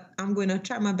robotic, but I'm going to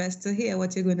try my best to hear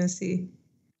what you're going to say.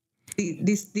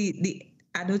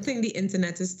 I don't think the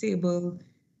internet is stable.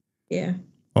 Yeah.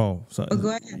 Oh, so go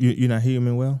ahead. You're not hearing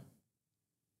me well?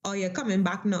 Oh, you're coming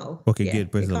back now. Okay, yeah,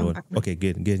 good. Praise the Lord. Okay,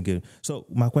 good. So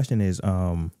my question is,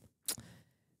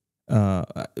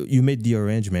 you made the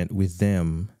arrangement with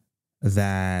them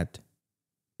that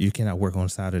you cannot work on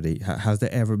Saturday. Has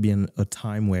there ever been a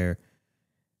time where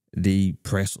they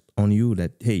press on you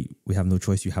that, hey, we have no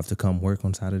choice, you have to come work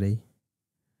on Saturday?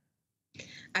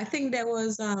 I think there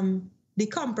was the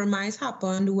compromise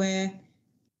happened where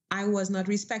I was not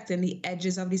respecting the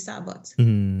edges of the Sabbath.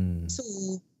 So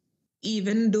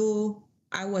even though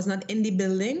I was not in the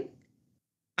building,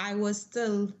 I was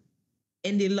still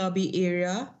in the lobby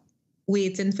area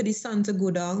waiting for the sun to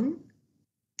go down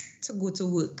to go to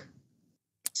work.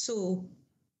 So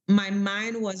my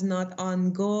mind was not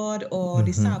on God or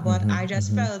the Sabbath. I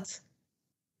just felt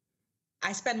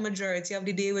I spent majority of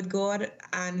the day with God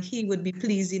and he would be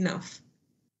pleased enough.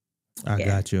 I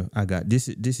got you. This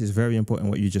is very important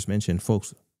what you just mentioned.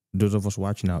 Folks, those of us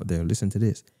watching out there, listen to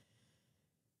this.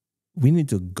 We need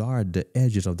to guard the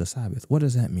edges of the Sabbath. What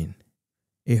does that mean?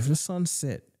 If the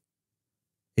sunset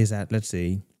is at, let's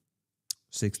say,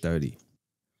 6:30.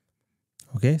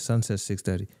 Okay, sunset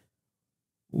 6:30.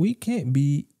 It can't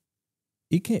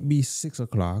be 6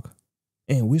 o'clock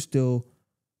and we're still,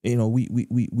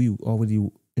 we already,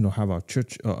 have our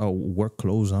church, our work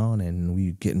clothes on and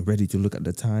we getting ready to look at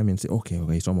the time and say, okay,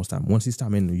 it's almost time. Once it's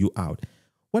time and you out.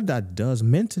 What that does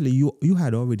mentally, you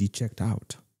had already checked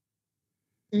out.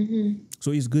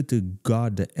 So it's good to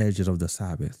guard the edges of the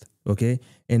Sabbath, okay?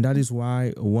 And that is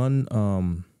why one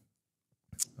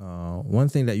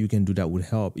thing that you can do that would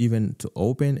help even to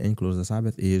open and close the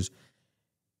Sabbath is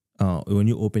when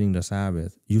you're opening the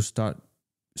Sabbath, you start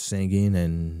singing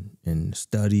and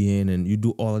studying and you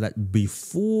do all of that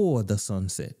before the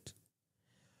sunset.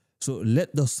 So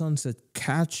let the sunset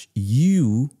catch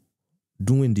you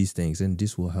doing these things and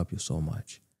this will help you so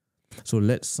much. So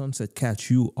let sunset catch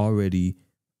you already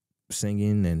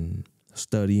singing and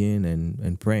studying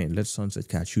and praying. Let sunset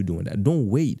catch you doing that. Don't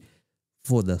wait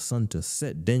for the sun to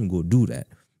set, then go do that,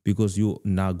 because you're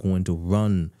not going to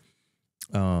run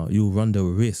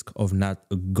the risk of not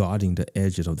guarding the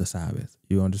edges of the Sabbath.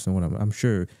 You understand what I'm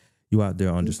sure you out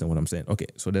there understand what I'm saying. Okay,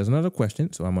 so there's another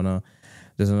question. So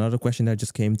there's another question that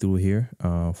just came through here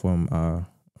from our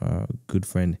good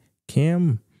friend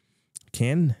Ken.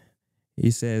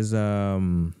 He says,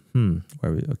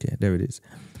 okay, there it is.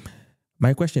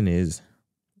 My question is,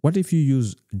 what if you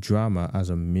use drama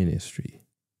as a ministry?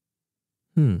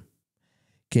 Can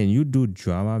you do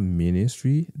drama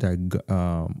ministry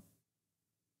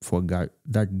for God,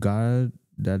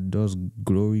 that does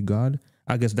glory God?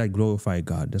 I guess that glorify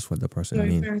God. That's what the person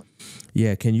means. Glorify.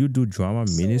 Yeah, can you do drama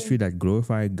So, ministry that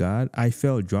glorify God? I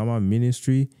felt drama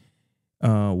ministry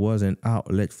was an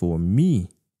outlet for me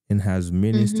and has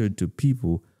ministered to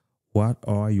people. What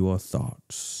are your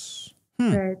thoughts?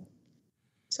 right.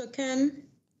 So, Ken,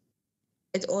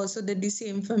 it also did the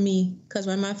same for me because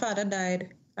when my father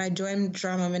died, I joined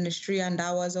drama ministry, and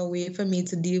that was a way for me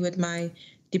to deal with my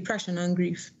depression and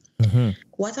grief.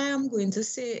 What I am going to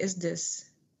say is this: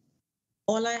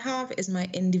 all I have is my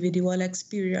individual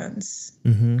experience.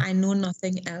 I know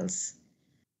nothing else.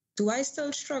 Do I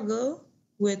still struggle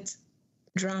with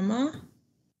drama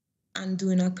and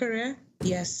doing a career?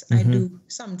 Yes, I do.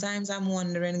 Sometimes I'm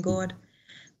wondering, God,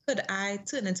 could I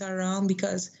turn it around?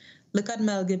 Because look at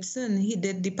Mel Gibson. He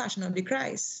did The Passion of the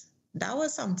Christ. That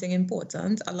was something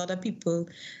important. A lot of people,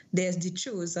 there's The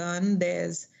Chosen,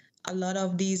 there's a lot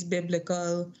of these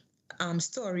biblical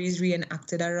stories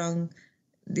reenacted around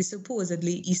the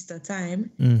supposedly Easter time.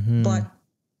 But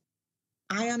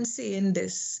I am saying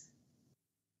this: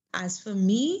 as for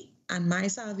me and my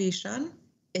salvation,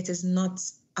 it is not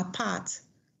a path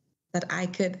that I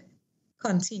could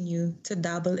continue to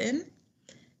dabble in,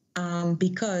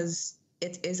 because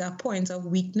it is a point of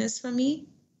weakness for me.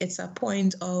 It's a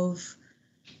point of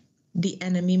the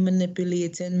enemy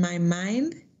manipulating my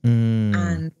mind,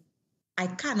 and I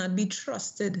cannot be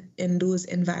trusted in those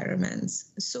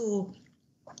environments. So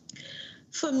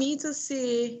for me to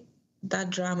say that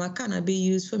drama cannot be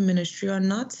used for ministry or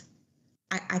not,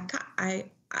 I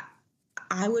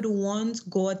would want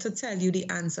God to tell you the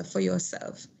answer for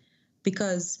yourself,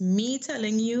 because me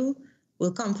telling you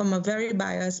will come from a very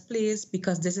biased place,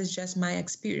 because this is just my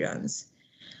experience.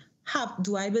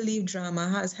 Do I believe drama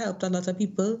has helped a lot of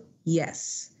people?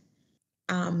 Yes.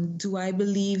 Do I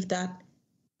believe that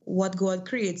what God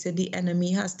created, the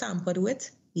enemy has tampered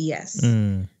with? Yes.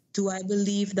 Do I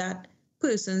believe that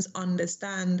persons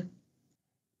understand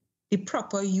the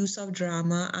proper use of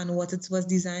drama and what it was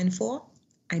designed for?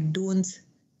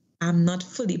 I'm not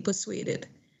fully persuaded.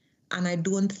 And I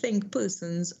don't think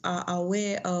persons are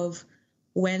aware of,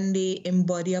 when they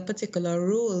embody a particular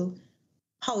role,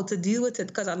 how to deal with it.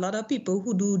 Because a lot of people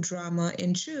who do drama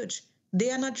in church,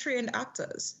 they are not trained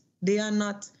actors. They are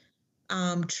not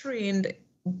trained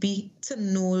to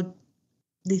know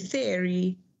the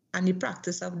theory and the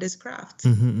practice of this craft.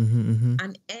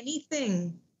 And any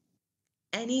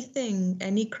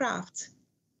craft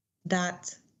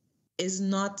that is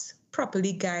not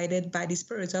properly guided by the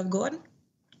Spirit of God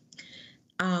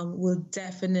will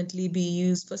definitely be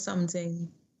used for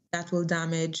something that will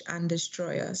damage and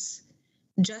destroy us.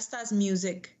 Just as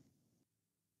music,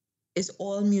 is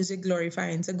all music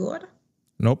glorifying to God?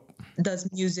 Nope.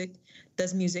 Does music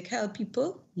help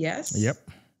people? Yes. Yep.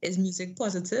 Is music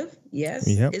positive? Yes.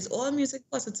 Yep. Is all music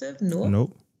positive? No.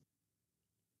 Nope.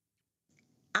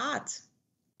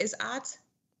 Is art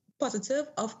positive?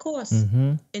 Of course.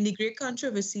 In the Great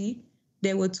Controversy,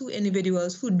 there were two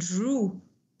individuals who drew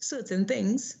certain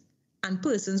things, and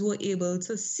persons were able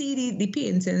to see the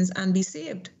paintings and be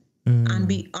saved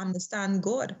and understand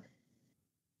God.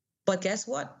 But guess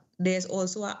what? There's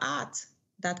also an art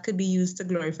that could be used to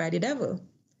glorify the devil.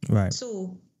 Right.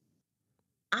 So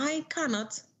I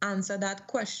cannot answer that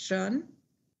question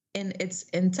in its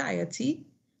entirety.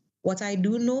 What I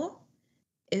do know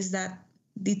is that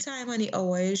the time and the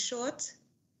hour is short,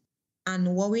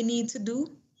 and what we need to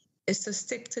do is to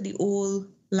stick to the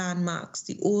old landmarks,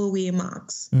 the old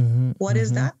waymarks. What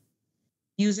is that?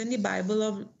 Using the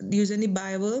Bible,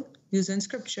 using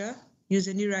scripture,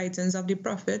 using the writings of the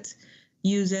prophet,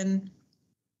 using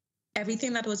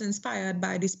everything that was inspired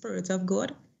by the Spirit of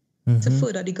God to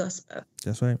further the gospel.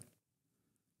 That's right.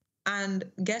 And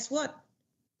guess what?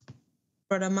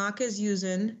 Brother Mark is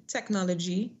using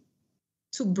technology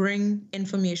to bring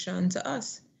information to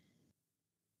us.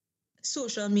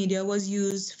 Social media was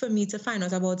used for me to find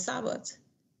out about Sabbath.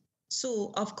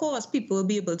 So, of course, people will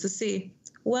be able to say,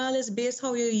 well, it's based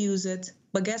how you use it.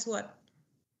 But guess what?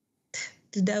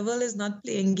 The devil is not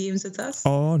playing games with us.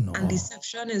 Oh, no. And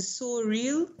deception is so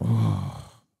real.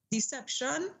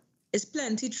 Deception is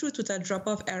plenty truth with a drop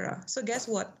of error. So guess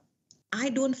what? I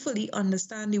don't fully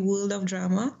understand the world of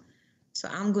drama. So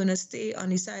I'm going to stay on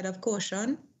the side of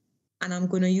caution, and I'm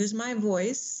going to use my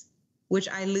voice, which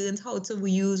I learned how to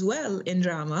use well in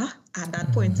drama at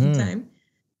that point in time,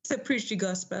 to preach the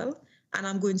gospel. And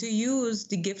I'm going to use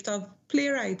the gift of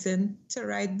playwriting to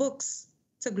write books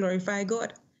to glorify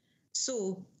God.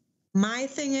 So my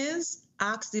thing is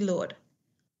ask the Lord,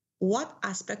 what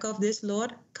aspect of this,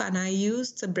 Lord, can I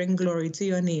use to bring glory to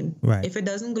your name? Right. If it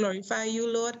doesn't glorify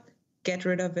you, Lord, get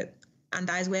rid of it. And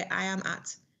that is where I am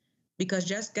at. Because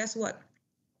just guess what?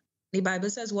 The Bible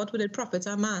says, what would it profit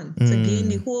a man to gain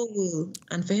the whole world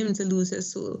and for him to lose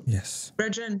his soul? Yes.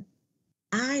 Brethren,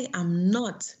 I am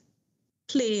not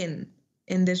playing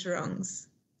in these rungs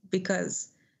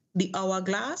because the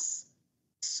hourglass,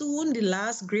 soon the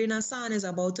last grain of sand is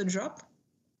about to drop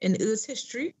in Earth's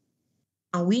history,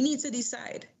 and we need to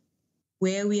decide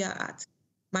where we are at.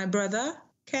 My brother,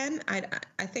 Ken, I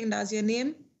think that's your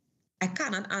name. I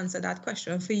cannot answer that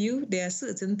question for you. There are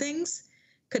certain things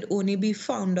could only be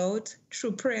found out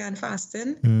through prayer and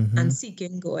fasting and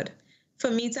seeking God.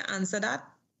 For me to answer that,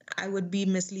 I would be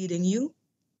misleading you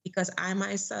because I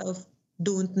myself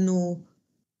don't know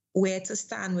where to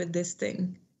stand with this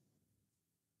thing.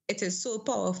 It is so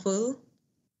powerful.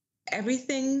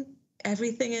 Everything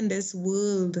in this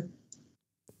world,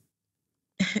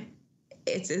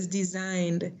 it is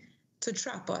designed to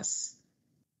trap us.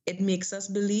 It makes us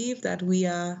believe that we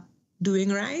are doing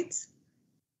right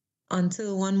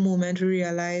until one moment we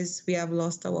realize we have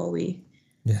lost our way.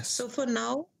 Yes. So for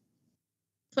now,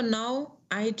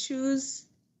 I choose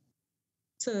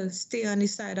to stay on the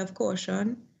side of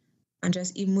caution and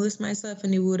just immerse myself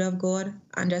in the word of God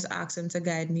and just ask him to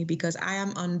guide me because I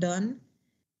am undone.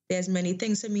 There's many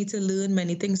things for me to learn,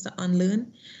 many things to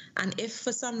unlearn. And if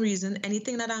for some reason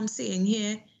anything that I'm saying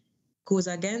here goes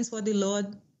against what the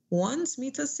Lord wants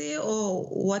me to say or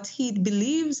what he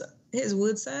believes his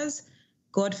word says,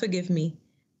 God forgive me.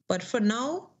 But for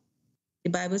now, the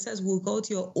Bible says, work out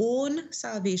your own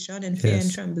salvation in fear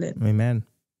and trembling. Amen.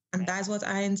 And that's what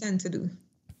I intend to do.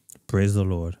 Praise the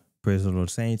Lord. Praise the Lord.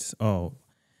 Saints,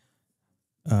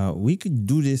 we could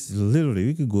do this literally.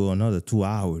 We could go another 2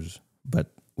 hours,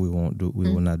 but we won't do.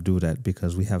 We will not do that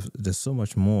because there's so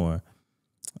much more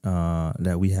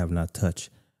that we have not touched.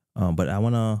 But I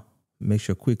want to make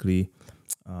sure quickly.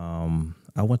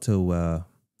 I want to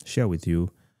share with you,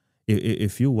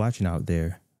 if you're watching out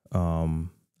there.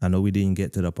 I know we didn't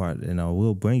get to the part, and I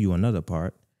will bring you another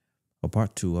part, or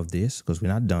part 2 of this, because we're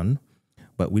not done.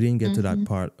 But we didn't get to that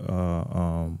part.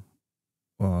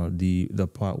 The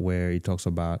part where he talks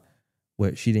about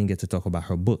where she didn't get to talk about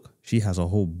her book. She has a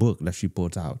whole book that she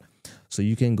puts out. So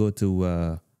you can go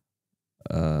to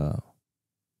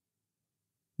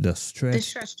the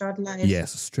Stretch.life.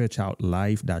 Yes,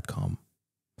 stretchoutlife.com.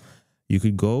 You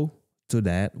could go to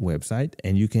that website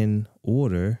and you can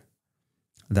order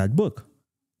that book.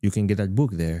 You can get that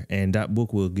book there, and that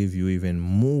book will give you even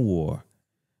more,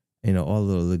 all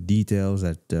the details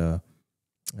that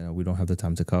we don't have the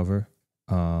time to cover.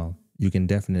 You can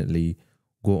definitely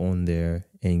go on there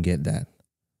and get that.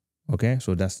 Okay,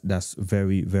 so that's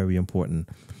very, very important.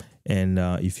 And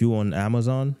if you on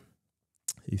Amazon,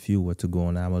 if you were to go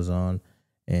on Amazon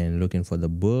and looking for the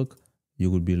book,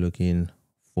 you would be looking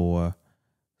for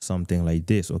something like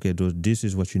this. Okay, this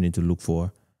is what you need to look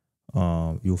for.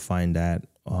 You'll find that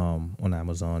on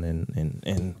Amazon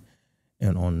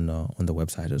and on the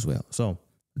website as well. So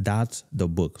that's the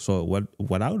book. So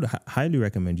what I would highly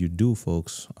recommend you do,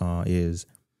 folks, is,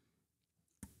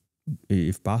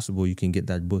 if possible, you can get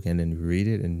that book and then read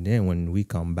it, and then when we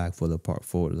come back for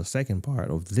the second part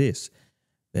of this,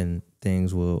 then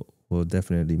things will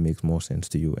definitely make more sense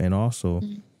to you. And also,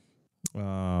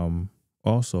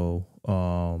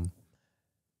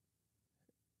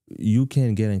 you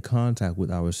can get in contact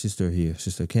with our sister here,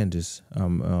 Sister Candice.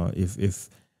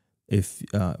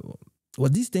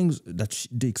 These things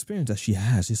the experience that she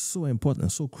has is so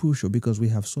important, so crucial, because we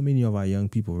have so many of our young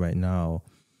people right now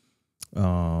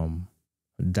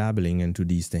dabbling into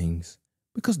these things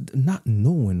because not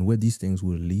knowing where these things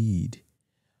will lead.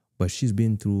 But she's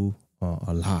been through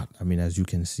a lot. I mean, as you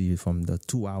can see from the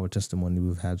 2-hour testimony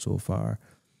we've had so far,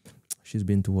 she's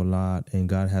been through a lot, and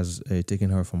God has taken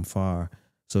her from far.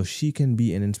 So she can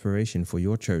be an inspiration for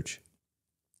your church,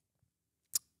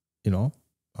 and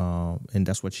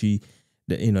that's what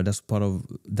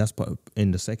that's part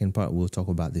in the second part. We'll talk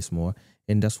about this more.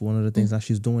 And that's one of the things that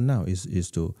she's doing now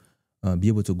is to be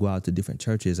able to go out to different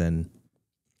churches and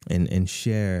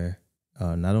share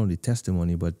not only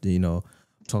testimony, but,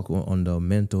 talk on the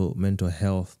mental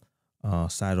health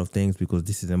side of things, because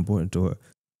this is important to her.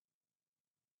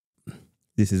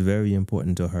 This is very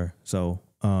important to her. So,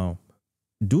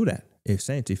 do that.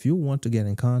 If you want to get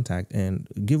in contact, and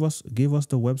give us the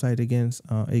website again,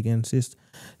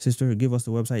 sister, give us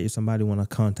the website if somebody want to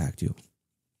contact you.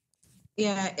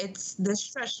 Yeah, it's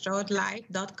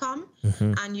thestretchedoutlife.com,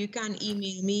 Mm-hmm. and you can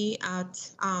email me at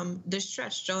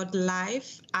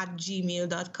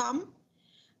thestretchedoutlife@gmail.com.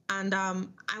 And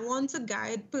I want to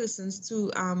guide persons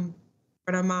to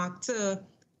Brother Mark, to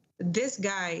this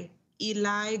guy,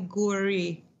 Eli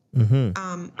Gorey. Mm-hmm.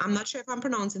 I'm not sure if I'm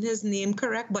pronouncing his name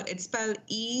correct, but it's spelled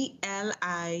Eligoree.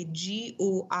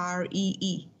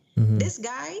 Mm-hmm. This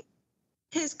guy,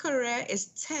 his career is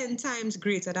 10 times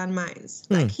greater than mine.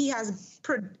 Hmm. Like he has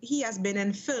been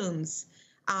in films,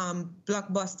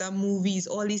 blockbuster movies,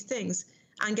 all these things.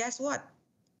 And guess what?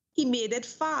 He made it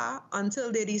far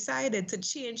until they decided to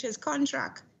change his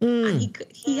contract, and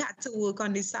Mm. he had to work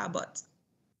on the Sabbath.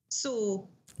 So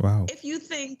Wow. if you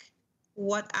think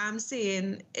what I'm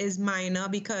saying is minor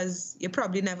because you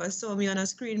probably never saw me on a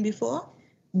screen before,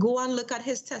 go and look at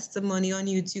his testimony on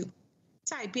YouTube.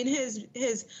 Type in his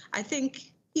I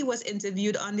think he was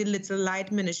interviewed on the Little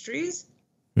Light Ministries.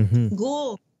 Mm-hmm.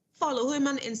 Go follow him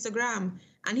on Instagram,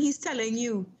 and he's telling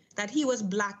you that he was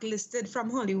blacklisted from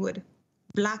Hollywood.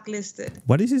 Blacklisted.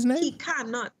 What is his name? He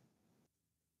cannot.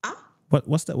 Huh?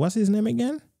 What's his name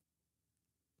again?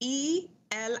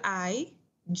 Eligoree.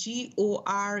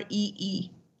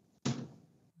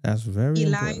 That's very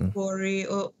Eli important. Gorey,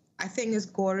 or I think it's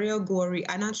Gorey or Gorey.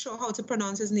 I'm not sure how to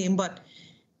pronounce his name, but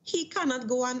he cannot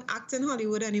go and act in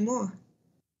Hollywood anymore.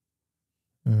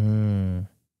 Mm.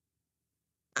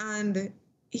 And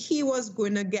he was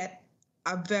going to get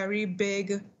a very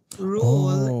big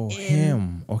role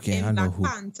him. Okay, I in know Black who.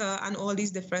 Panther and all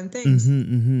these different things.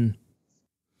 Mm-hmm. Mm-hmm.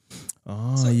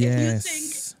 Oh, So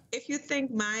yes. if you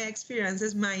think my experience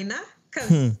is minor,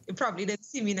 because you probably didn't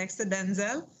see me next to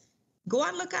Denzel, go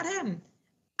and look at him.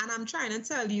 And I'm trying to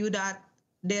tell you that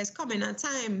there's coming a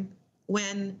time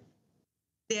when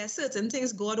there are certain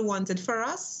things God wanted for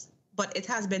us, but it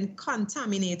has been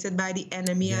contaminated by the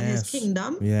enemy and his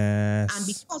kingdom. Yes. And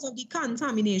because of the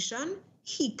contamination,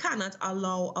 he cannot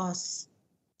allow us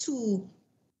to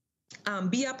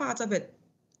be a part of it.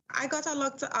 I got a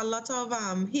lot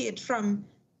of hate from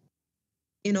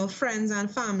friends and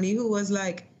family who was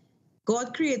like,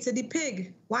 God created the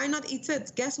pig. Why not eat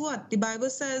it? Guess what? The Bible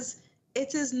says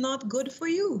it is not good for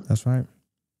you. That's right.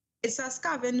 It's a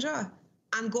scavenger.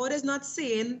 And God is not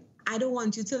saying, I don't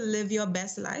want you to live your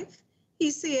best life.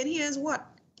 He's saying, here's what?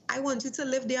 I want you to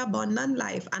live the abundant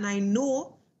life. And I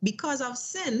know because of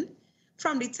sin,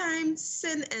 from the time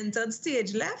sin entered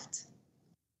stage left,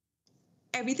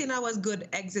 everything that was good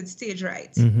exit stage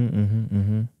right. Mm-hmm, mm-hmm,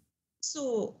 mm-hmm.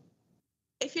 So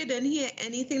if you didn't hear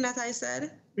anything that I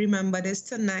said, remember this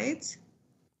tonight.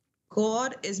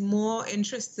 God is more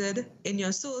interested in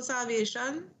your soul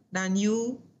salvation than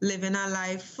you living a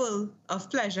life full of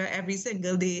pleasure every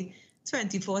single day,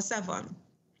 24/7.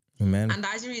 Amen. And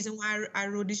that's the reason why I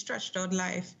wrote the Stretched Out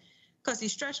Life. Because the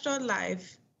Stretched Out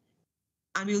Life,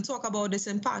 and we'll talk about this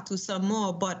in part 2 some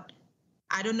more, but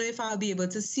I don't know if I'll be able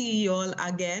to see you all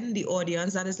again, the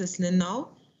audience that is listening now.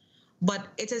 But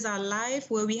it is a life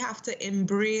where we have to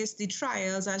embrace the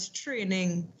trials as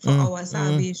training for our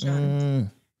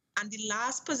salvation. And the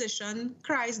last position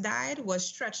Christ died was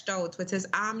stretched out with his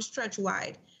arms stretched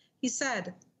wide. He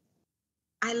said,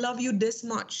 I love you this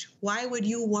much. Why would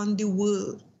you want the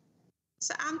world?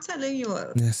 So I'm telling you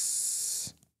all,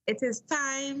 yes, it is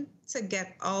time to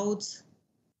get out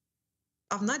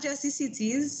of not just the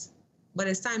cities, but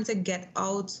it's time to get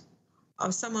out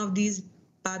of some of these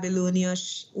Babylonian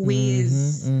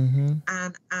ways and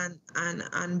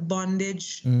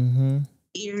bondage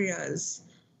areas.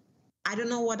 I don't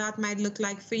know what that might look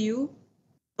like for you,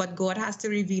 but God has to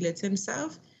reveal it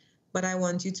himself. But I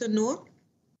want you to know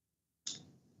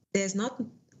there's not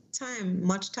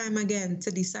much time again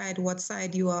to decide what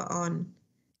side you are on.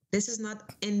 This is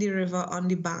not in the river on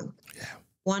the bank. Yeah.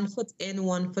 1 foot in,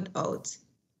 1 foot out.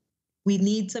 We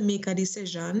need to make a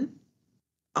decision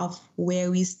of where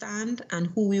we stand and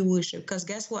who we worship. Because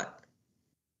guess what?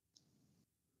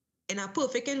 In a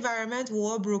perfect environment,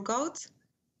 war broke out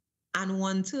and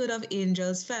 1/3 of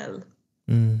angels fell.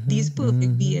 These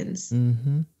perfect beings.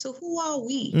 So who are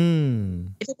we?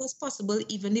 If it was possible,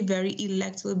 even the very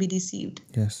elect will be deceived.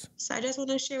 Yes. So I just want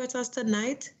to share with us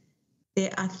tonight,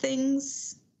 there are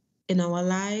things in our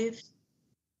life,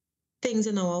 things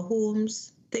in our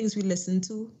homes, things we listen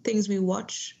to, things we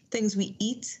watch, things we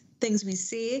eat, things we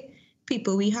say,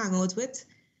 people we hang out with.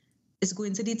 It's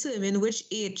going to determine which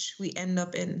age we end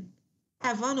up in.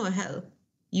 Heaven or hell,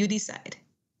 you decide.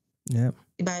 Yeah.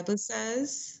 The Bible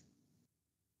says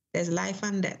there's life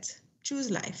and death.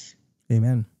 Choose life.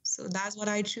 Amen. So that's what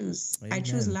I choose. Amen. I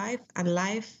choose life, and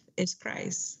life is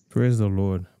Christ. Praise the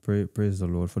Lord. Praise the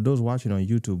Lord. For those watching on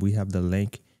YouTube, we have the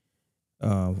link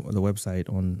the website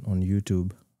on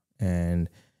YouTube and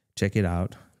check it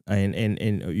out. And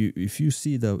if you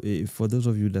see for those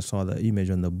of you that saw the image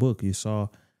on the book, you saw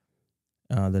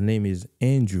the name is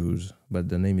Andrews, but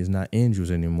the name is not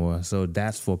Andrews anymore. So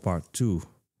that's for part 2.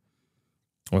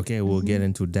 Okay, we'll get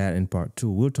into that in part 2.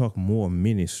 We'll talk more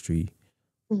ministry,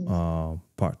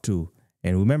 part 2.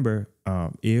 And remember,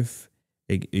 if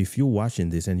you're watching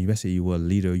this and let's say you were a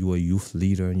leader, you were a youth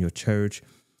leader in your church,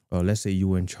 or let's say you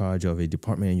were in charge of a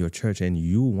department in your church and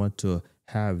you want to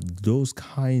have those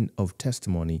kind of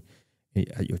testimony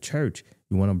at your church,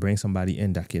 you want to bring somebody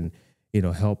in that can,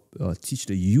 help teach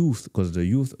the youth, because the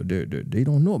youth, they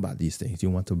don't know about these things. You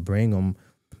want to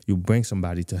bring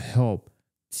somebody to help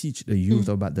teach the youth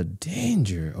about the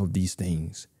danger of these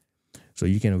things. So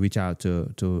you can reach out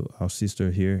to our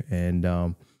sister here,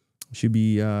 and she'd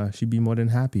be more than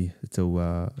happy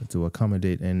to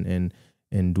accommodate and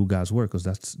do God's work, because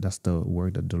that's the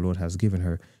work that the Lord has given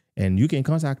her. And you can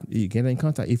get in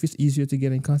contact. If it's easier to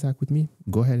get in contact with me,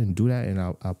 go ahead and do that, and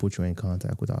I'll put you in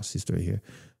contact with our sister here.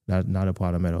 Not a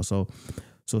problem at all.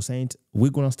 So Saint,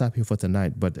 we're gonna stop here for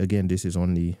tonight. But again, this is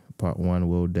only part 1.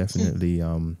 We'll definitely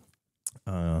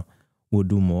we'll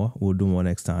do more. We'll do more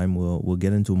next time. We'll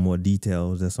get into more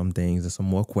details. There's some things. There's some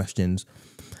more questions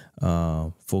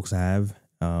folks have.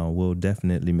 We'll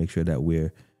definitely make sure that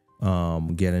we're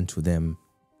get into them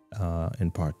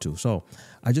in part 2. So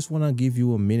I just want to give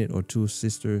you a minute or two,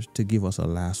 sisters, to give us a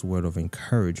last word of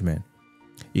encouragement,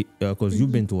 because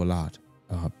you've been through a lot.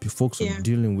 Folks are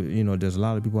dealing with, there's a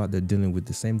lot of people out there dealing with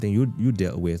the same thing you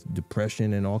dealt with,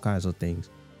 depression and all kinds of things.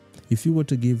 If you were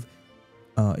to give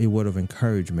a word of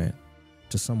encouragement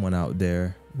to someone out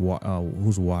there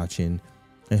who's watching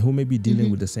and who may be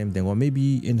dealing with the same thing, or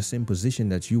maybe in the same position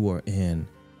that you are in,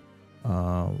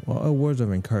 words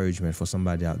of encouragement for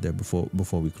somebody out there before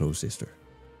we close, sister.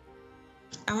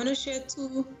 I want to share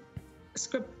 2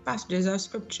 passages of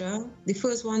scripture. The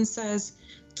first one says,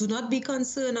 "Do not be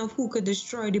concerned of who could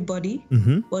destroy the body,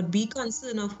 but be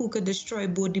concerned of who could destroy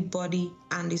both the body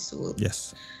and the soul."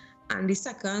 Yes. And the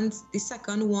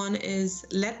second one is,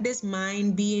 "Let this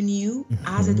mind be in you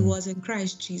as it was in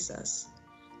Christ Jesus."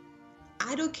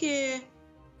 I don't care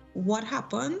what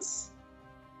happens,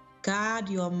 guard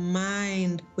your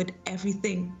mind with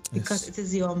everything, because it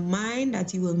is your mind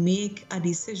that you will make a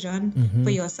decision for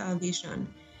your salvation.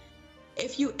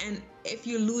 If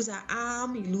you lose an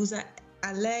arm, you lose a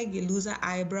leg, you lose an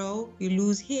eyebrow, you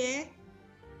lose hair,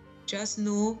 just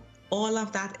know all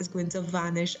of that is going to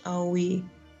vanish away.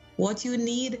 What you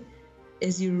need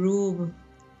is the robe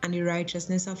and the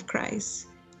righteousness of Christ.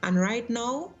 And right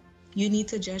now, you need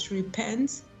to just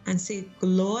repent and say,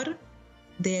 "Lord,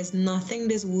 there's nothing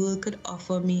this world could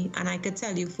offer me." And I could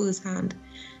tell you firsthand,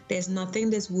 there's nothing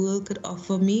this world could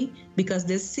offer me, because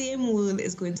this same world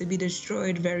is going to be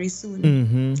destroyed very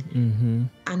soon.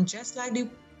 And just like the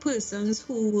persons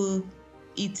who were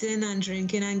eating and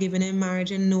drinking and giving in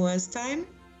marriage in Noah's time,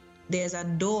 there's a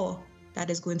door that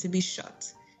is going to be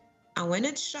shut. And when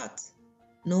it's shut,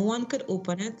 no one could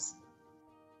open it,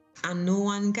 and no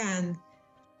one can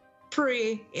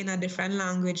pray in a different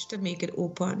language to make it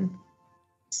open.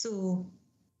 So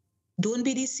don't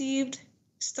be deceived.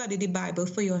 Study the Bible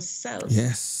for yourself.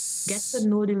 Yes. Get to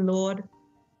know the Lord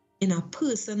in a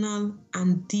personal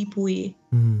and deep way.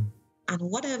 And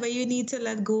whatever you need to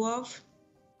let go of,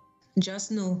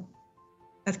 just know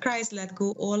that Christ let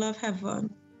go all of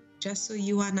heaven just so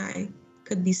you and I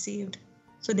could be saved.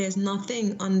 So there's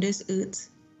nothing on this earth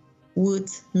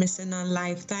worth missing a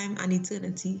lifetime and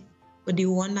eternity, but the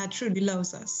one that truly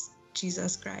loves us,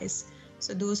 Jesus Christ.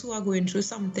 So those who are going through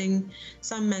some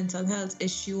mental health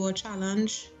issue or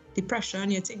challenge,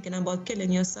 depression, you're thinking about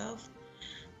killing yourself,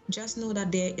 just know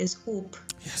that there is hope.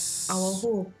 Yes. Our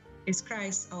hope is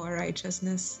Christ, our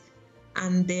righteousness.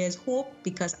 And there's hope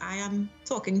because I am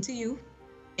talking to you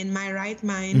in my right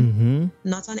mind,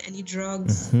 not on any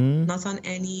drugs, not on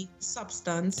any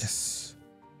substance. Yes.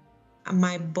 And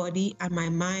my body and my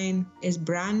mind is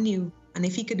brand new. And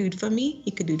if he could do it for me,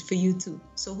 he could do it for you too.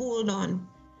 So hold on.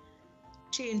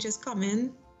 Change is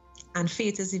coming, and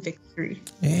faith is the victory.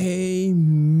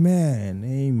 Amen.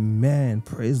 Amen.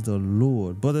 Praise the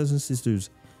Lord. Brothers and sisters,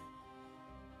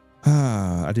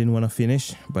 I didn't want to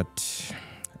finish, but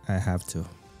I have to.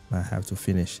 I have to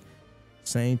finish.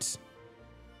 Saints,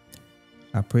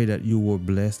 I pray that you were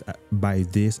blessed by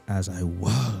this as I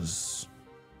was.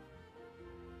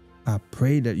 I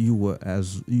pray that you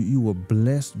were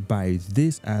blessed by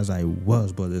this as I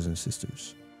was, brothers and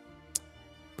sisters.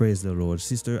 Praise the Lord.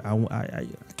 Sister, I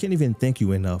can't even thank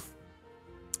you enough.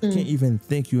 I can't even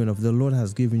thank you enough. The Lord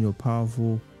has given you a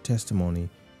powerful testimony,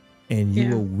 and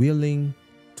you are willing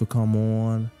to come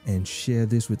on and share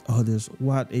this with others.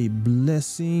 What a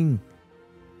blessing.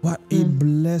 What a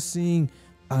blessing.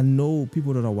 I know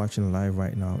people that are watching live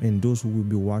right now and those who will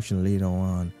be watching later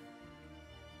on,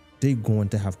 they're going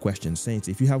to have questions. Saints,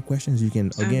 if you have questions, you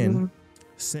can, again,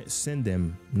 send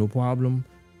them. No problem.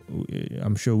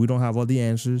 I'm sure we don't have all the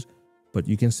answers, but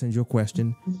you can send your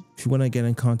question. If you want to get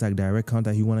in contact, direct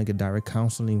contact, you want to get direct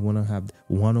counseling, you want to have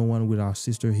one-on-one with our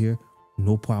sister here,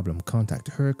 no problem. Contact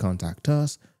her, contact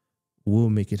us.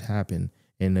 We'll make it happen.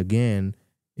 And again,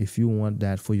 if you want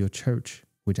that for your church,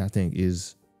 which I think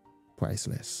is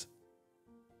priceless.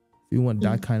 If you want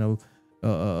that kind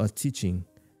of teaching,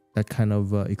 that kind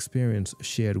of experience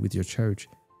shared with your church,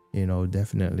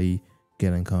 definitely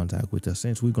get in contact with us.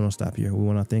 Since we're going to stop here, we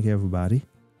want to thank everybody.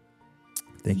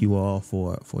 Thank you all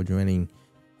for joining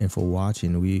and for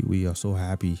watching. We are so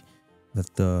happy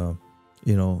that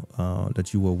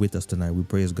that you were with us tonight. We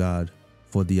praise God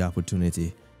for the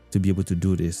opportunity to be able to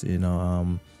do this.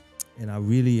 And I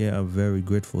really am very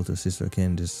grateful to Sister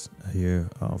Candice here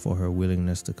for her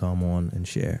willingness to come on and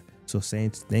share. So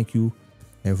saints, thank you,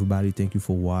 everybody. Thank you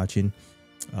for watching.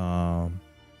 We're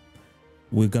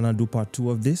gonna do part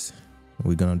 2 of this.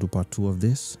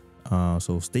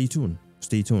 So stay tuned.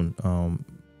 Stay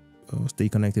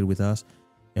connected with us,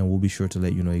 and we'll be sure to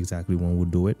let you know exactly when we'll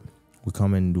do it. We'll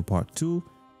come and do part 2,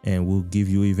 and we'll give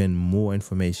you even more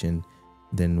information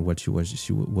than what she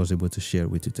was able to share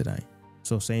with you tonight.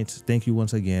 So saints, thank you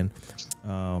once again.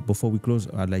 Before we close,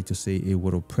 I'd like to say a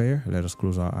word of prayer. Let us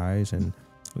close our eyes and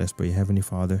let's pray. Heavenly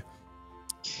Father,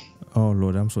 oh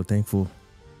Lord, I'm so thankful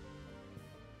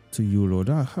to you, Lord.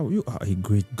 How you are a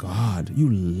great God. You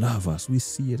love us. We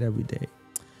see it every day.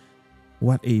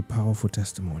 What a powerful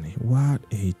testimony. What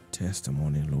a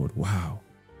testimony, Lord. Wow.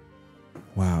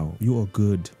 You are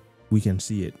good. We can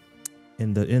see it.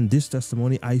 In this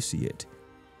testimony, I see it.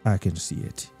 I can see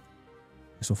it.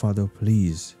 So Father,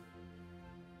 please,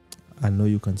 I know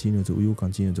you will continue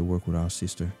to work with our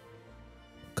sister.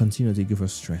 Continue to give her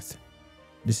strength.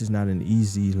 This is not an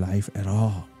easy life at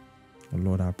all.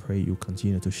 Lord, I pray you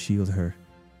continue to shield her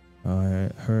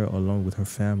along with her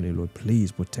family. Lord,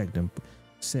 please protect them.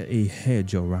 Set a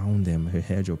hedge around them, a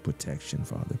hedge of protection,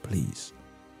 Father, please.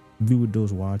 Be with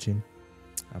those watching.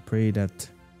 I pray that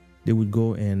they would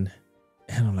go and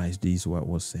analyze what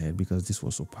was said, because this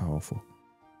was so powerful.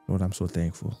 Lord, I'm so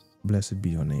thankful. Blessed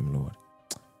be your name, Lord.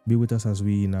 Be with us as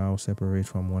we now separate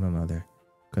from one another.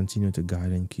 Continue to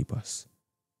guide and keep us.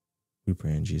 We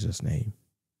pray in Jesus' name.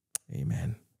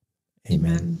 Amen.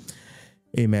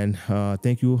 Amen.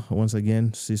 Thank you once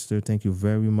again, sister. Thank you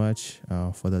very much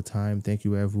for the time. Thank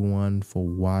you, everyone, for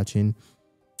watching.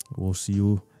 We'll see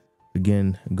you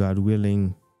again, God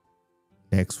willing,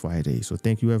 next Friday. So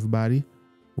thank you, everybody.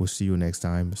 We'll see you next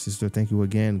time. Sister, thank you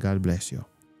again. God bless you.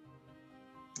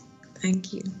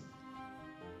 Thank you.